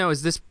you guys know?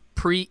 Is this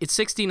pre? It's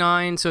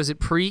 69. So is it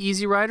pre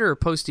Easy Rider or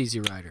post Easy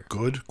Rider?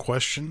 Good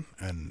question,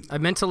 and I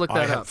meant to look I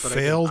that have up, but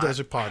failed as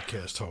a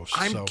podcast host.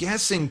 I'm so.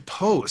 guessing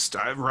post,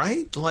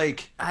 right?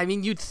 Like, I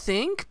mean, you'd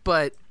think,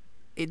 but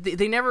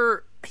they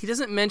never. He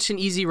doesn't mention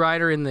Easy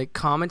Rider in the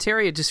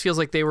commentary. It just feels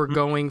like they were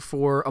going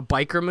for a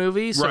biker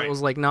movie, so Right. it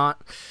was like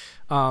not.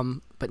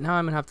 But now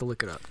I'm gonna have to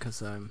look it up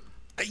because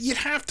You'd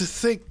have to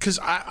think, because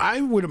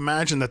I would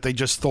imagine that they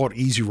just thought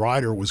Easy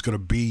Rider was going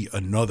to be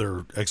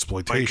another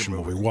exploitation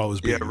movie while it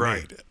was being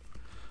made.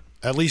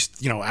 At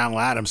least, Al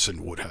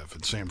Adamson would have,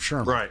 and Sam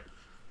Sherman. right.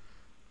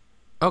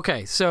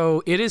 Okay,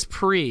 so it is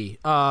pre.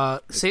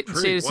 Satan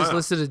Status is wow.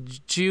 listed as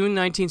June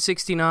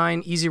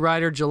 1969. Easy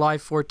Rider, July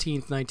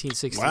 14th,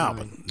 1969. Wow,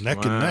 but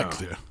neck and neck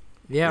there.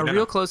 Yeah,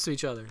 real close to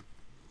each other.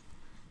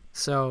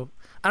 So,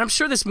 and I'm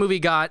sure this movie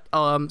got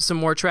some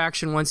more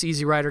traction once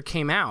Easy Rider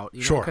came out.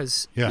 Sure.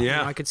 Because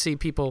Yeah. I could see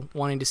people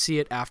wanting to see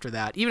it after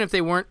that, even if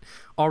they weren't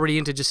already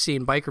into just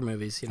seeing biker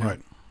movies. Right.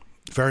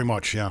 Very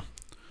much, yeah.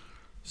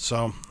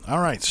 So, all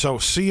right. So,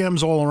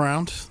 CM's all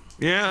around.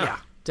 Yeah.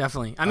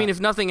 Definitely. I mean, if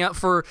nothing else,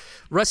 for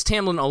Russ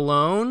Tamblyn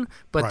alone,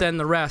 but Right. then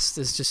the rest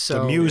is just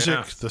so. The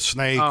music, the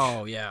snake,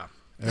 Oh, yeah.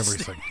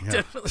 everything. Yeah.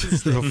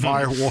 Definitely The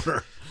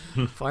firewater.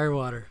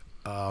 Firewater.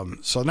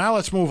 So, now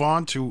let's move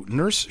on to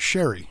Nurse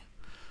Sherry.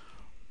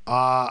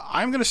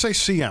 I'm going to say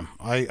CM.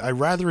 I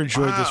rather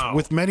enjoyed this Wow.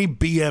 with many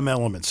BM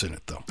elements in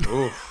it, though.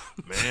 Oof,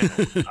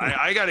 man.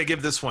 I got to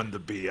give this one the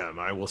BM,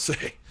 I will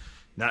say.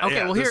 Now, Okay,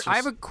 yeah, well, here, this I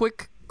have was- a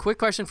quick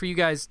question for you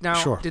guys. Now,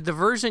 Sure. did the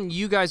version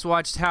you guys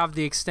watched have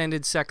the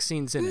extended sex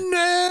scenes in it?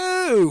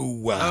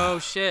 No. Oh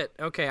shit.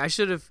 Okay, I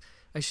should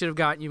have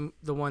got you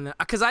the one that,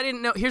 because I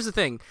didn't know. Here's the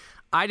thing,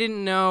 I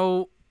didn't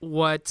know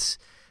what,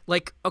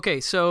 like. Okay,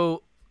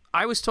 so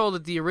I was told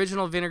that the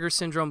original Vinegar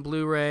Syndrome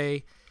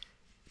Blu-ray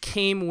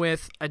came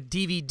with a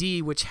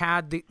DVD which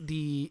had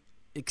the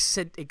I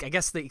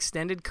guess the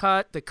extended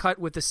cut, the cut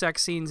with the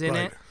sex scenes in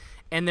Right. it,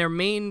 and their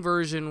main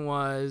version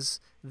was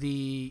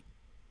the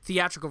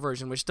theatrical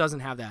version, which doesn't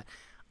have that.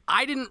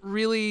 I didn't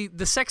really.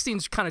 The sex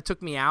scenes kind of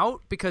took me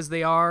out because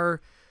they're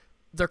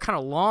kind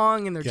of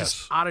long and they're Yes.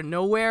 just out of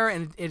nowhere,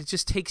 and it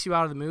just takes you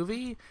out of the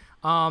movie.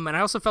 And I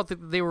also felt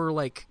that they were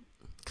like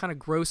kind of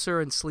grosser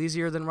and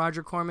sleazier than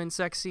Roger Corman's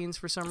sex scenes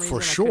for some reason. For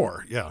I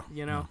sure, yeah.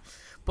 couldn't,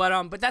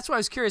 But that's why I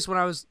was curious when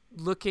I was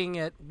looking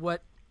at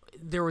what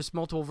there was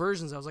multiple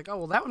versions. I was like, oh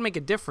well, that would make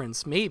a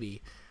difference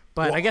maybe.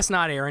 But I guess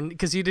not, Aaron,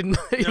 because you didn't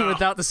even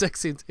without the sex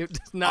scenes. It was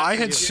not. I for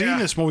had you. seen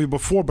this movie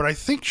before, but I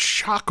think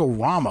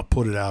Shaka-Rama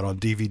put it out on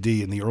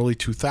DVD in the early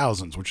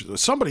 2000s, which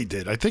somebody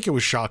did. I think it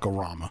was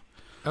Shaka-Rama.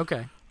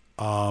 Okay.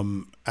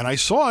 And I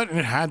saw it, and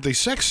it had the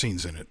sex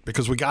scenes in it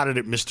because we got it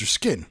at Mr.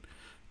 Skin.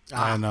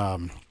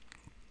 And,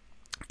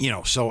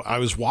 so I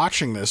was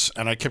watching this,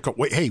 and I kept going,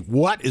 wait, hey,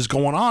 what is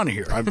going on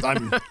here?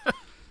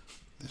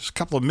 There's a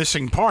couple of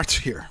missing parts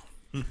here.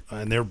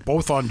 And they're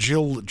both on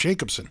Jill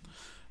Jacobson.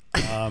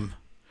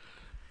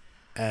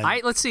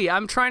 Let's see.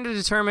 I'm trying to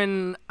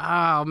determine.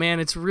 Oh man,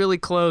 it's really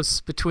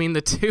close between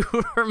the two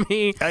for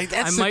me. Go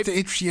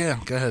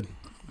ahead.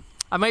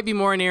 I might be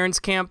more in Aaron's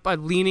camp,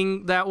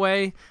 leaning that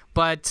way.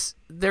 but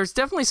there's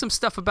definitely some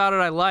stuff about it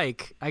I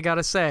like. I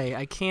gotta say,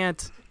 I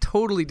can't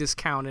totally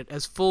discount it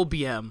as full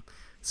BM.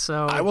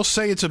 So I will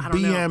say it's a don't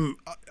know. BM.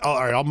 All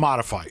right, I'll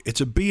modify. It's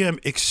a BM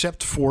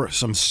except for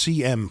some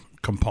CM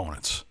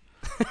components,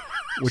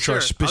 which Sure, are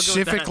I'll go with that.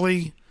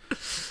 specifically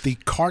the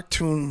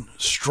cartoon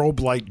strobe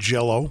light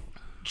Jello,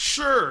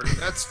 Sure,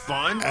 that's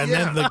fun. and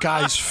then the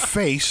guy's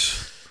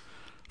face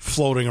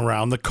floating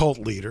around, the cult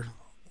leader.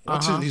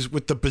 What's he's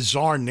with the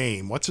bizarre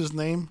name? What's his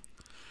name?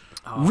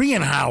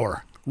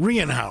 Rienhauer.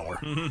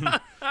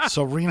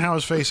 So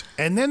Rienhauer's face,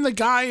 and then the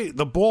guy,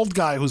 the bald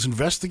guy who's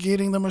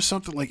investigating them or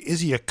something. Like,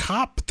 is he a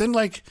cop? But then,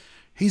 like,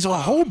 he's a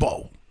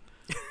hobo.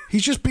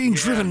 He's just being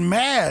driven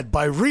mad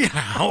by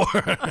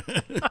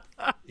Rienhauer.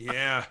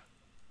 Yeah.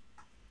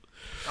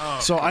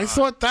 So I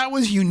thought that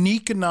was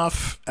unique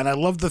enough, and I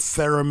love the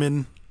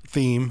theremin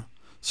theme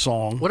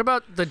song. What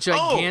about the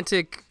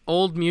gigantic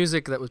old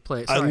music that was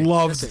played? I Sorry,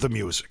 loved that's it. the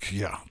music.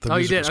 Yeah, the Oh,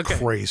 you music did? was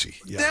Okay. crazy.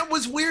 Yeah. That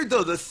was weird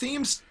though. The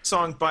theme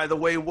song, by the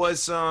way,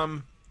 was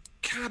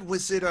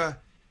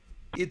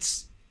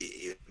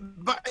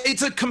but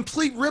it's a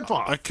complete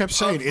ripoff. I kept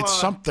saying it's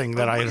something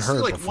that I had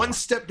heard like before. One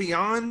Step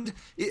Beyond.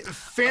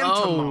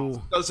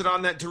 Phantom does it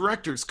on that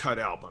director's cut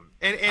album,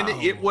 and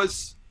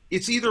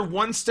it's either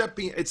One Step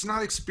Beyond. It's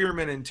not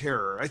Experiment in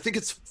Terror. I think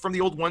it's from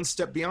the old One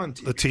Step Beyond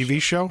TV. The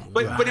TV show?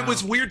 But it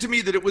was weird to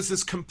me that it was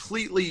this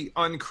completely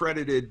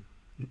uncredited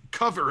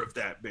cover of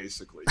that,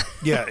 basically.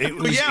 Yeah, it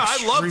was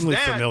I loved extremely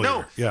that. familiar.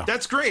 No, Yeah.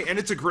 that's great, and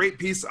it's a great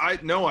piece. I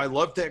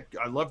loved that.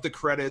 I loved the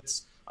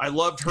credits. I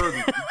loved her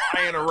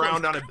lying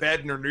around on a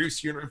bed in her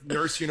nurse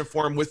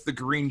uniform with the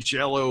green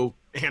Jello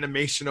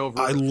animation over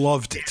I it.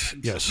 loved it.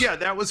 Yes. Yeah,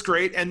 that was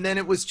great. And then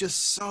it was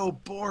just so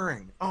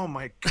boring. Oh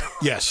my god.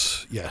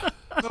 Yes. Yeah.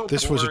 So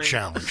This was a boring.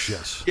 challenge.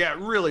 Yes. Yeah, it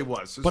really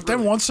was. It was But then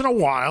really- once in a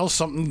while,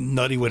 something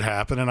nutty would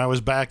happen, and I was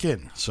back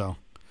in. So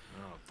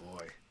oh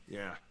boy,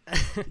 yeah.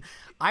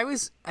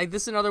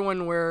 This is another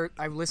one where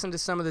I've listened to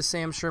some of the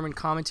Sam Sherman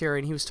commentary,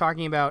 and he was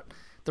talking about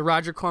the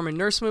Roger Corman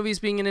Nurse movies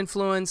being an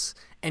influence,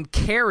 and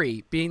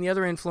Carrie being the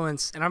other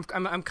influence. And I'm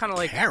kind of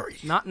like Carrie?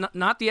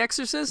 not The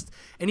Exorcist.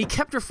 And he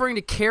kept referring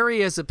to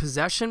Carrie as a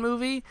possession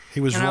movie.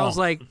 He was and I was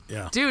wrong. like,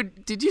 Yeah.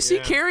 dude, did you see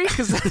Carrie?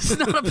 Because that's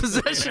not a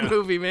possession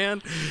movie,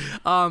 man.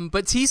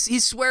 But he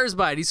swears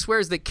by it. He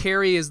swears that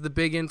Carrie is the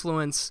big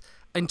influence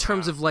in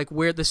terms of like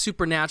where the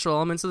supernatural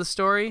elements of the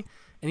story.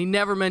 And he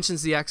never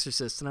mentions The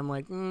Exorcist. And I'm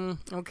like,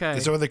 okay.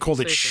 is that what they called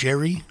it? Safe.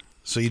 Sherry?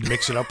 So you'd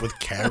mix it up with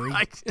Carrie?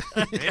 I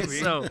guess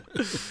so.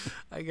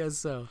 I guess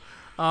so.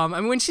 I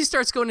mean, when she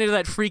starts going into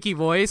that freaky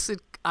voice,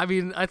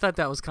 I thought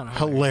that was kind of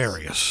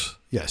Hilarious.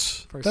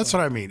 Yes, that's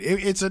what I mean.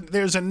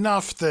 There's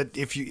enough that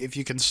if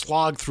you can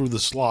slog through the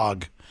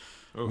slog,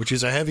 which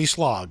is a heavy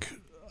slog,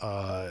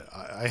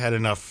 I had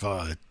enough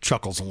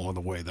chuckles along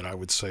the way that I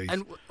would say.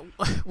 And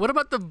what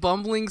about the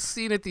bumbling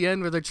scene at the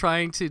end where they're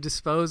trying to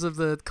dispose of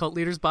the cult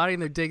leader's body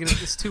and they're digging it?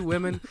 There's two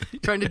women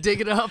trying to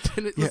dig it up,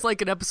 and it was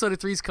like an episode of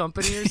Three's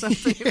Company or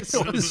something. It was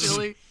so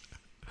silly.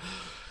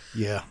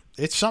 Yeah,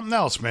 it's something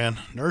else, man.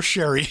 Nurse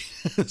Sherry.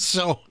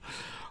 So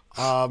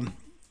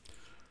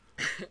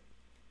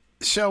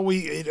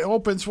it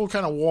opens. We'll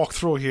kind of walk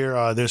through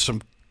here. There's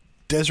some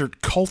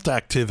desert cult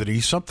activity,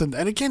 something,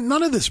 and again,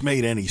 none of this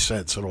made any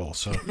sense at all.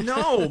 So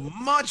No,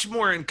 much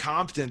more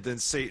incompetent than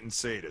Satan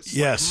Sadist.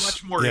 Yes,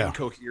 Much more yeah.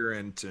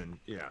 incoherent and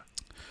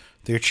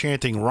they're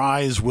chanting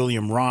 "Rise,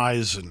 William,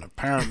 rise!" and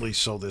apparently,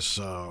 so this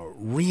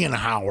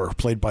Rienhauer,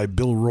 played by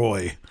Bill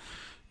Roy,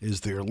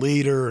 is their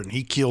leader, and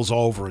he keels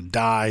over and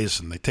dies,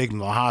 and they take him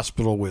to the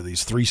hospital where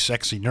these three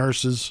sexy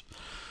nurses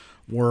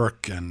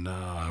work, and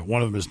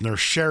one of them is Nurse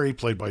Sherry,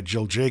 played by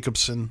Jill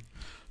Jacobson.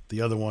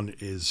 The other one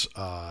is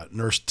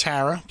Nurse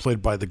Tara,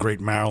 played by the great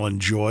Marilyn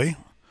Joy.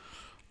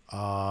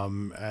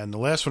 And the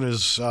last one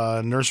is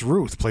Nurse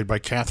Ruth, played by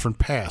Catherine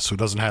Pass, who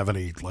doesn't have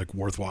any like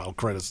worthwhile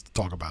credits to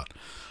talk about.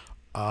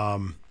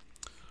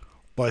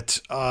 But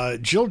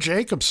Jill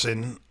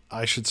Jacobson,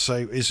 I should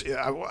say, is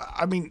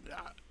I mean,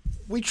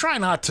 we try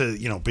not to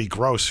be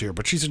gross here,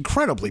 but she's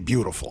incredibly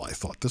beautiful. I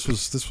thought this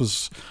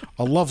was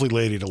a lovely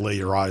lady to lay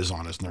your eyes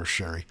on as Nurse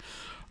Sherry.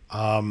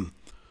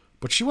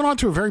 But she went on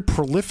to a very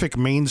prolific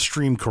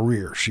mainstream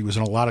career. She was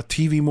in a lot of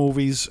TV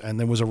movies and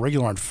then was a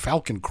regular on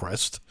Falcon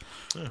Crest,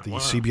 the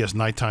CBS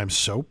nighttime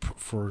soap,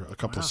 for a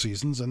couple of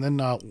seasons. And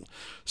then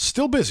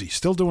still busy,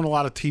 still doing a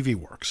lot of TV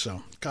work.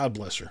 So God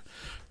bless her.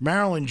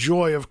 Marilyn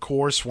Joy, of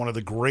course, one of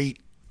the great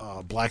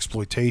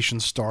blaxploitation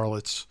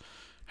starlets.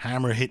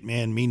 Hammer,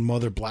 Hitman, Mean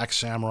Mother, Black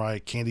Samurai,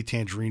 Candy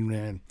Tangerine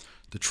Man,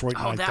 Detroit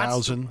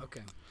 9000.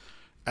 Okay.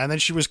 And then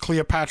she was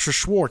Cleopatra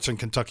Schwartz in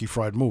Kentucky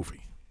Fried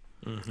Movie.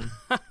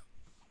 Mm-hmm.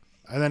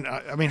 And then,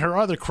 I mean, her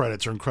other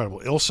credits are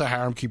incredible. Ilsa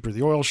Harem, Keeper of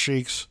the Oil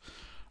Sheiks,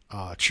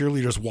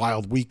 Cheerleaders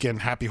Wild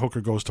Weekend, Happy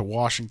Hooker Goes to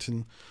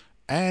Washington,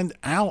 and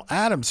Al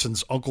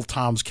Adamson's Uncle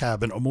Tom's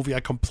Cabin, a movie I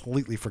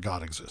completely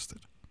forgot existed.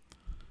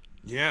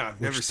 yeah.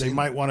 I've never Which seen. they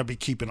might want to be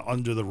keeping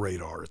under the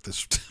radar at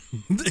this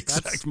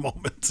exact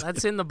moment.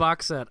 That's in the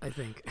box set, I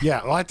think.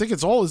 Yeah, well, I think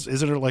it's all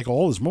isn't it like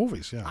all his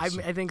movies? Yeah, I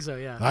think so,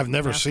 yeah. I've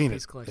never seen it.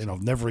 Masterpiece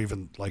collection. Never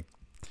even like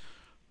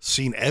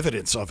seen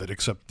evidence of it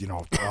except,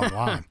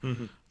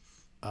 online.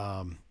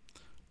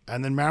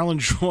 And then Marilyn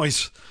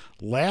Joy's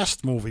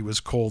last movie was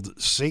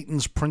called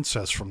Satan's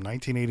Princess from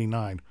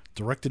 1989,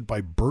 directed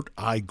by Burt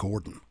I.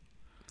 Gordon.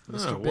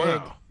 Oh, Big.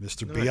 wow.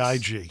 Mr. Nice.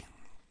 B.I.G.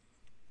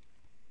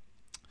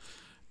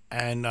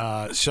 And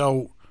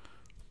so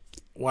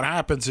what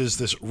happens is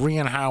this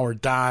Rian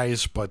Howard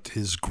dies, but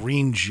his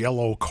green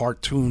yellow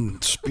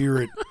cartoon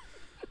spirit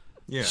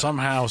Yeah.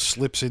 somehow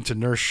slips into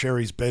Nurse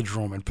Sherry's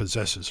bedroom and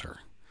possesses her.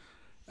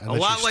 And A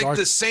then lot she like starts-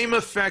 the same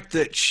effect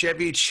that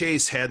Chevy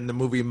Chase had in the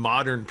movie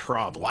Modern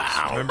Problems.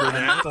 Wow. Remember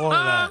that? Thought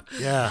of that.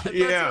 Yeah. That's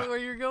Yeah. where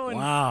you're going.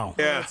 Wow.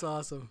 Yeah. That's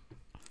awesome.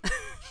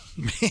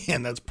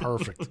 Man, that's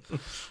perfect.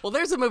 Well,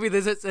 there's a movie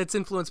that's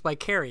influenced by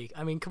Carrie.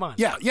 I mean, come on.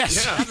 Yeah,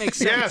 yes. That makes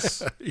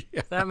sense.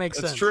 Yes, That makes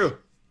that's sense. true.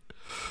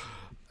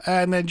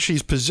 And then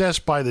she's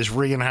possessed by this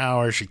Rian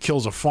Howard. She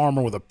kills a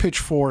farmer with a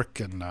pitchfork,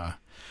 and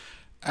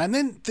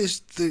then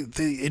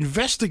the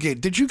investigator.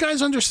 Did you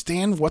guys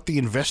understand what the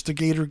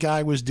investigator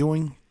guy was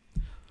doing?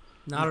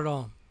 Not at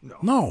all.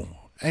 No,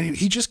 and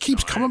he just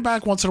keeps coming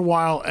back once in a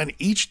while, and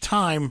each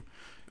time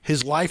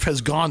his life has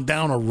gone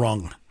down a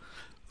rung.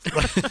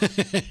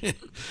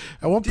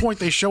 At one point,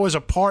 they show his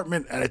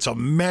apartment, and it's a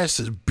mess.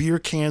 There's beer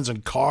cans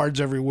and cards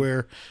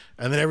everywhere,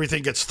 and then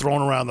everything gets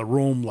thrown around the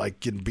room,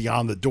 like in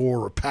Beyond the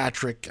Door or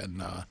Patrick,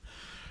 and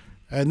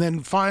then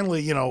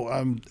finally,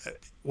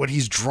 when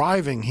he's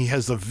driving, he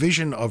has the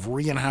vision of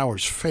Rian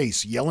Howard's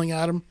face yelling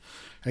at him,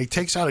 and he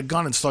takes out a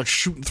gun and starts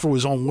shooting through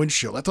his own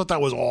windshield. I thought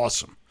that was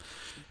awesome.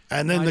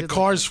 And then the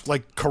car's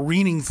like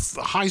careening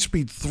high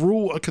speed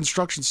through a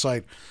construction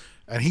site,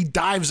 and he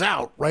dives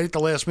out right at the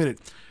last minute.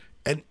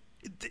 And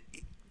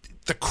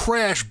the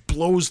crash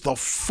blows the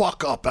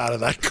fuck up out of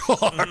that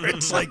car.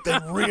 It's like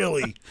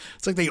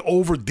they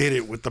overdid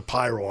it with the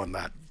pyro on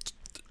that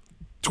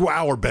to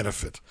our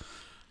benefit.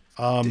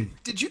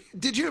 Did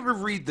you ever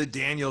read the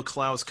Daniel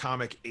Klaus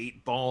comic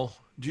 8 Ball?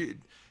 Do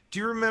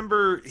you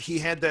remember he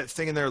had that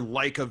thing in there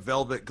like a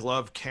velvet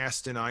glove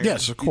cast in iron?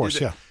 Yes, of course,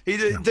 yeah. He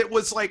did. That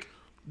was like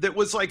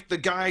the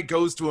guy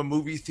goes to a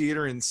movie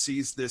theater and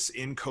sees this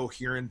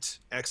incoherent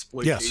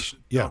exploitation.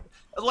 Yes,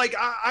 yeah. Like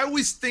I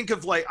always think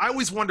of I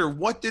always wonder,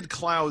 what did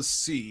Klaus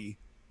see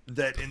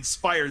that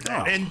inspired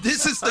that? Oh. And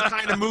this is the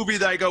kind of movie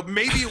that I go,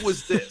 maybe it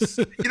was this.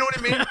 You know what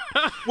I mean?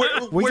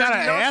 We Where gotta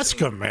nothing- ask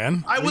him,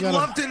 man. I would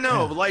love to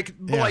know.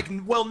 Yeah.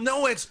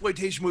 No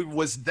exploitation movie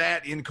was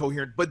that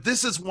incoherent, but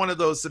this is one of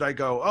those that I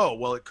go, oh,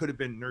 well, it could have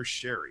been Nurse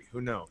Sherry.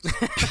 Who knows?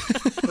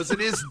 Because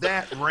it is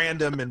that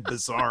random and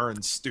bizarre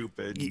and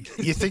stupid.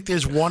 You think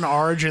there's one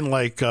origin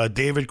like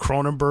David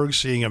Cronenberg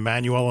seeing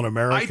Emmanuel in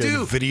America I do,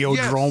 and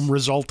Videodrome yes.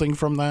 resulting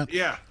from that?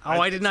 Yeah. Oh,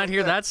 I did not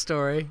hear that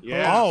story.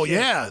 Yeah. Oh,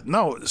 yeah.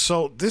 No,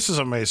 so this is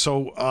amazing.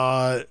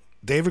 So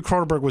David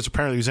Cronenberg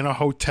was in a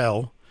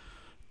hotel,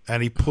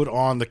 and he put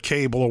on the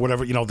cable or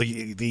whatever,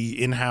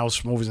 the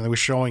in-house movies, and they were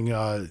showing,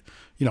 the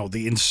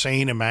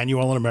insane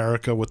Emmanuel in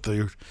America with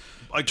the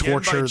Again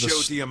torture. by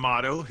Joe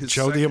D'Amato.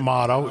 Joe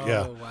D'Amato,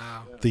 yeah. Oh,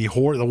 wow.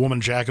 The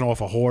woman jacking off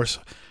a horse.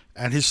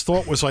 And his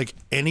thought was like,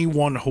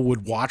 anyone who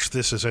would watch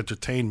this as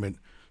entertainment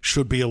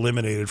should be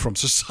eliminated from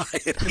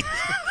society.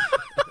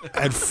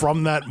 And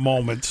from that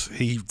moment,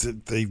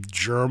 the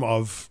germ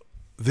of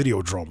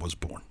Videodrome was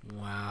born.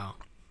 Wow.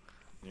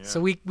 So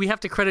we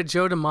have to credit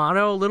Joe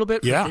D'Amato a little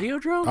bit for Yeah.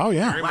 Videodrome? Oh,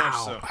 yeah. Very much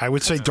so. I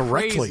would say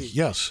directly, crazy.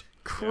 yes.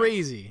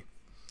 Crazy.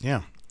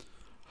 Yeah.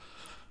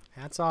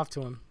 Hats off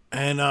to him.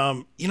 And,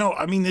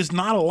 there's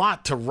not a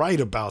lot to write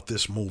about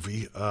this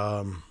movie.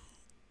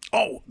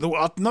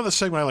 Another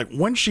segment I like,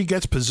 when she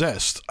gets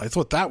possessed, I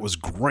thought that was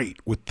great.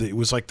 It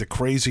was like the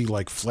crazy,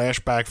 like,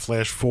 flashback,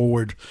 flash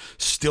forward,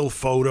 still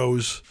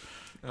photos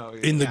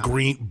in the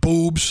green,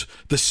 boobs,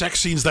 the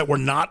sex scenes that were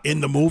not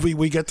in the movie,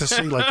 we get to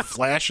see, like,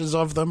 flashes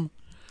of them.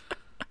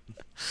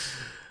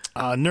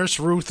 Nurse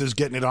Ruth is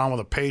getting it on with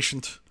a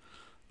patient.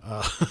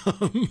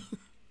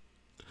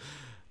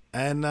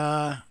 And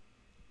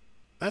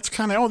that's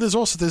kind of,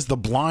 there's the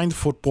blind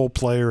football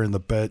player in the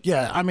bed.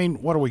 Yeah, I mean,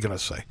 what are we going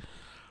to say?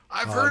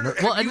 I've heard.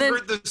 well, Have and you then-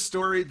 heard the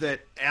story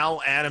that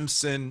Al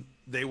Adamson?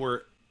 They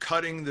were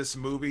cutting this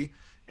movie,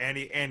 and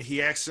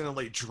he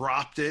accidentally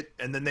dropped it,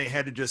 and then they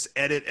had to just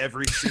edit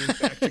every scene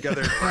back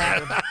together.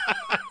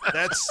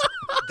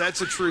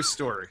 That's a true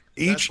story.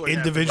 That's Each what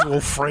happened.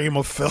 individual frame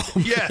of film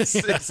Yes,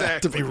 had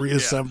exactly. to be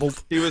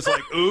reassembled. Yeah. He was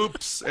like,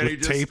 "Oops," and he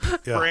With just tape,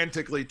 yeah.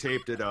 frantically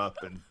taped it up,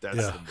 and that's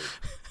Yeah.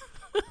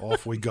 the movie.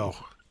 Off we go.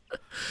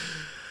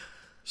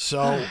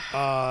 So,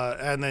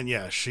 and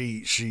then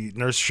she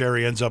Nurse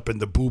Sherry ends up in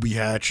the booby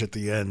hatch at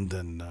the end,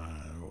 and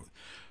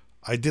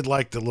I did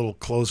like the little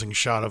closing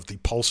shot of the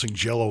pulsing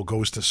Jello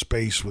goes to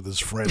space with his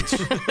friends.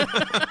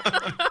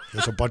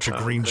 There's a bunch of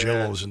green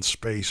Jellos in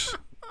space.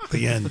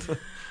 The end.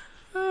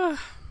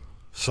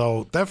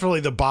 So definitely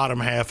the bottom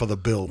half of the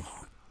bill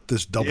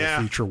this double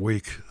feature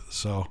week.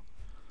 So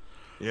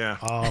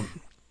Yeah.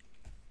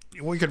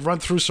 we could run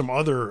through some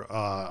other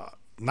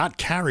not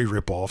Carrie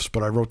ripoffs,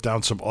 but I wrote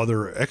down some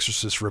other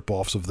Exorcist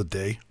ripoffs of the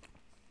day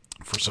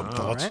for some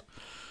thoughts. right.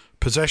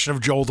 Possession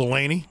of Joel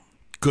Delaney,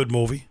 good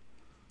movie.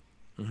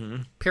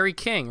 Perry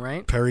King,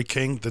 right? Perry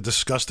King, the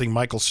disgusting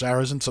Michael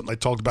Sarrazin, something I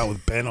talked about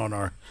with Ben on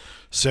our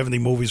 70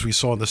 movies we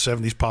saw in the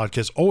 70s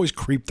podcast. Always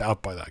creeped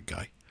out by that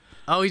guy.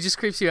 Oh, he just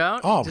creeps you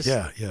out? Oh, Just-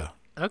 yeah.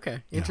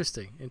 Okay,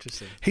 interesting.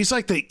 He's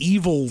like the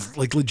evil,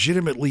 like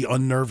legitimately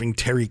unnerving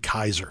Terry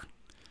Kaiser.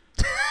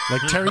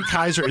 Like Terry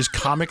Kaiser is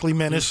comically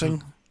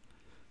menacing.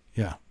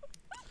 Yeah.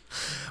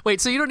 Wait,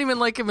 so you don't even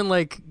like him in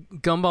like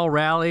Gumball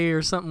Rally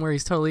or something where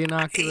he's totally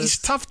innocuous?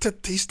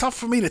 He's tough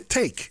for me to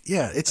take.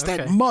 Yeah, it's Okay,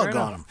 that mug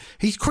fair on enough. him.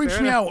 He creeps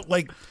Fair me enough. out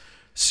like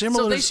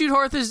similar So they to shoot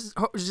horses.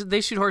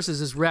 They shoot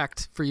horses is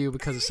wrecked for you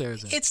because of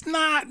Sarrazin. It's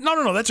not.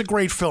 No. That's a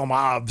great film,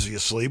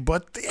 obviously,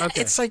 but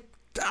Okay. it's like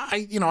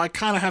I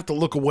kind of have to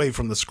look away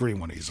from the screen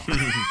when he's on.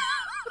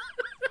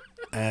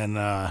 And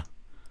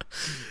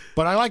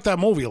but I like that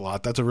movie a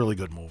lot. That's a really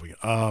good movie.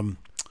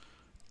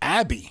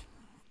 Abby,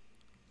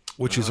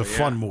 which is a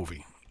fun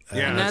movie.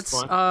 Yeah, And that's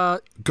that's fun.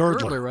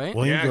 Girdler, right?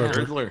 William Yeah, Girdler.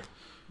 Girdler.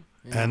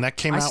 And that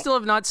came I out. still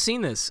have not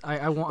seen this.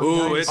 I want.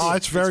 Ooh,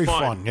 it's very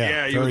fun.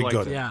 Yeah, you would very like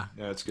good. that. Yeah.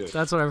 Yeah, it's good.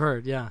 That's what I've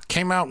heard. Yeah.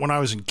 Came out when I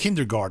was in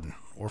kindergarten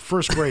or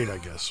first grade, I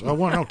guess.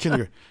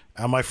 Kindergarten.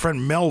 And my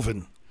friend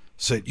Melvin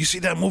said, "You see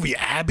that movie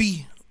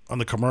Abby on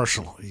the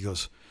commercial?" He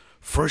goes,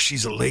 "First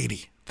she's a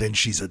lady, then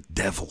she's a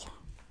devil."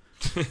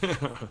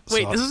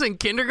 Wait, this was in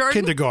kindergarten.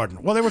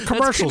 Kindergarten. Well, there were That's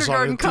commercials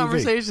on kindergarten TV.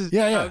 conversations.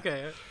 Yeah.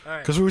 Okay. All right.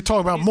 Because we were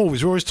talking about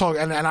movies. We always talk,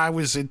 and I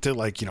was into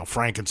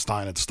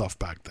Frankenstein and stuff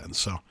back then.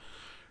 So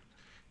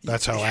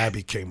that's how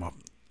Abby came up.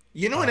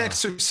 You know, an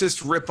Exorcist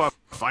ripoff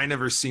I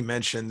never see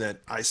mentioned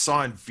that I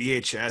saw in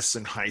VHS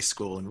in high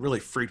school and really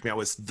freaked me out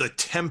was The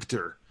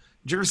Tempter.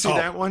 Did you ever see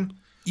that one?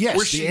 Yes,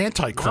 Where the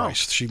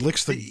Antichrist. She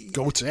licks the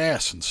goat's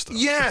ass and stuff.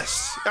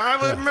 Yes,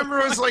 I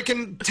remember I was like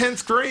in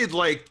 10th grade.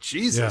 Like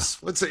Jesus,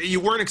 you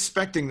weren't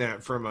expecting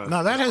that from a.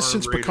 Now that has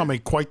since R-rated. become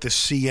quite the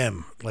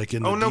CM, like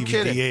in the no DVD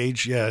kidding.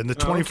 age. Yeah, in the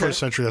 21st okay.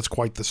 century, that's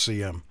quite the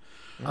CM.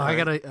 I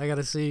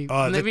gotta see.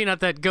 the- Maybe not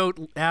that goat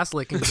ass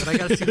licking, but I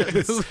gotta see that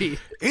movie.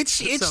 It's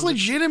sounds-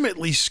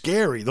 legitimately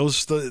scary.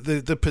 Those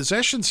the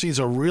possession scenes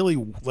are really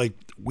like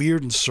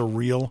weird and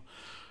surreal.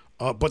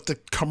 But the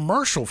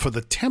commercial for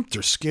the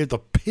Tempter scared the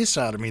piss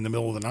out of me in the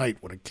middle of the night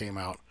when it came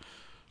out.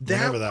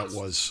 Whenever that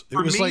was. It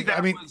For was me, like, that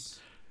I mean, was-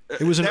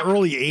 it was an that-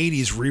 early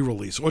 80s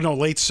re-release. Or no,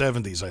 late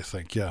 70s, I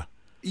think. Yeah.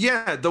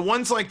 Yeah, the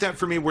ones like that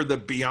for me were the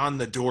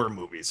Beyond the Door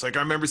movies. Like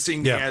I remember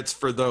seeing Yeah. ads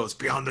for those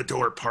Beyond the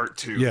Door Part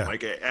 2, Yeah.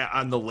 like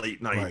on the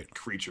late night Right.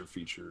 creature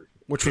feature.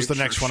 Which was the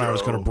picture next one I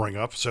was going to show. bring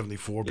up,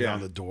 74,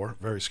 Beyond Yeah. the Door.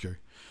 Very scary.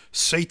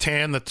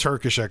 Satan, the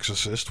Turkish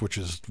Exorcist, which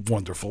is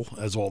wonderful,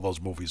 as all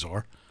those movies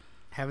are.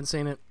 Haven't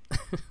seen it.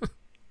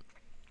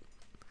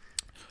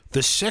 The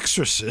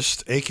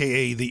Sexorcist,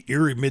 a.k.a. the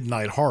Eerie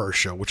Midnight Horror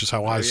Show, which is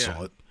how I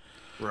saw it.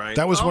 Right.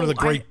 That was one of the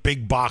Oh, great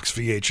big box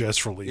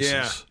VHS releases.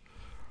 Yeah.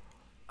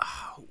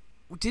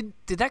 Did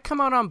that come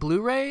out on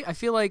Blu-ray? I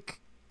feel like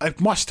It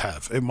must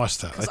have. It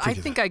must have. I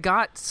think I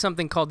got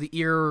something called the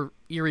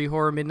Eerie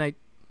Horror Midnight.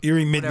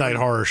 Eerie Midnight whatever.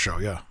 Horror Show,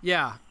 yeah.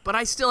 Yeah, but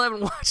I still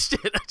haven't watched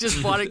it. I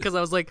just bought it because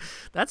I was like,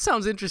 that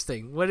sounds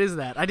interesting. What is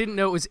that? I didn't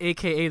know it was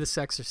AKA the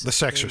Sexorcist. The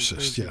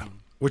Sexorcist, yeah.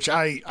 Which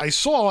I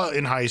saw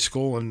in high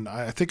school, and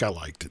I think I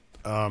liked it.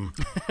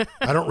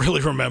 I don't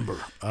really remember,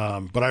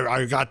 but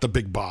I got the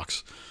big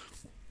box.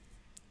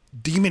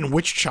 Demon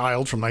Witch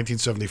Child from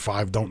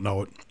 1975, don't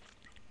know it.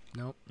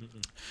 Nope.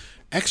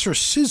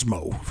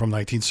 Exorcismo from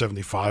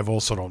 1975,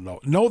 also don't know.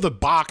 Know the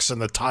box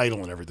and the title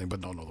and everything, but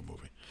don't know the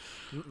movie.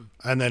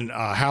 And then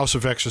House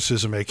of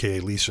Exorcism,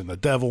 a.k.a. Lisa and the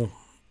Devil,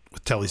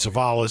 with Telly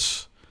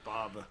Savalas.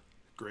 Baba,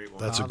 great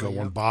one. That's a good yeah.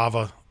 one.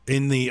 Bava.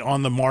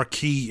 On the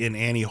marquee in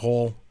Annie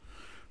Hall,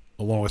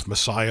 along with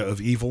Messiah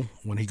of Evil,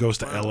 when he goes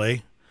to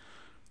L.A.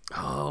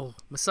 Oh,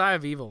 Messiah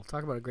of Evil.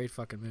 Talk about a great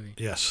fucking movie.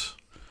 Yes.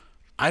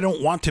 I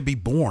Don't Want to Be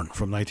Born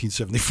from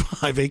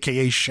 1975,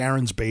 a.k.a.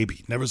 Sharon's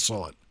Baby. Never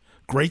saw it.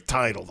 Great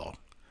title, though.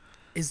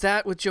 Is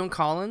that with Joan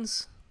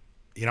Collins?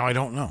 I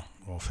don't know.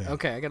 Offhand.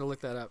 Okay, I got to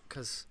look that up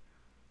because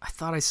I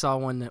thought I saw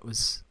one that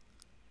was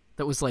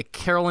like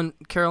Caroline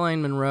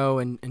Monroe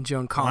and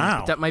Joan Collins. Wow.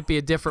 But that might be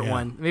a different Yeah.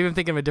 one. Maybe I'm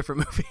thinking of a different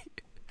movie.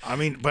 I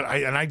mean, but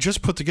I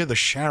just put together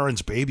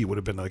Sharon's Baby would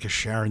have been like a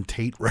Sharon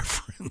Tate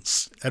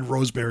reference and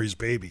Rosemary's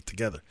Baby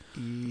together.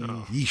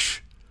 Yeesh.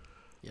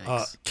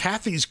 Yikes.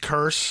 Kathy's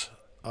Curse,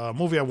 a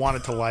movie I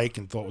wanted to like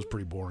and thought was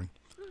pretty boring.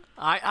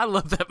 I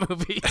love that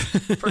movie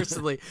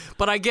personally,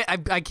 but I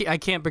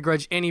can't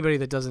begrudge anybody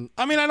that doesn't.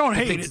 I mean, I don't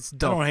hate think it. it's I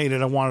dope. don't hate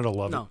it. I wanted to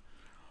love No, it.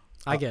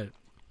 I get it.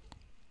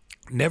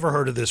 Never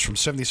heard of this from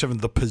 77.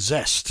 The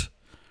Possessed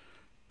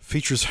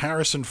features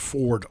Harrison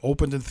Ford.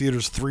 Opened in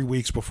theaters 3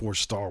 weeks before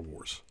Star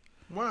Wars.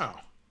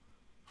 Wow.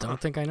 Don't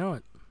think I know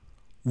it.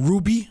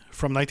 Ruby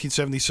from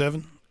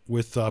 1977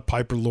 with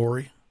Piper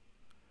Laurie.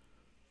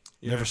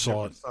 Yeah, Never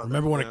saw it.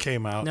 Remember when it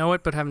came out? Know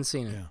it, but haven't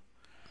seen it. Yeah.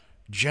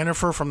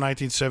 Jennifer from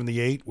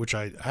 1978, which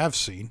I have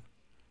seen.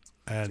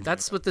 And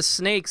That's with the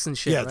snakes and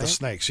shit. yeah, right? the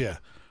snakes. Yeah.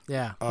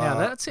 Yeah,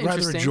 that's Rather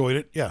interesting. enjoyed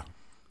it. Yeah.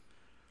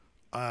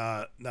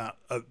 Now,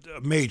 a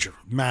major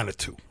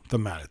Manitou, the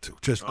Manitou,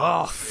 just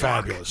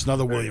fabulous.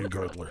 Another William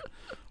Girdler,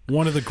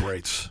 one of the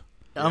greats.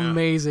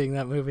 Amazing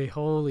that movie.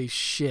 Holy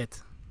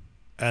shit.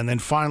 And then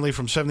finally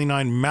from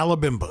 79,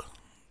 Malabimba,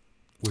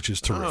 which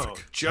is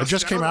terrific. It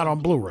just came out on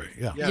Blu-ray.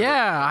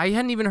 Yeah, I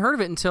hadn't even heard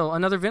of it until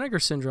Another Vinegar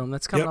Syndrome.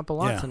 That's coming up a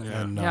lot tonight.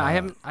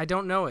 And, I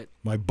don't know it.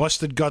 My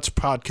Busted Guts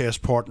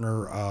podcast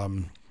partner,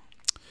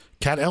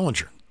 Kat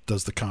Ellinger,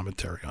 does the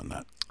commentary on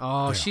that.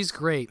 Oh, she's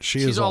great.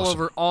 She's all awesome.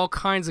 over all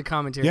kinds of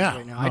commentaries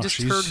right now. I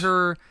just heard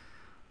her.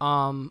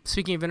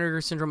 Speaking of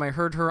Vinegar Syndrome, I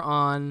heard her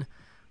on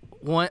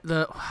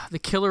the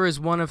Killer is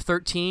One of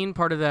 13,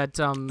 part of that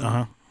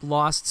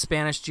Lost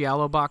Spanish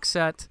Giallo box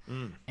set,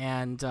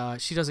 and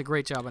she does a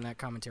great job on that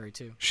commentary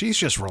too. She's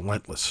just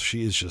relentless.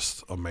 She is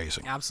just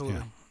amazing.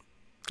 Absolutely,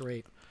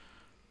 great.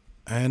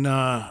 And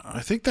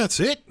I think that's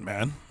it,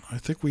 man. I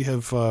think we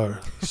have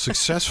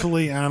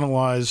successfully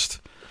analyzed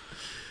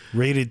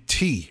Rated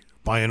T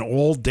by an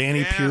all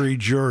Danny Peary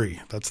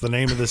jury. That's the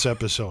name of this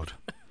episode.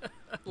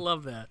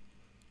 Love that.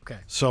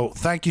 Okay. So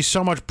thank you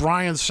so much,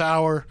 Brian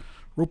Sauer,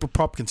 Rupert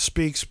Pupkin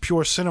Speaks,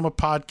 Pure Cinema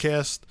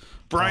Podcast.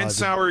 Brian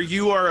Sauer,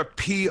 you are a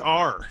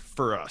PR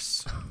for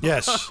us.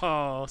 Yes.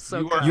 Oh, so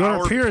You are Your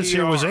our appearance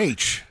here was PR.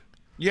 H.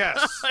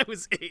 Yes. I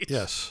was 8.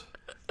 Yes.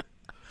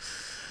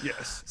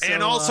 Yes. So,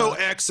 and also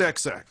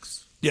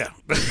XXX. Yeah.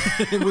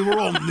 We were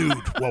all nude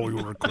while we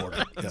were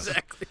recording. Yes.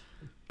 Exactly.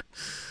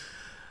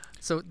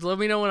 So let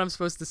me know when I'm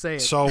supposed to say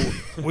it. So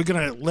we're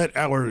going to let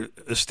our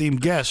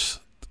esteemed guests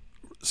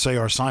say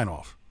our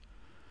sign-off.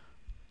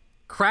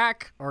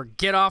 Crack or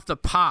get off the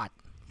pot.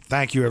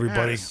 Thank you,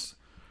 everybody. Yes.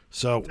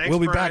 So Thanks, we'll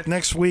be Brian. back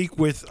next week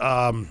with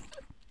Paul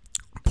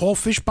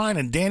Fishbein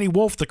and Danny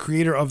Wolf, the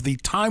creator of the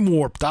Time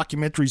Warp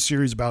documentary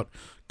series about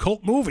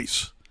cult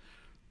movies.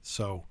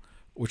 So,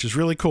 which is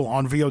really cool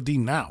on VOD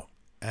now.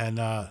 And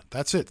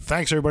that's it.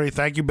 Thanks, everybody.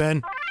 Thank you,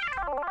 Ben.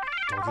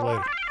 Talk to you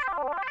later.